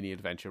sort of mini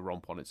adventure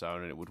romp on its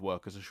own, and it would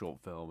work as a short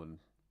film. And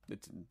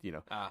it's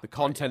the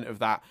content of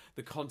that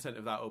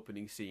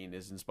opening scene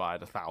has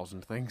inspired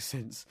 1,000 things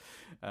since.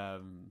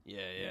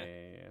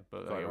 Yeah.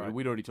 But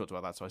we'd already talked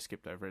about that, so I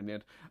skipped over it in the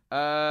end.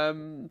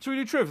 Should we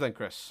do Triv then,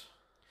 Chris?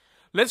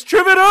 Let's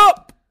Triv it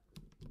up.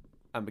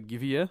 I'm gonna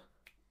give you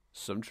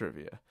some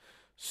trivia.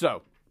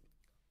 So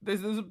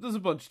there's a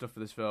bunch of stuff for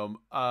this film.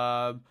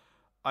 I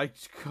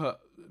cut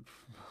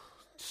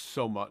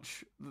so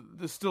much.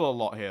 There's still a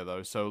lot here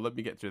though, so let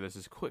me get through this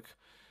as quick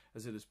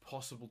as it is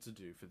possible to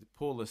do for the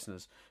poor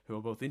listeners who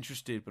are both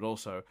interested but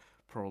also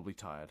probably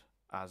tired,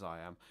 as I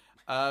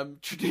am.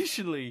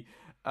 Traditionally,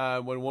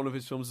 when one of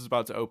his films is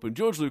about to open,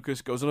 George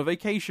Lucas goes on a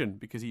vacation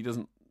because he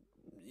doesn't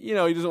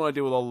want to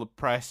deal with all the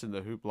press and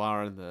the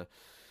hoopla and the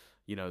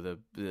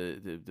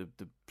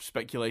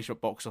speculation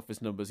of box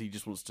office numbers. He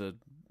just wants to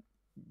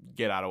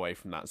get out away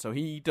from that. So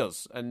he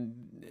does.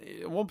 And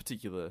one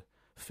particular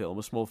film,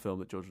 a small film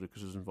that George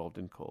Lucas was involved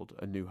in called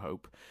A New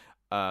Hope,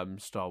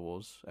 Star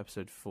Wars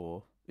Episode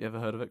 4. You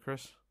ever heard of it,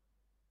 Chris?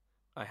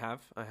 I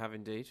have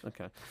indeed.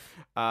 Okay.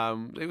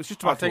 It was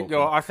just about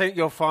I think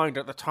you'll find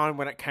at the time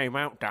when it came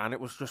out, Dan, it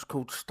was just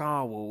called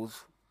Star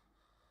Wars.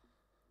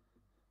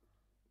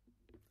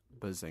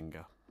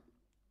 Bazinga.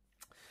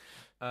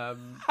 That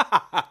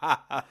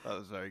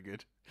was very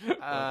good.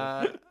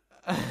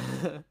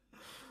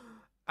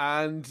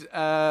 And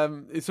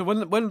so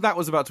when that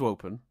was about to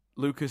open,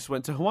 Lucas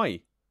went to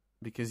Hawaii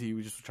because he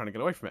was just trying to get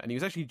away from it, and he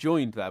was actually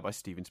joined there by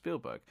Steven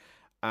Spielberg.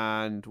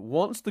 And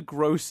once the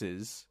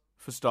grosses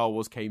for Star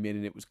Wars came in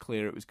and it was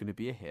clear it was going to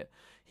be a hit,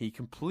 he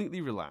completely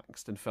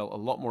relaxed and felt a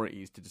lot more at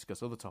ease to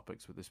discuss other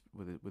topics with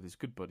his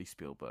good buddy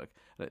Spielberg.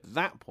 And at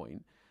that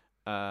point,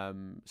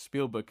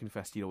 Spielberg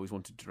confessed he'd always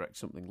wanted to direct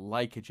something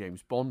like a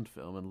James Bond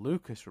film, and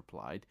Lucas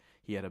replied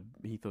he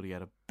thought he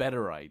had a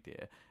better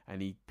idea,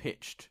 and he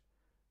pitched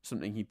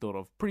something he'd thought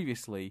of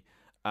previously,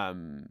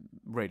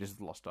 Raiders of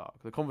the Lost Ark.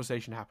 The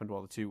conversation happened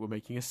while the two were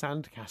making a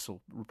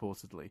sandcastle,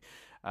 reportedly,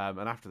 and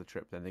after the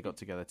trip then they got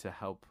together to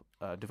help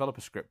develop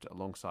a script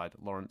alongside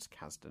Lawrence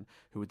Kasdan,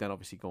 who would then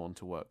obviously go on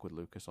to work with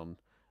Lucas on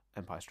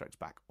Empire Strikes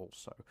Back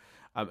also.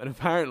 And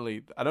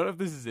apparently, I don't know if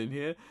this is in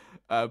here,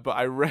 but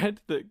I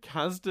read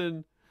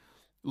that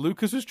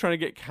Lucas was trying to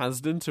get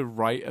Kasdan to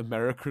write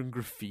American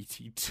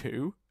Graffiti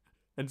 2,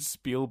 and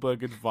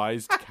Spielberg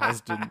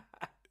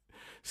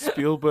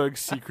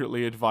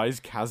secretly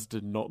advised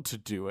Kasdan not to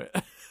do it.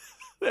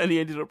 And he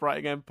ended up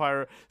writing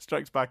Empire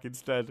Strikes Back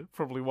instead.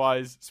 Probably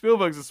wise.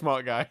 Spielberg's a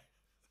smart guy.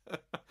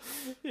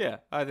 Yeah,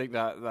 I think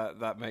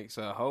that makes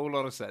a whole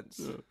lot of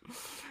sense.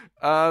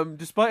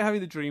 Despite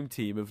having the dream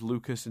team of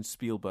Lucas and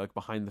Spielberg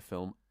behind the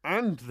film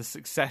and the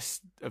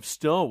success of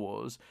Star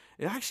Wars,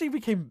 it actually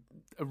became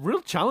a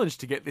real challenge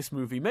to get this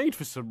movie made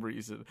for some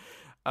reason.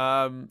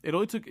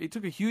 It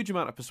took a huge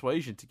amount of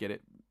persuasion to get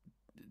it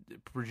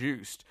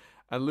produced,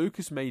 and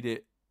Lucas made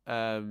it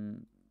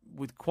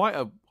with quite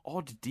a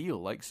odd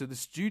deal. So the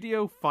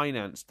studio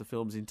financed the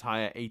film's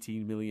entire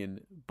 $18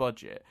 million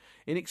budget.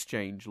 In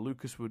exchange,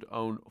 Lucas would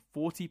own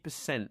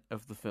 40%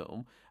 of the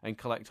film and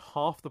collect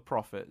half the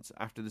profits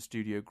after the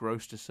studio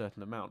grossed a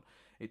certain amount.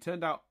 It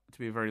turned out to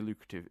be a very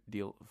lucrative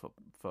deal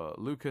for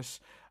Lucas.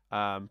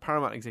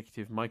 Paramount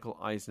executive Michael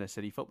Eisner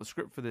said he felt the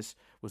script for this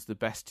was the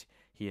best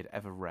he had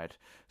ever read.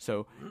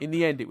 So in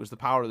the end, it was the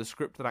power of the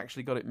script that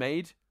actually got it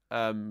made,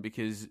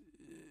 because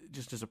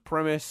just as a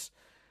premise,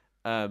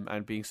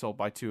 and being sold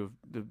by two of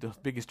the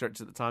biggest directors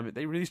at the time,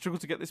 they really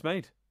struggled to get this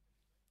made.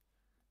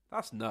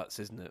 That's nuts,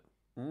 isn't it?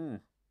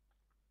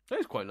 That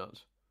is quite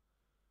nuts.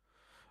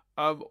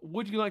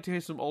 Would you like to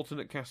hear some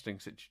alternate casting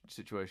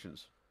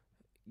situations?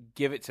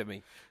 Give it to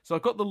me. So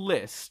I've got the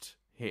list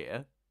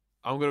here.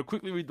 I'm going to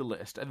quickly read the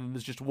list, and then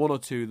there's just one or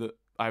two that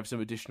I have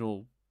some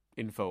additional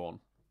info on.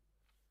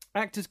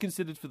 Actors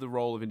considered for the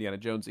role of Indiana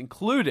Jones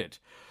included,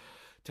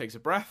 takes a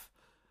breath,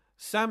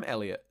 Sam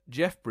Elliott,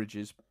 Jeff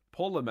Bridges,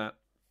 Paul Le Mat,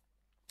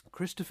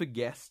 Christopher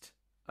Guest,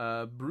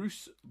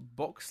 Bruce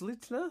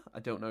Boxleitner, I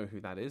don't know who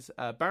that is,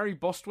 Barry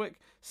Bostwick,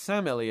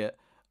 Sam Elliott,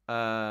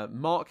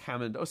 Mark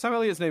Hammond. Oh, Sam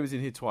Elliott's name is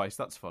in here twice.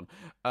 That's fun.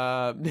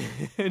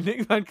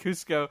 Nick Van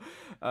Cusco,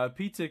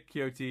 Peter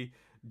Chiotti,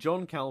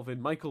 John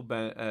Calvin, Michael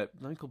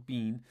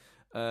Bean,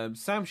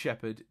 Sam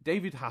Shepard,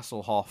 David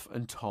Hasselhoff,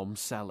 and Tom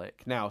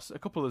Selleck. Now, a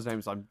couple of those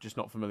names I'm just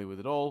not familiar with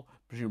at all.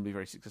 Presumably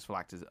very successful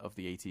actors of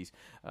the 80s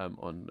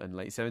and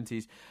late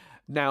 70s.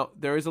 Now,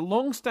 there is a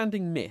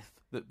long-standing myth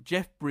that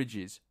Jeff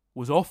Bridges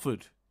was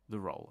offered the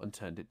role and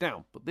turned it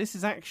down, but this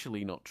is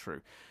actually not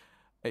true.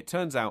 It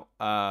turns out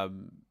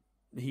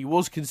he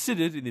was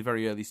considered in the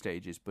very early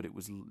stages, but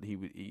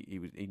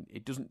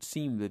it doesn't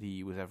seem that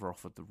he was ever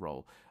offered the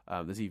role.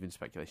 There's even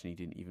speculation he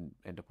didn't even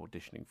end up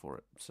auditioning for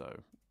it.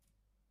 So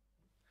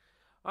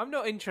I'm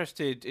not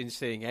interested in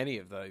seeing any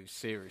of those,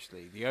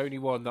 seriously. The only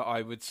one that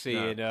I would see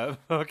in a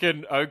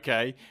fucking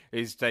okay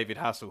is David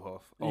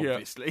Hasselhoff,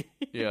 obviously.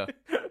 Yeah.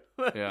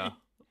 Yeah.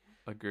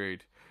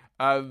 Agreed.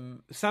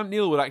 Sam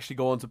Neill would actually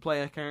go on to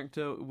play a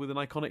character with an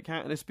iconic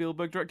cat in a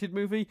Spielberg-directed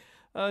movie,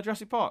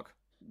 Jurassic Park,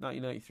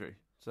 1993.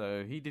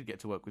 So he did get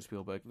to work with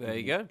Spielberg. There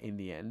you go. In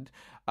the end.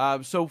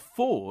 So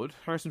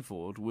Harrison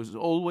Ford, was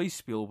always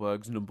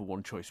Spielberg's number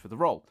one choice for the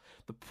role.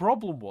 The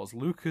problem was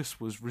Lucas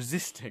was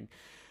resisting,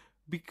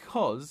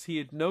 because he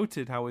had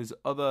noted how his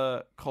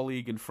other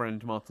colleague and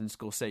friend Martin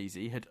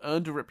Scorsese had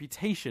earned a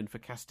reputation for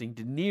casting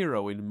De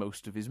Niro in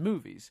most of his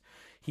movies.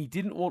 He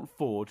didn't want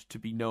Ford to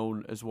be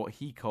known as what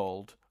he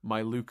called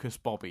my Lucas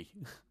Bobby.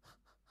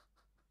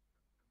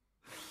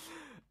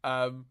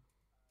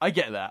 I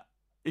get that.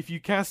 If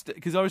you cast it,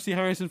 because obviously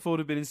Harrison Ford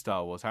had been in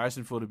Star Wars,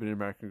 Harrison Ford had been in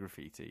American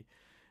Graffiti.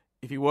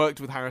 If he worked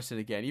with Harrison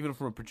again, even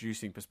from a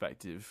producing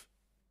perspective,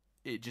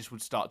 it just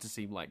would start to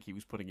seem like he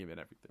was putting him in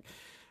everything.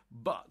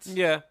 But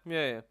yeah.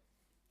 The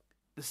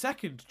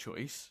second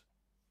choice,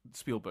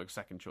 Spielberg's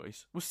second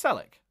choice, was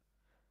Selleck.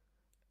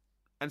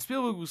 And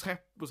Spielberg was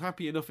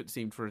happy enough, it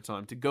seemed, for a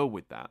time to go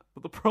with that.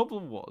 But the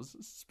problem was,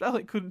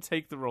 Selleck couldn't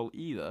take the role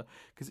either,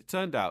 because it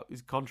turned out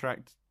his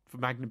contract for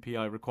Magnum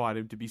P.I. required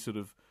him to be sort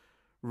of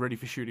ready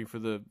for shooting for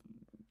the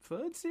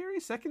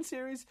second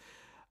series.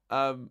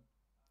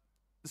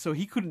 So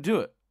he couldn't do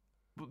it.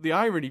 But the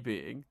irony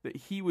being that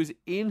he was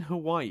in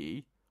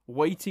Hawaii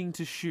waiting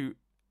to shoot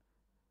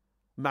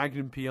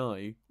Magnum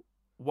P.I.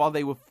 while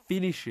they were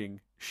finishing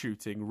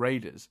shooting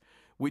Raiders,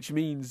 which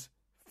means,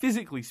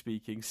 physically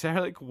speaking,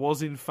 Selleck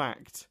was in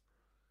fact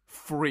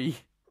free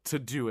to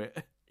do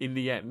it in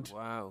the end.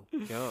 Wow,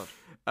 God.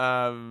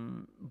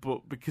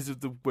 But because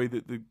of the way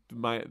that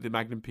the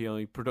Magnum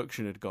P.I.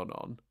 production had gone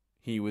on,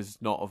 he was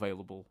not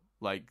available,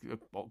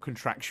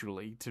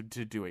 contractually, to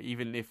do it,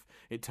 even if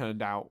it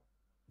turned out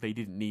they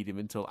didn't need him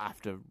until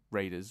after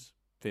Raiders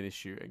finished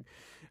shooting.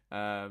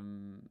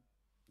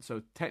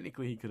 So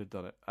technically he could have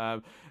done it.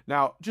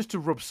 Now, just to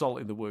rub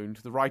salt in the wound,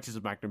 the writers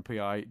of Magnum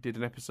P.I. did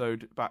an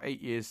episode about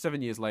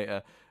 7 years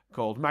later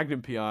called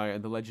Magnum P.I.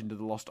 and the Legend of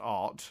the Lost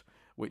Art,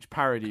 which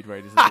parodied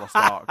Raiders of the Lost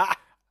Ark.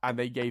 And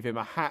they gave him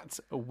a hat,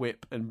 a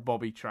whip, and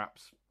bobby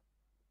traps.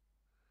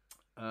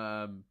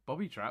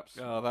 Bobby traps?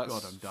 Oh, that's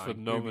God, I'm dying.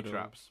 phenomenal. Booby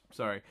traps.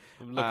 Sorry.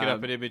 I'm looking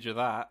up an image of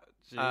that.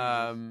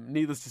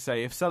 Needless to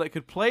say, if Selleck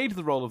had played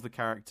the role of the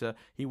character,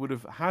 he would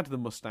have had the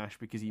mustache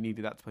because he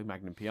needed that to play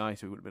Magnum P.I.,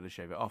 so he wouldn't be able to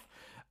shave it off.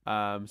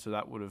 So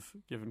that would have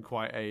given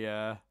quite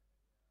a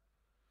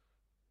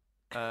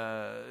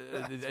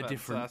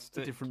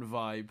different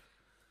vibe.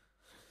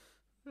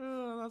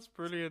 Oh, that's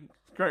brilliant.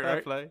 Great, Fair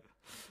right? play.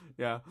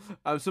 Yeah.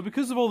 So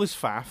because of all this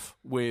faff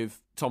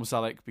with Tom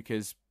Selleck,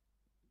 because,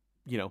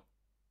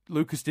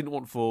 Lucas didn't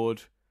want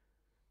Ford,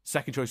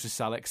 second choice was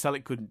Selleck.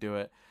 Selleck couldn't do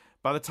it.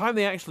 By the time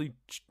they actually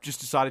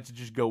just decided to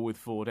just go with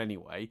Ford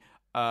anyway,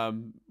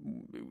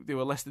 they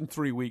were less than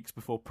 3 weeks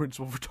before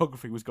principal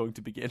photography was going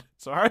to begin.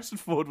 So Harrison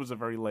Ford was a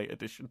very late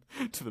addition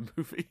to the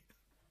movie.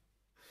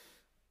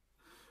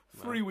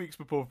 3 weeks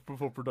before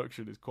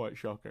production is quite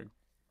shocking.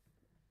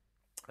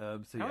 I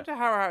wonder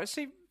how...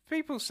 See,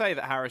 people say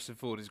that Harrison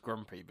Ford is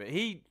grumpy, but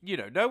he,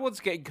 no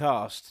one's getting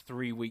cast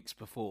 3 weeks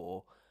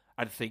before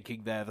and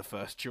thinking they're the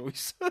first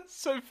choice.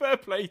 So fair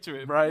play to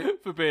him,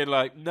 right? For being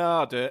like,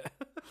 nah, do it.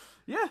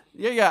 Yeah.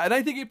 And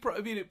I think it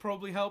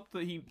probably helped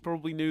that he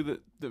probably knew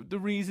that the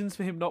reasons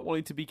for him not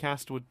wanting to be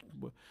cast were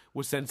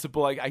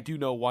sensible. I do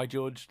know why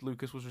George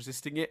Lucas was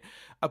resisting it,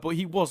 but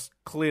he was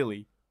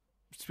clearly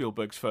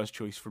Spielberg's first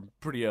choice from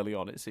pretty early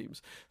on, it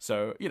seems.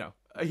 So,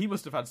 he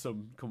must have had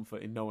some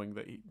comfort in knowing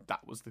that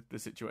that was the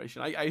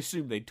situation. I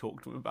assume they'd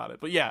talk to him about it.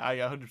 But yeah, I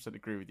 100%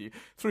 agree with you.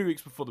 3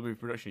 weeks before the movie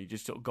production, he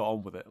just sort of got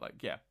on with it.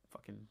 Like, yeah,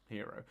 fucking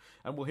hero.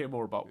 And we'll hear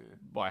more about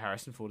why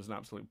Harrison Ford is an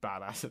absolute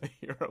badass and a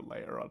hero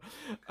later on.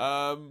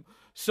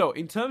 So,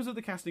 in terms of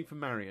the casting for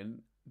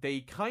Marion,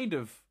 they kind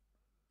of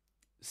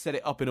set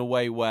it up in a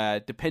way where,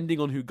 depending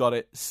on who got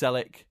it,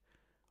 Selleck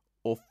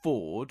or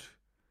Ford,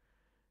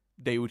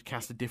 they would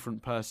cast a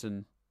different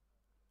person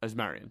as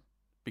Marion.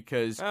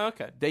 Because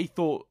they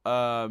thought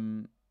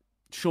Sean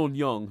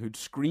Young, who'd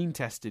screen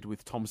tested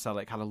with Tom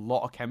Selleck, had a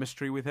lot of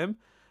chemistry with him,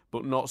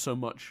 but not so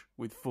much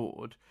with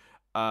Ford.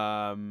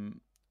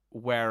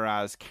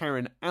 Whereas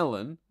Karen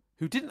Allen,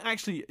 who didn't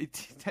actually,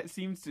 it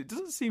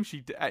doesn't seem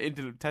she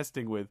ended up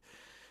testing with.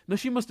 No,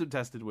 she must have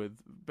tested with,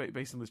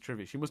 based on this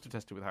trivia, she must have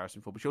tested with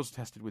Harrison Ford, but she also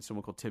tested with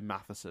someone called Tim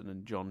Matheson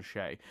and John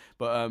Shea.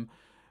 But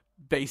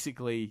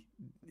basically,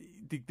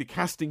 the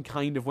casting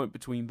kind of went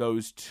between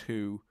those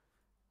two.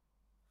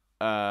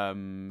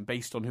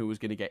 Based on who was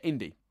going to get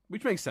Indy,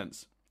 which makes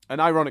sense.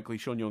 And ironically,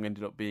 Sean Young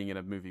ended up being in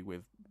a movie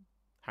with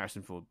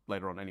Harrison Ford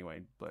later on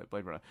anyway,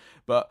 Blade Runner.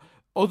 But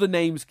other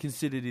names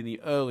considered in the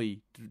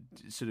early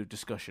sort of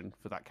discussion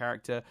for that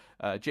character,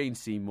 Jane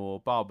Seymour,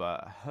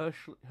 Barbara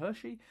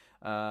Hershey,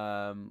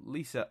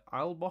 Lisa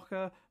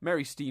Eilbacher,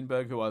 Mary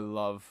Steenburgen, who I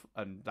love,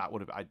 and I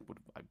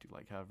do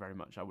like her very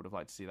much. I would have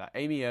liked to see that.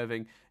 Amy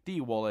Irving,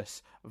 Dee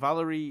Wallace,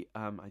 Valerie,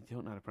 I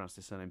don't know how to pronounce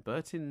this surname,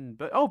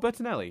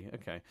 Bertinelli.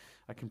 Okay,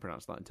 I can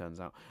pronounce that, it turns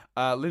out.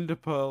 Linda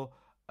Pearl,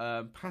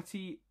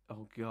 Patty,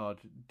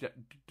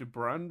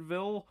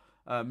 DeBranville,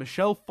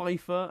 Michelle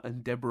Pfeiffer,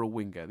 and Deborah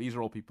Winger. These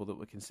are all people that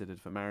were considered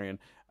for Marion.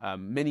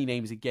 Many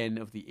names, again,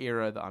 of the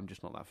era that I'm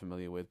just not that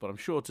familiar with, but I'm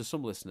sure to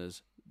some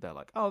listeners, they're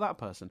like, oh, that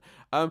person.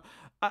 I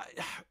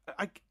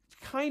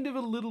kind of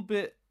a little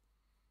bit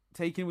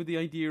taken with the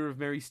idea of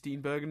Mary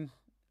Steenburgen.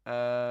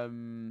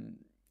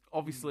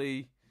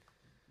 Obviously...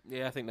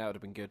 Yeah, I think that would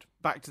have been good.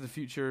 Back to the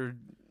Future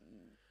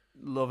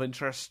love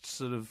interest,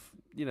 sort of,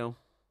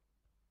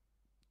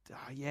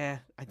 yeah,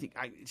 I think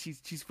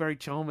she's very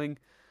charming.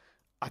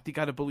 I think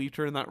I'd have believed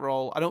her in that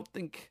role. I don't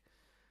think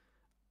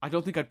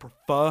I'd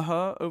prefer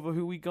her over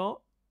who we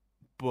got,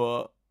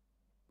 but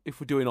if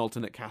we're doing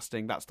alternate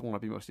casting, that's the one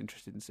I'd be most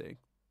interested in seeing.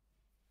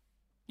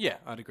 Yeah,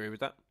 I'd agree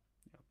with that.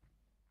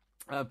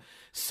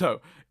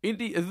 So,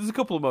 Indy, there's a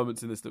couple of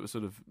moments in this that were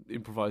sort of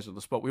improvised on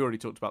the spot. We already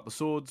talked about the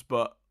swords,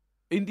 but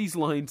Indy's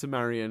line to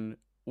Marion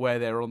where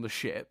they're on the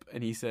ship,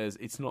 and he says,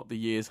 "It's not the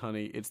years,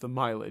 honey, it's the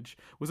mileage,"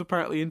 was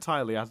apparently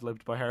entirely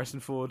ad-libbed by Harrison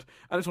Ford,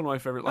 and it's one of my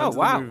favourite lines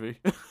of the movie.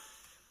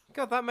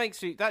 God,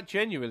 that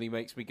genuinely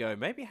makes me go,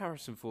 maybe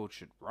Harrison Ford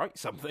should write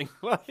something.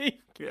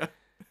 Yeah.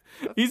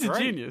 He's a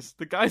genius.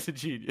 The guy's a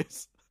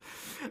genius.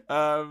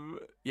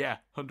 Yeah,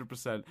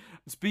 100%.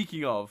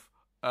 Speaking of,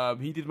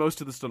 he did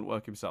most of the stunt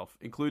work himself,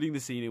 including the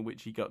scene in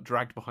which he got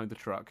dragged behind the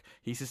truck.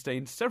 He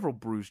sustained several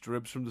bruised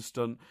ribs from the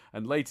stunt,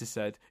 and later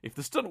said, "If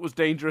the stunt was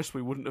dangerous,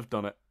 we wouldn't have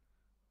done it."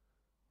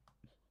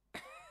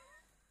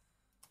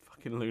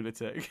 Fucking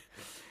lunatic.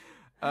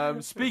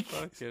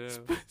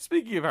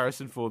 Speaking of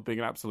Harrison Ford being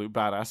an absolute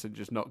badass and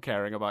just not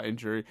caring about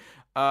injury,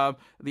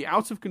 the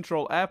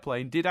out-of-control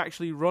airplane did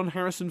actually run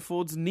Harrison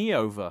Ford's knee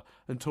over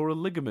and tore a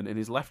ligament in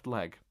his left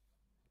leg.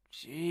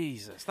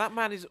 Jesus, that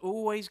man is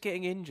always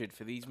getting injured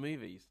for these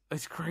movies.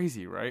 It's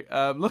crazy, right?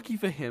 Lucky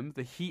for him,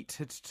 the heat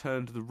had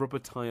turned the rubber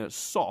tire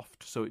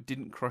soft, so it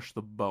didn't crush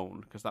the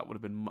bone, because that would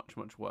have been much,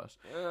 much worse.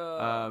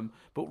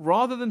 But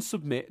rather than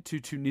submit to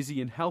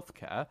Tunisian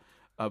healthcare,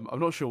 I'm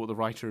not sure what the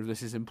writer of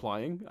this is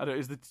implying.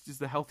 Is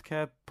the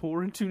healthcare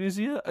poor in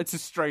Tunisia? It's a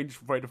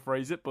strange way to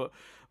phrase it, but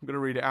I'm going to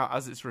read it out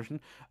as it's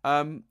written.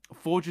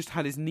 Ford just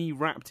had his knee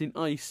wrapped in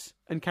ice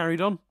and carried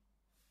on.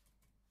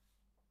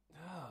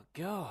 Oh,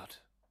 God.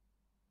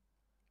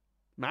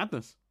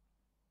 Madness.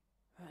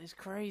 That is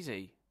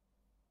crazy.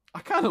 I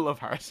kind of love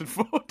Harrison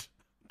Ford.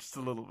 Just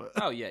a little bit.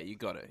 Oh yeah, you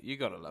got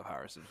to love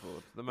Harrison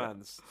Ford. The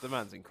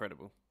man's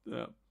incredible.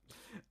 Yeah.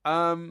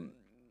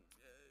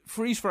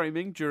 Freeze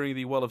framing during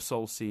the Well of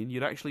Souls scene,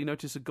 you'd actually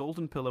notice a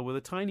golden pillar with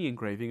a tiny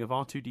engraving of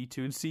R2-D2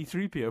 and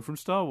C-3PO from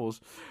Star Wars.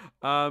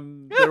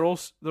 They're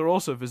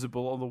also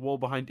visible on the wall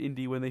behind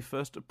Indy when they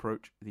first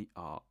approach the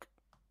Ark.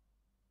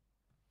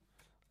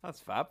 That's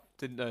fab.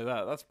 Didn't know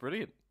that. That's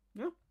brilliant.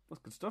 Yeah,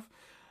 that's good stuff.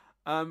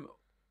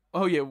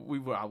 Oh yeah,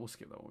 we'll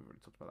skip that one. We've already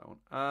talked about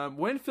that one.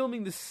 When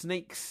filming the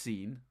snake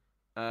scene,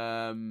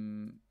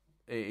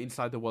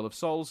 inside the Well of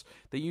Souls,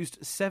 they used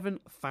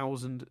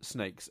 7,000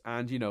 snakes,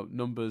 and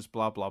numbers,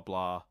 blah blah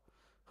blah,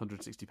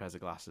 160 pairs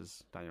of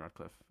glasses. Daniel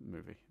Radcliffe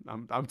movie.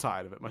 I'm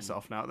tired of it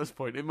myself now. At this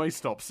point, it may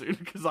stop soon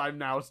because I'm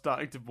now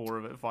starting to bore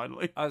of it.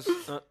 Finally, I was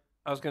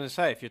going to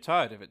say, if you're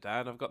tired of it,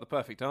 Dan, I've got the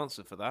perfect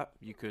answer for that.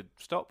 You could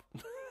stop.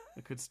 I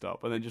could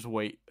stop and then just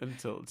wait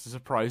until to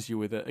surprise you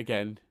with it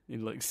again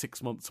in like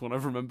 6 months when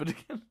I've remembered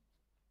again.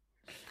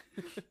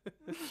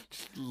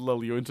 Just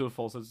lull you into a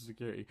false sense of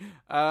security.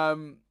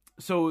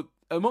 So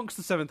amongst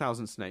the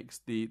 7,000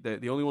 snakes, the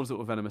only ones that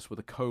were venomous were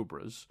the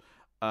cobras.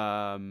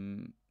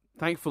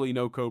 Thankfully,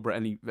 no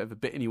cobra ever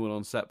bit anyone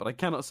on set, but I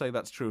cannot say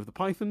that's true of the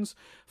pythons.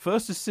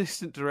 First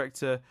assistant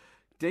director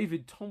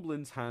David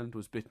Tomlin's hand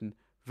was bitten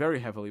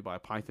very heavily by a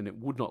python. It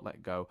would not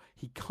let go.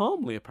 He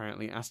calmly,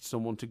 apparently, asked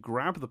someone to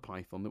grab the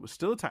python that was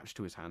still attached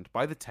to his hand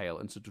by the tail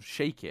and sort of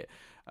shake it,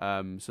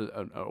 or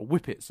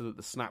whip it, so that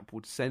the snap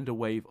would send a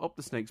wave up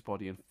the snake's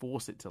body and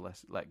force it to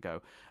let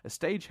go. A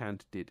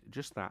stagehand did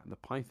just that, and the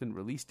python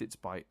released its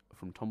bite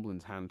from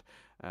Tomlin's hand.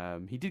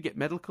 He did get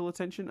medical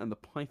attention, and the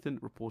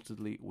python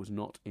reportedly was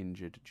not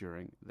injured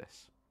during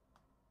this.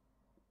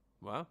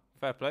 Wow,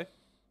 fair play.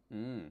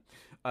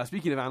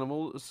 Speaking of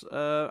animals,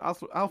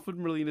 Alfred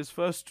Molina's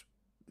first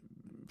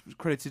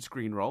credited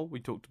screen role, we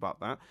talked about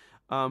that.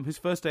 His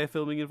first day of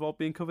filming involved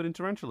being covered in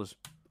tarantulas.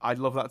 I'd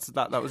love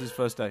that was his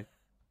first day.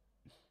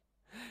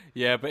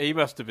 Yeah, but he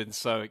must have been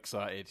so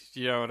excited.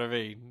 You know what I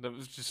mean? That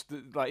was just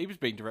like he was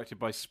being directed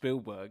by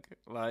Spielberg.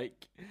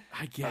 Like,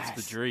 I guess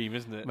that's the dream,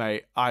 isn't it,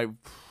 mate? I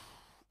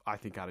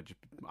think I'd have just.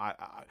 I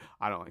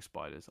don't like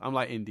spiders. I'm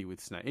like Indy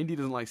with snakes. Indy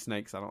doesn't like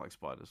snakes. I don't like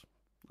spiders.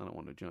 I don't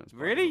want a giant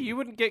spider. Really? You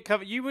wouldn't get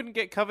covered? You wouldn't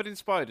get covered in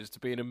spiders to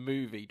be in a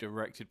movie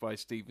directed by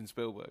Steven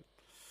Spielberg?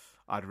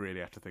 I'd really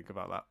have to think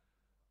about that.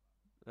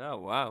 Oh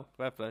wow,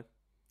 fair play.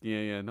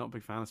 Yeah, not a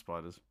big fan of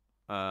spiders.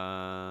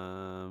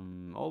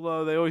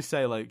 Although they always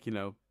say, like,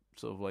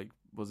 sort of like,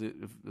 was it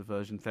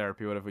aversion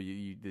therapy or whatever?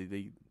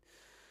 They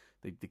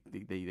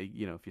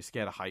if you're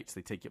scared of heights,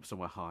 they take you up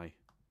somewhere high.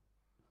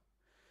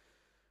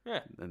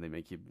 Yeah, and they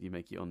make you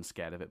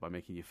unscared of it by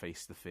making you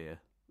face the fear.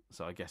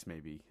 So I guess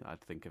maybe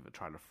I'd think of it,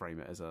 trying to frame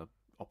it as a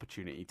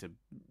opportunity to,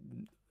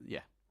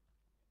 yeah.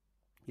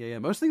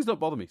 Most things don't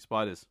bother me.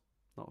 Spiders,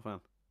 not a fan.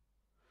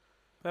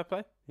 Fair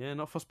play. Yeah,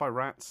 not fussed by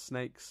rats,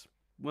 snakes.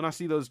 When I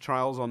see those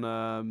trials on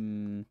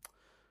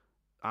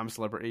I'm a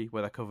Celebrity,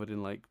 where they're covered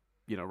in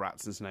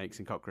rats and snakes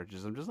and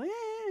cockroaches, I'm just like,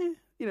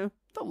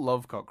 don't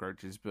love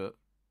cockroaches, but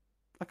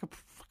I could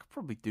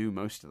probably do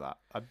most of that.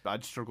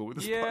 I'd struggle with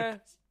the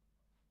spiders.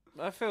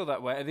 I feel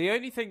that way. And the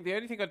only thing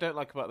I don't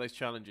like about those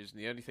challenges, and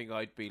the only thing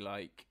I'd be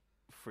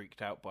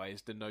freaked out by,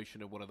 is the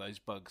notion of one of those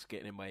bugs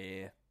getting in my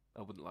ear.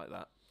 I wouldn't like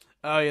that.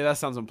 Oh yeah, that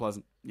sounds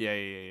unpleasant.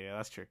 Yeah,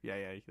 that's true.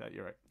 Yeah,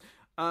 you're right.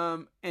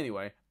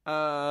 Anyway,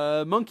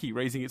 monkey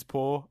raising its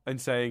paw and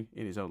saying,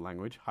 in his own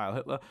language, Heil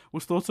Hitler,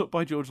 was thought up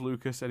by George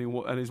Lucas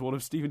and is one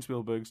of Steven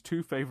Spielberg's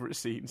 2 favourite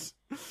scenes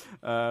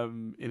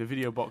in a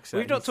video box set.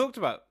 We've not talked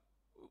about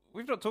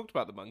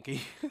the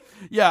monkey.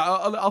 Yeah,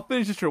 I'll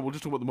finish this trip. We'll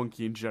just talk about the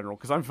monkey in general,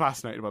 because I'm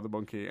fascinated by the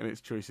monkey and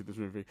its choice in this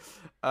movie.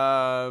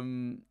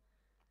 The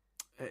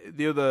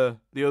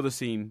other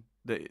scene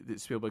that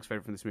Spielberg's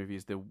favourite from this movie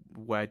is the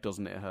 "Where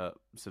Doesn't It Hurt"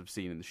 sort of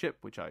scene in the ship,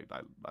 which I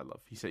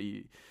love. He said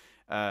he's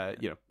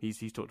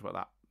talked about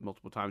that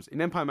multiple times.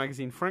 In Empire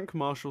magazine, Frank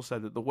Marshall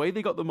said that the way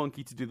they got the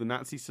monkey to do the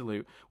Nazi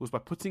salute was by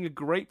putting a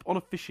grape on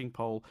a fishing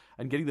pole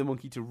and getting the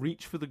monkey to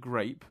reach for the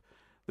grape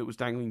that was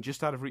dangling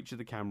just out of reach of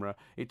the camera.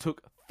 It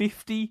took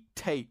 50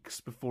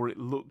 takes before it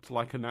looked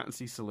like a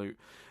Nazi salute.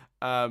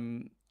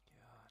 The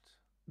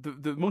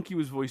monkey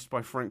was voiced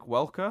by Frank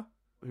Welker,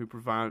 who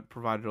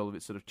provided all of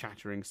its sort of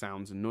chattering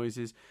sounds and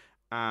noises,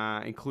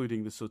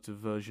 including the sort of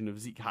version of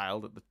Zeke Heil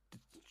that the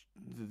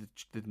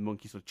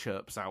monkey sort of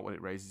chirps out when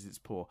it raises its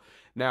paw.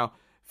 Now,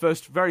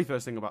 very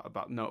first thing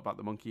about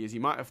the monkey is you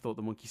might have thought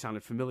the monkey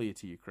sounded familiar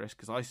to you, Chris,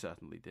 because I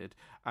certainly did,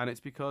 and it's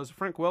because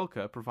Frank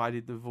Welker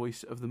provided the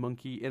voice of the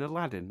monkey in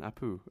Aladdin,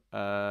 Apu.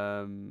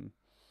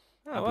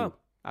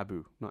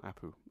 Abu, not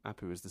Apu.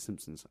 Apu is The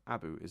Simpsons.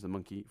 Abu is the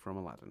monkey from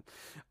Aladdin.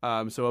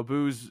 So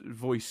Abu's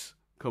voice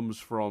comes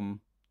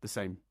from the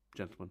same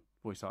gentleman,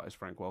 voice artist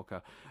Frank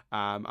Welker.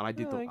 And I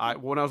did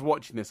when I was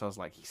watching this, I was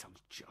like, he sounds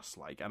just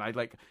like. And I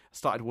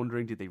started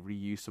wondering, did they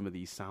reuse some of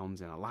these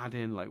sounds in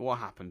Aladdin? Like, what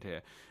happened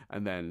here?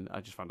 And then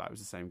I just found out it was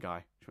the same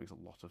guy, which makes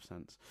a lot of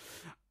sense.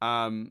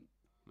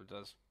 It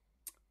does.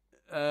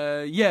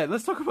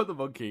 let's talk about the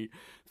monkey.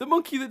 The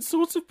monkey that's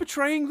sort of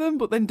betraying them,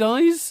 but then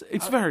dies.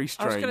 It's very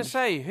strange. I was going to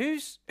say,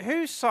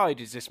 whose side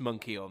is this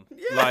monkey on?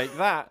 Yeah. Like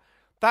that.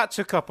 That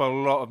took up a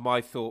lot of my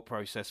thought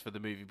process for the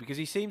movie, because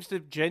he seems to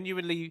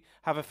genuinely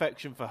have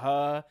affection for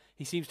her.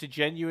 He seems to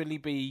genuinely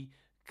be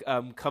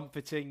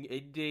comforting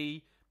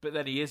Indy, but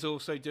then he is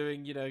also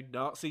doing,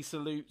 Nazi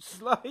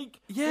salutes. Like,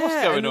 what's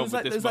going on with this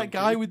monkey? There's that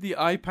guy with the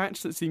eye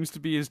patch that seems to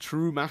be his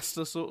true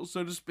master, so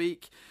to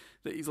speak,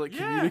 that he's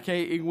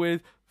communicating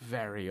with.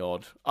 Very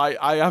odd.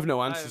 I have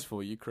no answers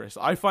for you, Chris.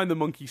 I find the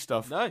monkey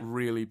stuff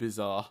really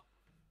bizarre.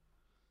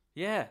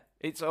 Yeah,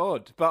 it's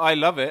odd, but I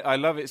love it. I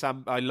love its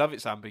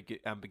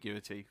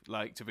ambiguity.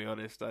 Like, to be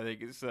honest, I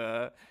think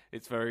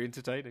it's very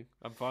entertaining.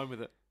 I'm fine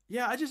with it.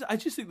 Yeah, I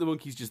just think the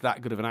monkey's just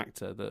that good of an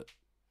actor that,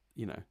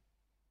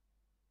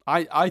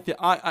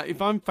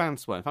 if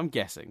I'm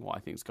guessing what I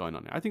think's going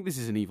on here, I think this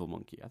is an evil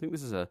monkey. I think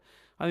this is a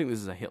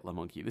Hitler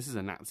monkey. This is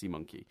a Nazi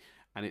monkey,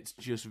 and it's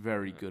just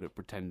very good at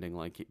pretending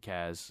like it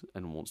cares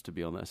and wants to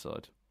be on their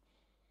side.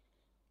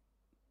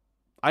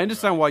 I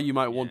understand why you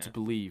might want to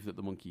believe that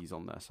the monkey's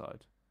on their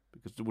side,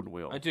 because wouldn't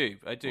we all? I do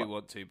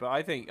want to, but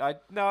I think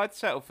I'd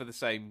settle for the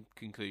same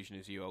conclusion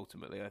as you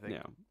ultimately. I think.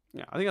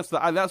 Yeah. I think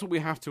that's what we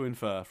have to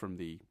infer from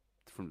the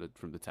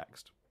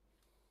text.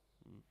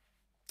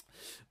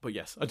 But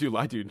yes, I do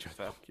enjoy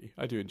the monkey.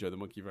 I do enjoy the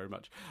monkey very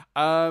much.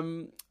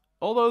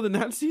 Although the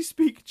Nazis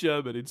speak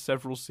German in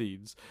several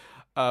scenes,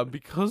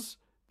 because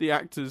the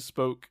actors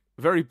spoke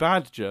very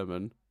bad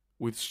German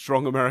with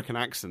strong American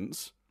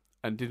accents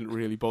and didn't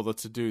really bother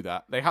to do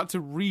that, they had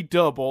to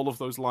redub all of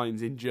those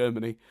lines in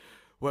Germany,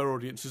 where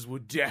audiences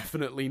would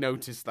definitely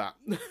notice that.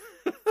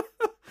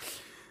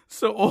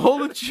 So all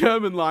the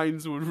German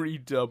lines were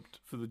redubbed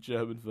for the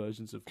German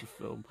versions of the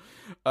film.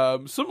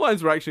 Some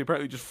lines were actually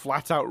apparently just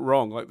flat out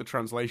wrong, like the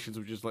translations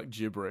were just like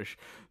gibberish.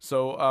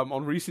 So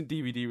on recent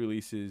DVD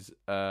releases,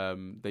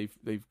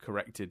 they've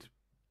corrected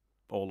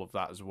all of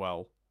that as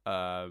well.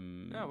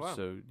 Wow.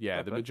 So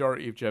yeah, the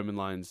majority of German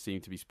lines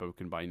seem to be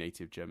spoken by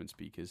native German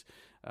speakers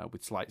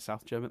with slight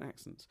South German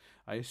accents.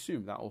 I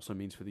assume that also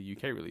means for the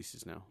UK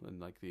releases now, and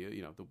like the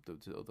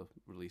other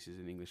releases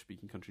in English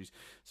speaking countries.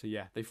 So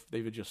yeah,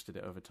 they've adjusted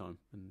it over time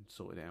and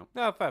sorted it out.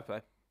 No, fair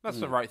play. That's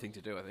the right thing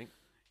to do, I think.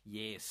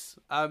 Yes.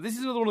 This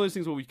is another one of those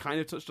things where we kind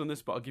of touched on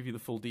this, but I'll give you the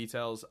full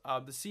details.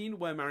 The scene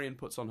where Marion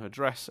puts on her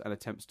dress and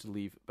attempts to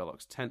leave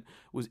Belloc's tent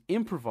was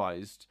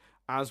improvised,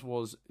 as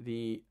was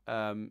the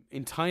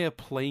entire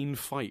plane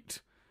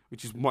fight,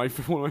 which is one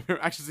of my favorite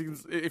action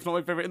scenes, if not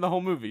my favorite in the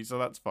whole movie, so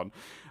that's fun.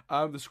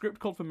 The script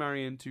called for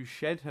Marion to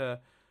shed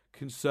her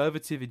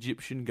conservative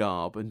Egyptian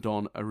garb and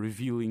don a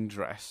revealing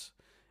dress,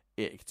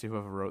 ick to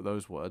whoever wrote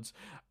those words,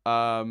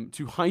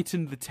 to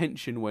heighten the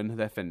tension when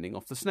they're fending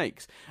off the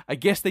snakes. I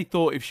guess they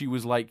thought if she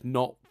was like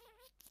not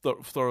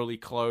thoroughly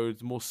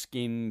clothed, more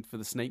skin for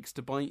the snakes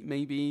to bite,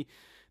 maybe.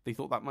 They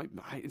thought that might...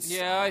 I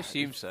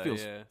assume so,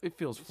 It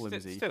feels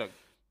flimsy.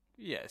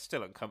 It's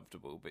still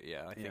uncomfortable, but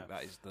I think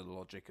that is the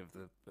logic of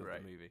the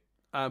movie.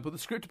 But the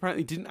script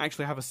apparently didn't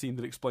actually have a scene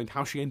that explained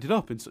how she ended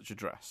up in such a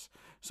dress.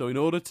 So in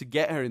order to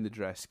get her in the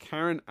dress,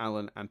 Karen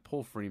Allen and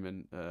Paul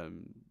Freeman,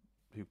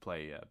 who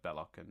play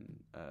Belloc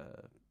and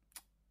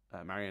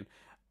Marion,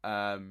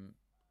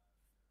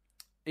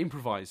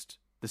 improvised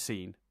the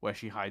scene where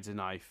she hides a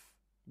knife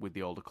with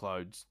the older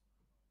clothes,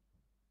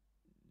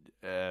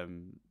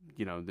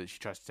 that she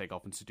tries to take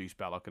off and seduce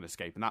Belloc and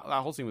escape. And that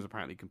whole scene was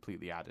apparently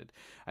completely added.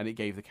 And it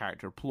gave the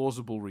character a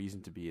plausible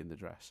reason to be in the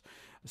dress.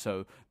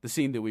 So the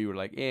scene that we were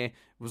like,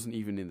 wasn't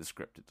even in the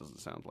script, it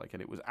doesn't sound like.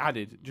 And it was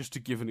added just to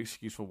give an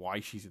excuse for why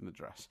she's in the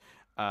dress.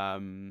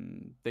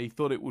 They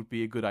thought it would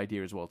be a good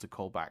idea as well to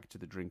call back to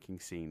the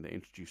drinking scene that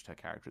introduced her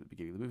character at the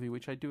beginning of the movie,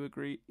 which I do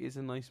agree is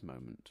a nice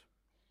moment.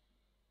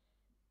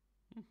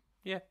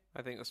 Yeah,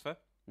 I think that's fair.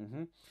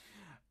 Mm-hmm.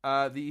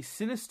 The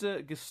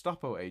sinister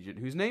Gestapo agent,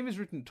 whose name is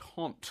written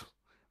Taunt,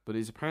 but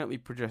is apparently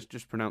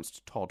just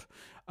pronounced Todd,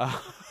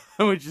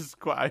 which is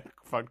I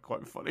find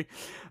quite funny.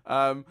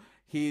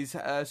 His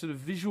sort of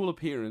visual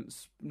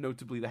appearance,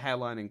 notably the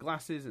hairline and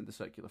glasses and the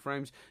circular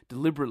frames,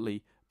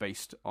 deliberately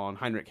based on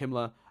Heinrich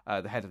Himmler,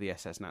 the head of the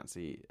SS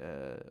Nazi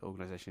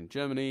organization in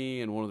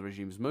Germany and one of the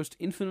regime's most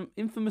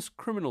infamous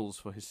criminals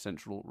for his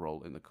central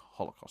role in the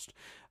Holocaust.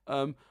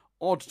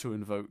 Odd to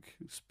invoke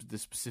the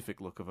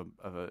specific look of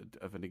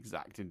an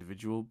exact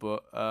individual,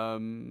 but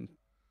I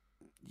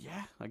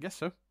guess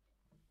so.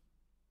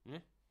 Yeah,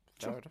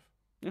 fair enough.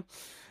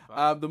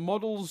 Yeah. The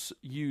models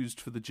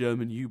used for the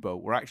German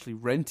U-boat were actually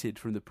rented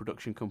from the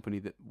production company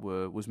that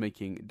was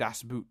making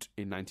Das Boot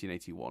in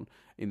 1981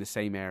 in the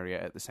same area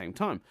at the same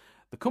time.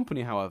 The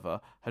company, however,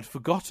 had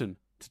forgotten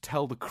to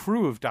tell the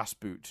crew of Das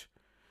Boot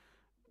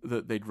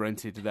that they'd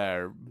rented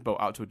their boat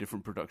out to a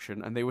different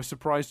production, and they were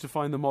surprised to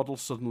find the model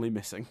suddenly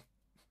missing.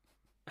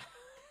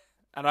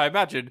 And I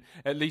imagine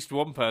at least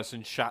one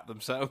person shat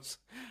themselves.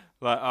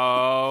 Like,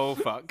 oh,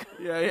 fuck.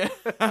 Yeah.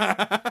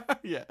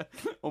 Yeah.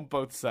 On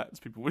both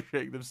sets, people were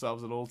shitting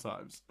themselves at all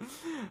times.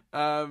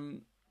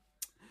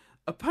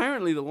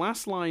 Apparently, the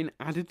last line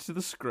added to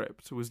the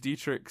script was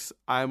Dietrich's,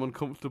 "I am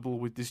uncomfortable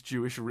with this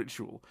Jewish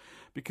ritual."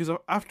 Because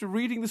after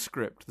reading the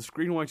script, the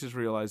screenwriters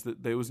realised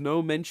that there was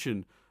no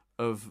mention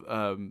of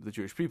the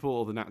Jewish people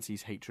or the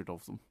Nazis' hatred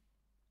of them.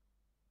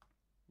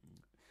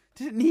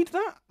 Did it need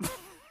that?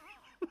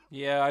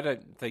 Yeah, I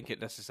don't think it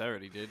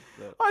necessarily did.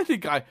 But... I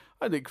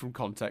think from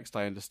context,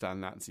 I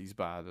understand Nazis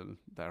bad and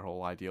their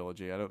whole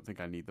ideology. I don't think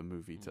I need the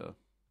movie to...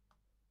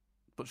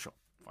 But sure,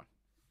 fine.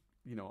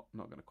 You know what? I'm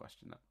not going to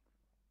question that.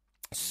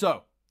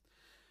 So,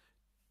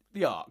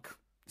 the Ark.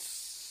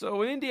 So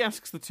when Indy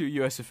asks the two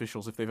US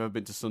officials if they've ever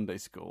been to Sunday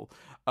school,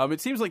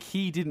 it seems like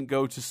he didn't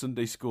go to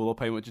Sunday school or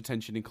pay much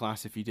attention in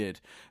class if he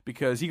did,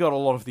 because he got a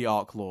lot of the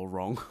Ark law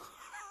wrong.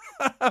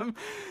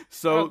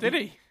 Did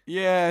he?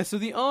 Yeah, so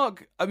the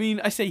Ark, I mean,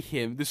 I say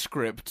him, the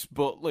script,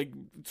 but like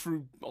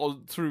through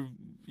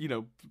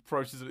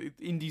process,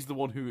 Indy's the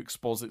one who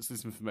exposits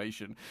this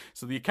information.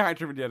 So the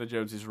character of Indiana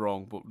Jones is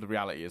wrong, but the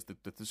reality is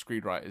that the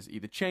screenwriters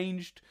either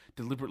changed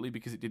deliberately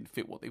because it didn't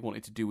fit what they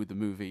wanted to do with the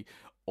movie,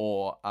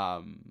 or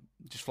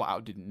just flat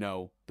out didn't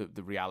know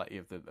the reality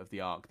of the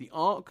Ark. The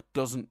Ark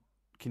doesn't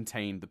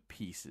contain the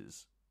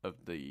pieces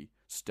of the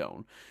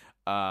stone.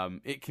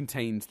 It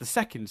contains the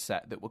second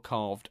set that were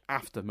carved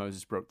after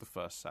Moses broke the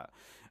first set.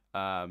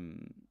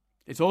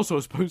 It's also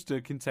supposed to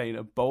contain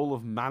a bowl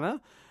of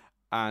manna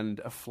and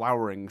a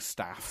flowering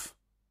staff.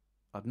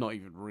 I'm not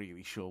even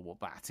really sure what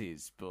that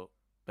is, but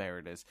there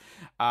it is.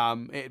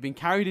 It had been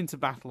carried into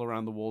battle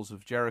around the walls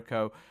of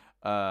Jericho,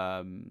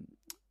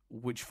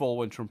 which fall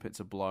when trumpets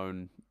are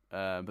blown.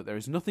 But there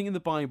is nothing in the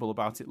Bible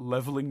about it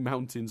leveling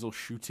mountains or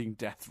shooting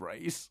death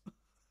rays.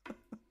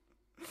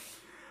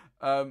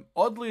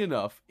 Oddly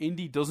enough,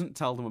 Indy doesn't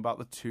tell them about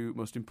the two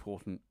most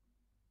important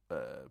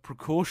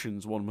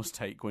precautions one must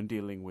take when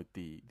dealing with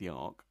the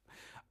Ark.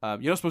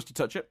 You're not supposed to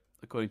touch it,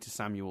 according to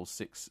Samuel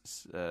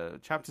 6,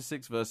 chapter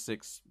 6, verse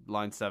 6,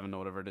 line 7, or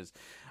whatever it is.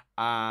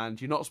 And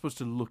you're not supposed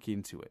to look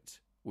into it,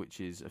 which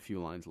is a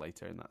few lines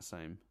later in that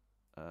same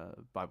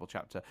Bible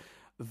chapter.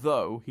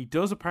 Though, he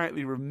does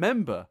apparently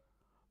remember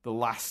the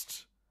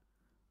last,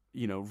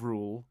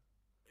 rule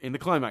in the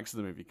climax of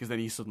the movie, because then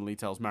he suddenly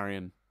tells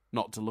Marion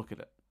not to look at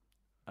it.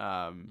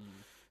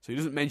 So he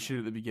doesn't mention it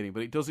at the beginning,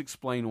 but it does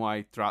explain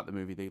why throughout the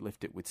movie they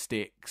lift it with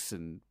sticks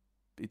and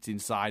it's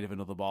inside of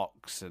another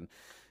box, and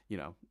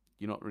you're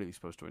not really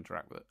supposed to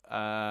interact with it.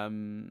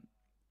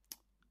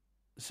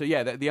 So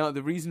yeah,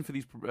 the reason for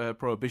these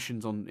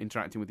prohibitions on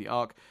interacting with the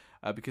Ark,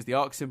 because the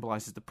Ark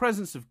symbolizes the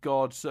presence of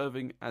God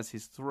serving as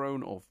his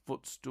throne or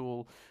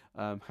footstool.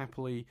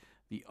 Happily,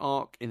 the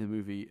Ark in the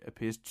movie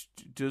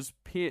does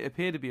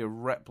appear to be a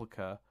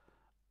replica.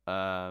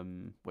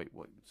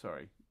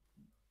 Sorry.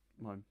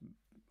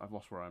 I've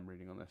lost where I'm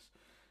reading on this.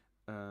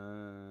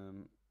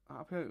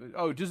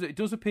 It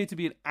does appear to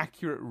be an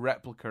accurate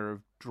replica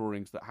of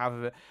drawings that have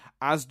of it,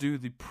 as do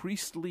the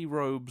priestly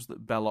robes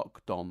that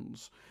Belloc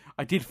dons.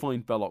 I did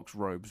find Belloc's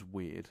robes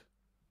weird.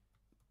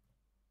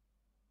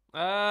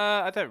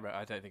 I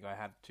don't think I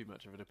had too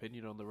much of an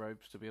opinion on the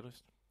robes, to be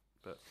honest.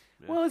 But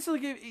yeah. Well, it's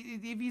like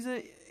if he's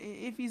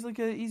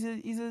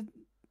a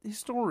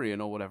historian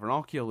or whatever, an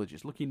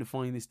archaeologist looking to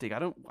find this dig.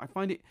 I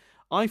find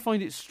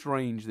it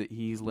strange that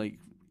he's like,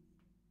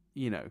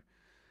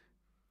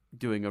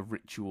 doing a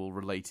ritual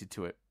related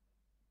to it,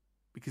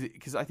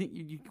 because I think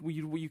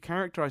you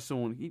characterize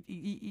someone,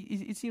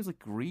 it seems like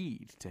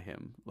greed to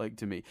him, like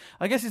to me.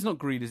 I guess it's not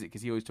greed, is it?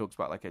 Because he always talks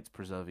about like it's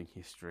preserving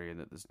history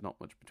and that there's not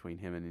much between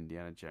him and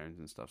Indiana Jones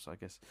and stuff. So I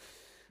guess.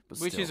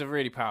 Which is a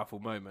really powerful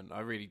moment. I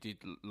really did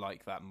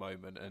like that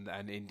moment,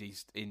 and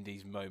Indy's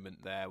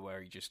moment there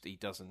where he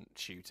doesn't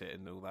shoot it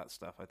and all that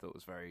stuff. I thought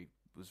was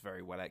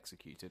very well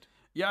executed.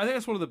 Yeah, I think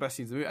that's one of the best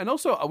scenes in the movie. And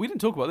also, we didn't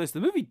talk about this. The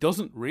movie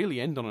doesn't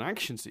really end on an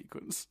action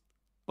sequence,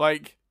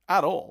 like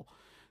at all.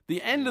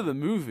 The end of the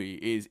movie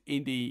is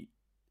Indy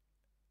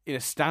in a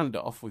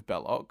standoff with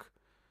Belloc,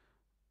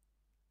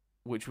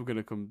 which we're going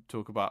to come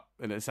talk about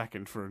in a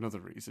second for another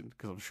reason,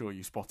 because I'm sure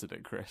you spotted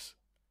it, Chris.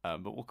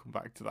 But we'll come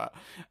back to that.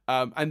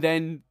 And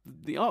then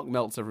the Ark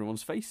melts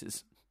everyone's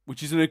faces,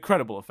 which is an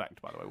incredible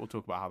effect, by the way. We'll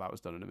talk about how that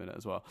was done in a minute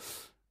as well.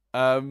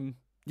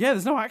 Yeah,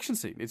 there's no action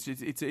scene.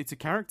 It's a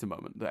character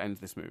moment that ends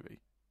this movie,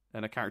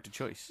 and a character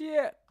choice.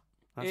 Yeah,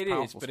 That's it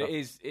is, but stuff.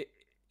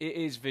 it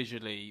is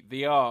visually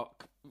the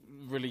Ark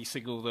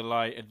releasing all the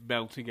light and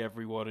melting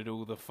everyone and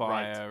all the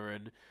fire. Right.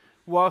 And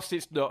whilst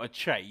it's not a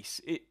chase,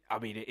 it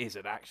is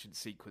an action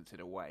sequence in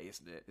a way,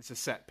 isn't it? It's a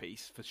set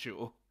piece for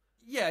sure.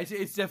 Yeah,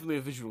 it's definitely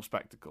a visual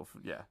spectacle.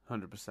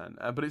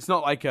 100%. But it's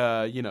not like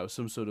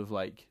some sort of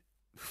like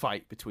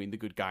fight between the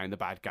good guy and the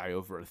bad guy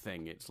over a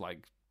thing. It's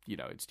like,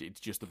 it's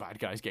just the bad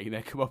guys getting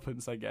their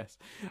comeuppance, I guess.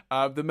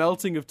 The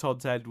melting of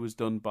Todd's head was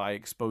done by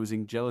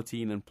exposing a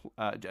gelatin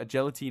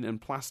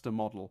and plaster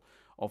model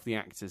of the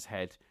actor's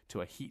head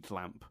to a heat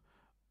lamp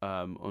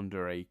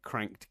under a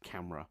cranked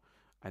camera,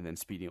 and then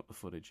speeding up the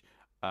footage.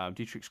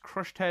 Dietrich's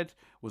crushed head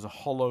was a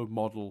hollow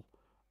model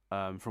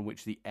from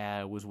which the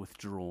air was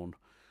withdrawn.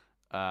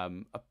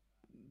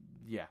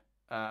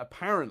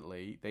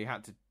 Apparently they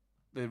had to.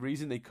 The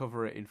reason they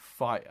cover it in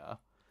fire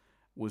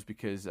was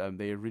because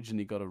they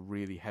originally got a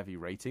really heavy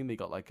rating. They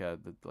got like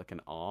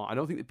an R. I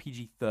don't think the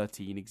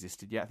PG-13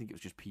 existed yet. I think it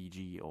was just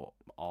PG or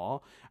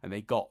R, and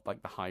they got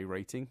like the high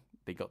rating.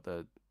 They got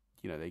the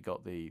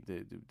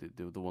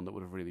one that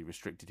would have really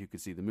restricted who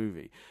could see the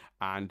movie,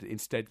 and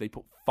instead they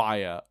put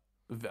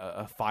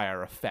a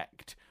fire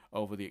effect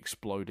over the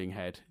exploding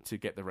head to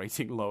get the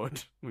rating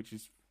lowered, which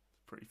is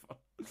pretty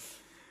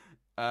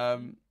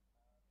fun.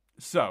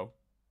 So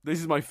this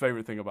is my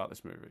favorite thing about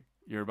this movie.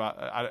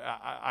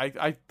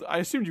 I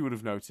assumed you would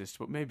have noticed,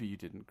 but maybe you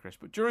didn't, Chris.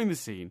 But during the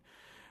scene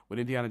when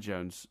Indiana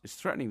Jones is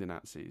threatening the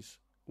Nazis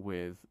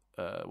with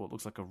what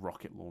looks like a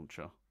rocket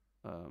launcher,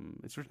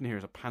 it's written here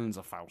as a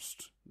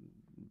Panzerfaust,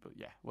 but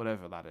yeah,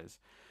 whatever that is.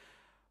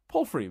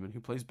 Paul Freeman,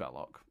 who plays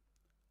Belloc,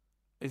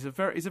 is a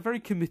very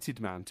committed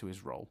man to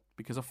his role,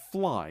 because a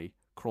fly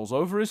crawls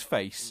over his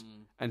face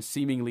and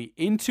seemingly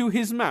into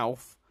his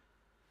mouth,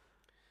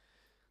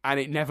 and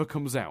it never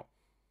comes out.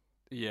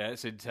 Yeah,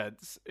 it's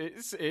intense.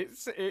 It's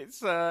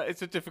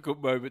a difficult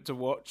moment to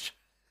watch.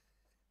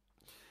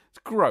 It's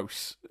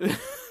gross.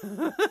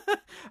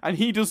 And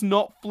he does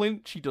not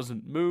flinch, he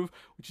doesn't move,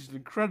 which is an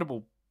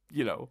incredible,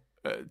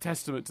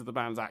 testament to the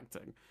man's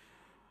acting.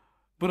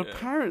 But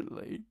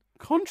apparently,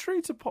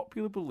 contrary to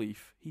popular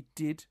belief, he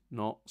did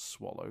not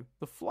swallow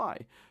the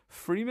fly.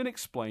 Freeman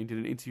explained in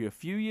an interview a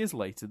few years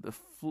later that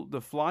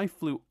the fly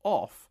flew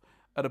off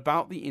at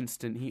about the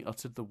instant he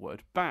uttered the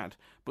word bad.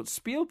 But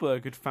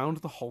Spielberg had found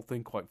the whole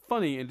thing quite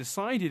funny and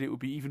decided it would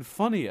be even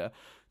funnier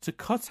to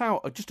cut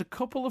out just a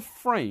couple of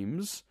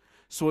frames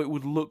so it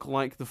would look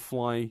like the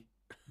fly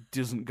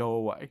doesn't go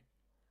away.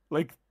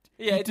 Like,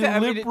 yeah, it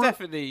definitely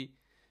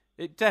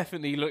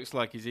looks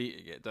like he's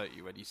eating it, don't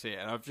you, when you see it?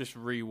 And I've just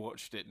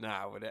rewatched it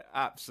now, and it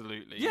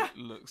absolutely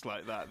looks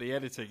like that. The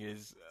editing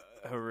is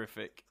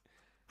horrific.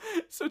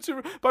 So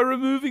by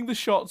removing the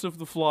shots of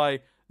the fly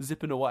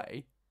zipping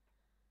away,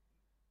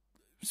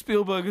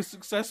 Spielberg has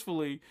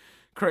successfully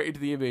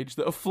created the image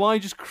that a fly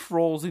just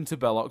crawls into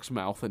Belloc's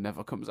mouth and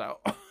never comes out.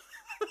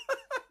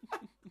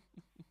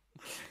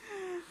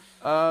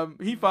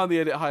 He found the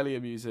edit highly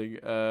amusing,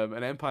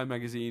 and Empire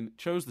magazine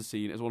chose the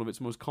scene as one of its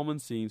most common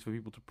scenes for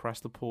people to press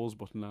the pause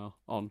button now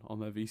on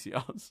their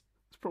VCRs.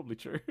 It's probably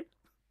true.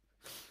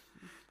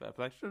 Fair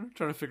play.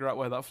 Trying to figure out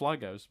where that fly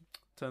goes.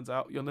 Turns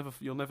out you'll never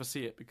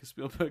see it because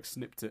Spielberg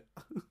snipped it.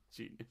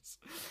 Genius.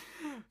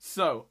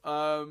 So,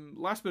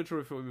 last bit of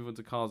trivia before we move on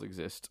to Cars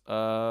Exist. Just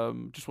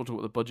want to talk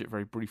about the budget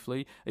very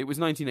briefly. It was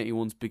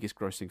 1981's biggest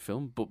grossing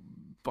film, but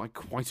by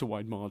quite a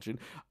wide margin.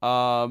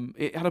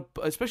 It had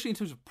especially in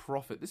terms of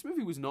profit, this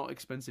movie was not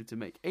expensive to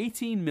make.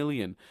 18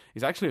 million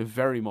is actually a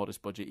very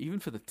modest budget, even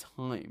for the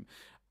time.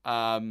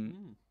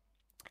 And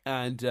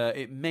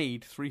it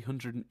made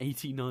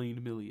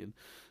 389 million.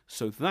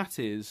 So that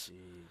is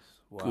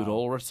good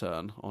old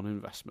return on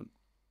investment.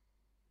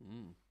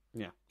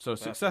 Yeah, so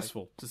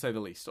successful to say the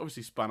least.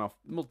 Obviously, span off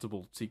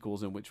multiple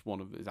sequels, in which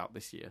one is out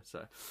this year.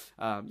 So,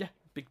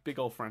 big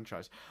old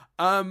franchise.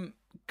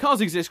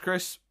 Cars Exist,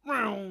 Chris.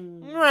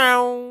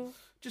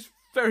 Just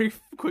very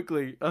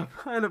quickly, I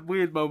had a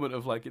weird moment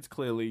of it's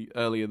clearly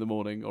early in the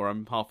morning, or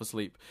I'm half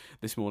asleep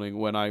this morning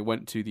when I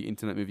went to the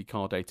Internet Movie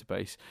Car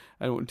Database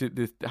and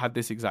had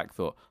this exact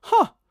thought.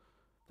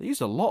 They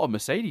used a lot of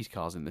Mercedes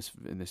cars in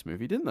this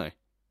movie, didn't they?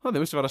 Oh, they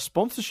must have had a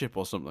sponsorship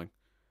or something.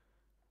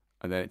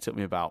 And then it took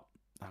me about,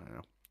 I don't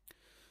know,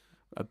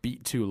 a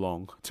beat too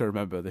long to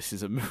remember this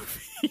is a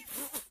movie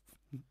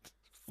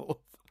full of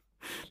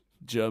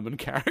German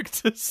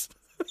characters.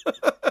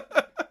 Of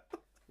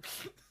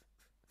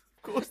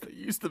course they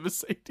used the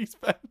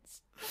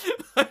Mercedes-Benz.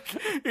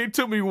 It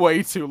took me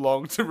way too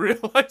long to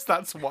realise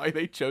that's why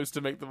they chose to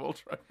make them all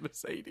drive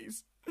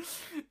Mercedes.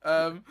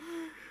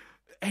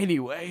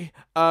 Anyway,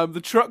 the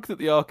truck that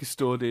the Ark is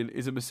stored in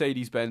is a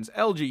Mercedes-Benz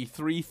LG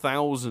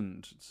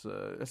 3000. It's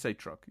I say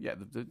truck. Yeah,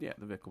 the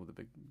vehicle with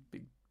the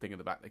big thing in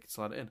the back. They can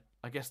slide it in.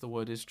 I guess the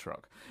word is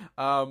truck.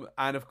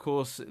 And of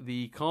course,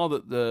 the car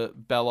that the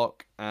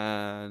Belloc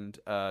and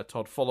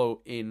Todd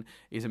follow in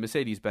is a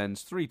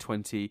Mercedes-Benz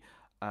 320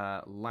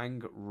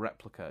 Lang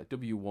replica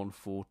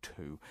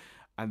W142.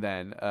 And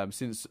then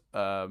since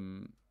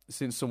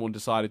someone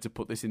decided to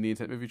put this in the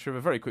Internet Movie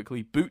Trivia very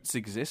quickly, boots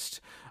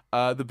exist.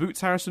 The boots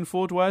Harrison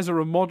Ford wears are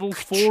a Model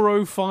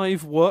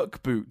 405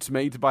 work boot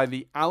made by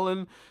the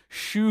Allen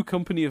Shoe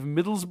Company of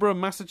Middlesbrough,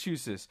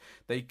 Massachusetts.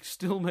 They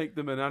still make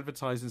them and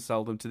advertise and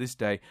sell them to this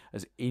day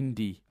as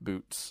indie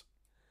boots.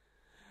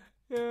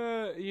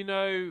 You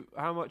know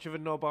how much of a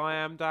knob I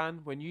am,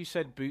 Dan? When you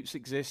said boots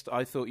exist,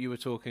 I thought you were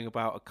talking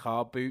about a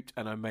car boot,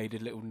 and I made a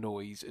little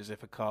noise as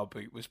if a car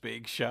boot was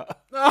being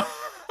shut.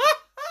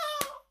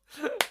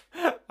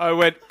 I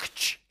went...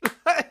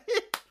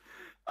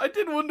 I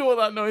did wonder what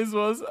that noise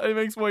was. It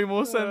makes way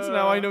more sense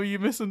now. I know you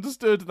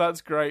misunderstood.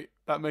 That's great.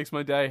 That makes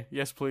my day.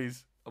 Yes,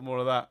 please. More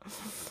of that.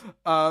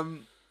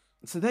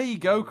 So there you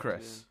go,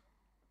 Chris.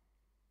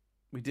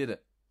 We did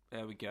it.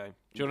 There we go. Do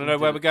you want to know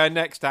where we're going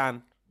next,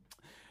 Dan?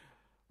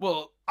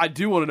 Well, I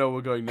do want to know where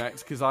we're going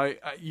next because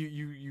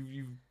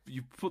you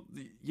put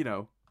the,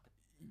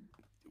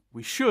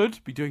 we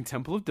should be doing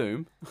Temple of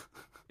Doom.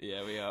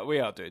 Yeah, we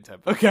are doing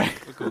Temple. Okay.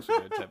 Of course we're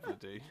doing Temple of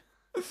Doom.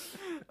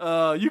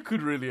 You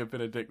could really have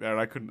been a dick there, and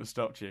I couldn't have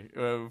stopped you.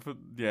 But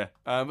yeah,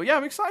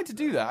 I'm excited to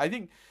do that. I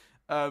think,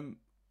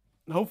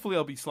 hopefully,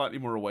 I'll be slightly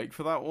more awake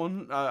for that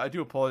one. I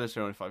do apologize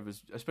if I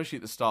was, especially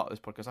at the start of this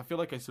podcast. I feel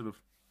like I sort of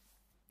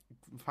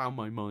found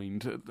my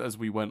mind as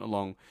we went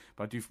along,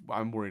 but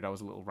I'm worried I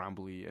was a little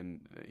rambly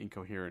and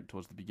incoherent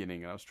towards the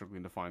beginning, and I was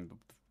struggling to find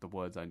the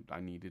words I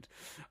needed.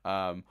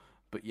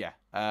 But yeah,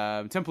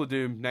 Temple of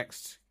Doom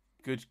next.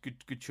 Good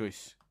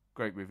choice.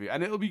 Great movie,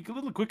 and it'll be a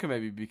little quicker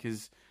maybe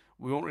because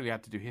we won't really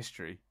have to do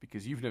history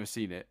because you've never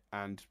seen it,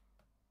 and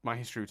my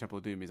history with Temple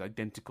of Doom is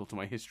identical to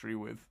my history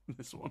with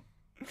this one.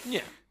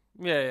 Yeah.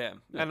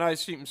 And I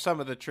assume some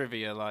of the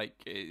trivia,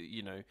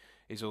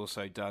 is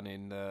also done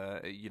in.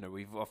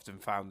 We've often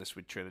found this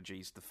with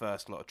trilogies. The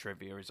first lot of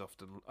trivia is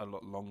often a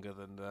lot longer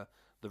than the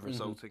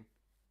resulting.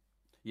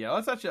 Yeah,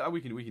 let's actually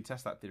we can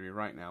test that theory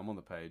right now. I'm on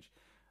the page.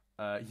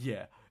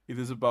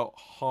 There's about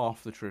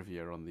half the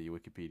trivia on the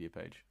Wikipedia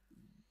page.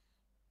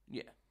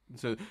 Yeah.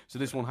 So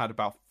this one had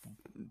about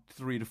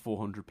 300 to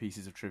 400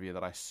 pieces of trivia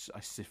that I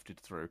sifted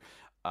through.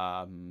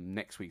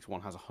 Next week's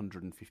one has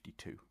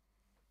 152.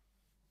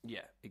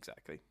 Yeah,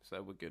 exactly.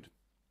 So we're good.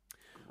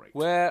 Great.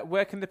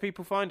 Where can the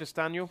people find us,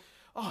 Daniel?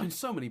 Oh, in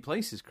so many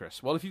places,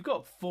 Chris. Well, if you've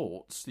got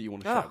thoughts that you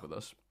want to share with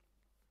us,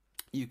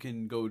 you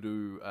can go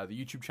to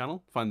the YouTube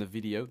channel, find the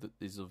video that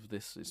is of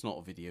this. It's not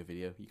a video.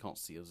 You can't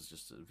see us. It's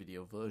just a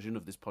video version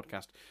of this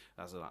podcast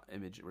as an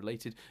image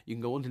related. You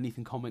can go underneath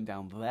and comment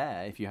down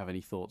there if you have any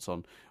thoughts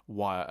on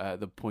why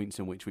the points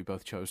in which we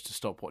both chose to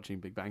stop watching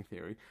Big Bang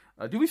Theory.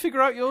 Did we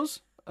figure out yours?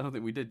 I don't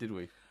think we did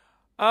we?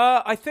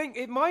 I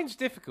think mine's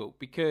difficult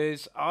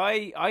because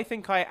I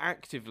think I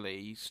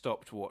actively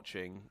stopped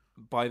watching,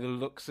 by the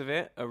looks of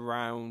it,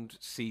 around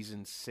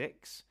season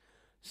 6,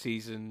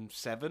 season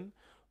 7.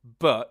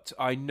 But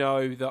I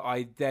know that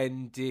I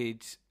then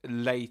did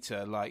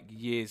later, like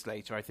years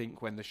later, I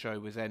think when the show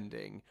was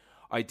ending,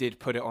 I did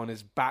put it on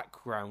as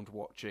background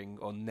watching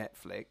on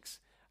Netflix.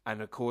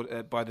 And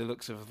by the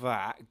looks of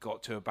that,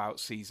 got to about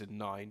season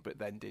 9, but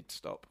then did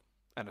stop.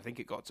 And I think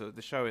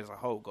the show as a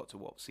whole got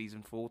to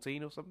season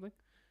 14 or something?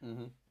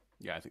 Mm-hmm.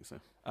 Yeah, I think so.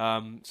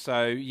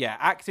 So yeah,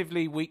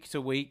 actively week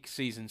to week,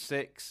 season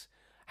 6.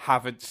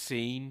 Haven't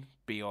seen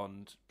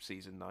beyond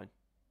season 9.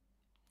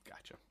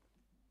 Gotcha.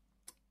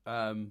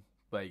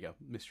 There you go.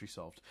 Mystery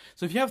solved.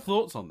 So if you have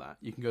thoughts on that,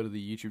 you can go to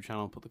the YouTube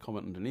channel and put the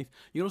comment underneath.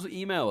 You can also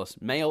email us,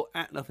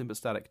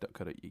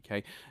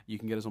 mail@nothingbutstatic.co.uk. You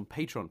can get us on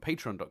Patreon,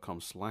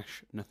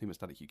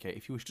 patreon.com/nothingbutstatic.uk.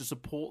 If you wish to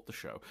support the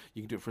show,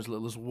 you can do it for as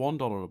little as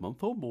 $1 a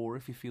month or more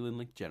if you're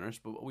feeling generous.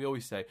 But we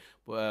always say,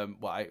 we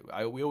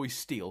always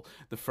steal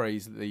the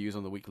phrase that they use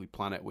on the Weekly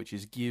Planet, which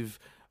is give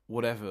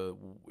whatever,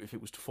 if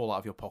it was to fall out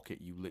of your pocket,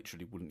 you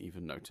literally wouldn't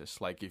even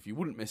notice. Like, if you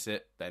wouldn't miss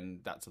it,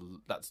 then that's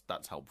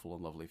helpful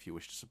and lovely if you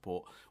wish to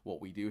support what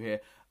we do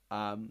here.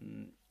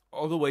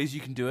 Other ways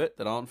you can do it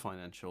that aren't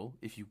financial,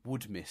 if you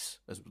would miss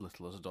as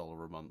little as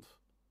 $1 a month,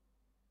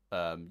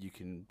 you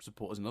can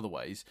support us in other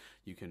ways.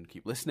 You can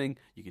keep listening,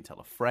 you can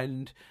tell a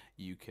friend,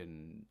 you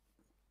can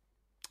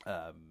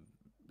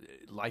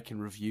like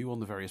and review on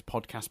the various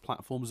podcast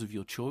platforms of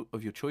your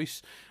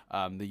choice.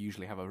 They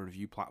usually have a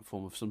review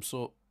platform of some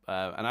sort.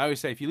 And I always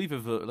say, if you leave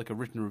a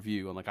written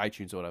review on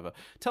iTunes or whatever,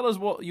 tell us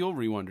what your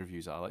rewind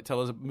reviews are. Like,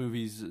 tell us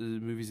movies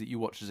that you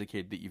watched as a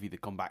kid that you've either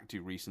come back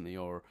to recently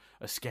or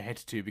are scared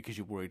to because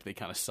you're worried they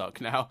kind of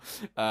suck now.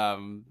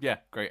 Yeah,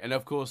 great. And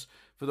of course,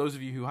 for those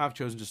of you who have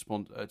chosen to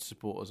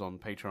support us on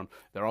Patreon,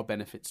 there are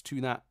benefits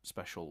to that.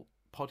 Special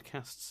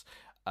podcasts,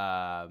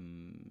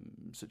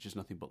 such as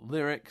Nothing But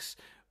Lyrics,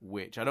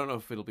 which I don't know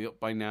if it'll be up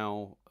by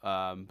now,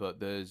 but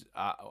there's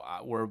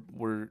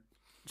we're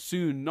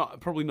soon,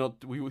 probably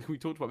not. We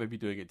talked about maybe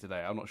doing it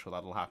today. I'm not sure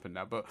that'll happen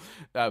now, but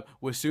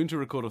we're soon to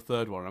record a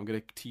third one. I'm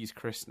going to tease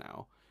Chris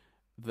now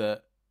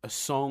that a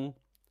song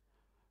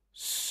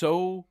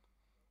so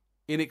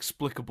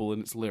inexplicable in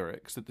its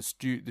lyrics that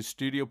the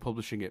studio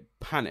publishing it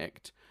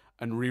panicked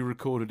and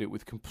re-recorded it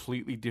with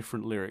completely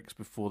different lyrics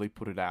before they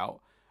put it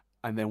out,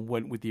 and then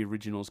went with the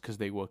originals because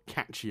they were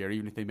catchier,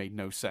 even if they made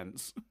no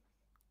sense.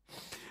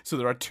 So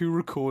there are 2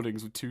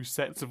 recordings with 2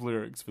 sets of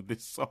lyrics for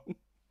this song.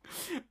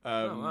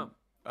 Oh, wow.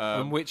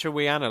 And which are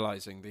we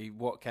analysing? The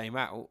what came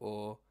out,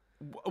 or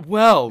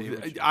we'll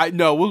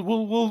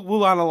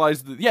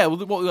analyse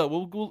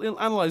we'll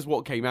analyse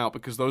what came out,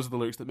 because those are the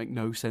lyrics that make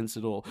no sense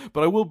at all.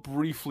 But I will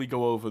briefly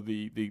go over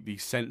the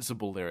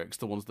sensible lyrics,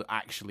 the ones that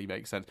actually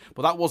make sense.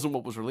 But that wasn't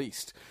what was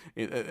released.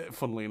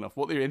 Funnily enough,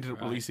 what they ended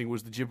up releasing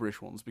was the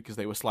gibberish ones because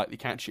they were slightly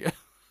catchier.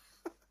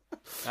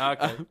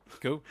 Okay,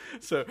 cool.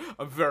 So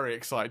I'm very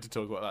excited to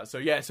talk about that. So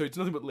yeah, so it's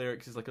Nothing But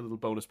Lyrics is like a little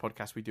bonus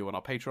podcast we do on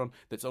our Patreon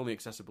that's only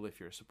accessible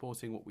if you're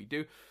supporting what we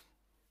do.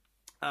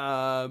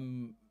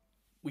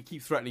 We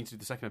keep threatening to do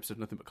the second episode of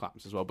Nothing But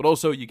Claps as well, but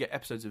also you get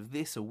episodes of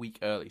this a week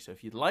early. So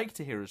if you'd like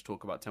to hear us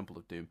talk about Temple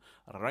of Doom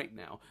right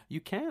now, you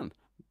can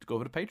go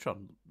over to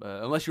Patreon,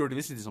 unless you're already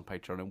listening to this on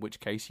Patreon, in which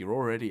case you're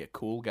already a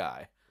cool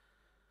guy.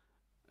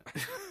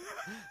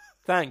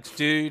 Thanks,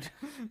 dude.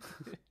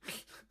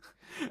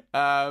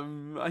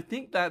 I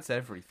think that's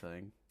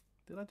everything.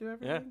 Did I do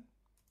everything?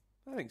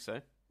 Yeah, I think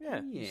so.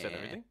 Yeah, you said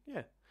everything.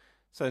 Yeah.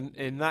 So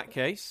in that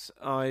case,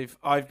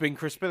 I've been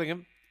Chris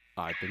Billingham.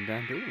 I've been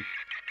Dan Doolan.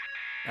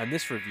 And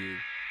this review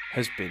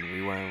has been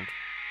Rewound.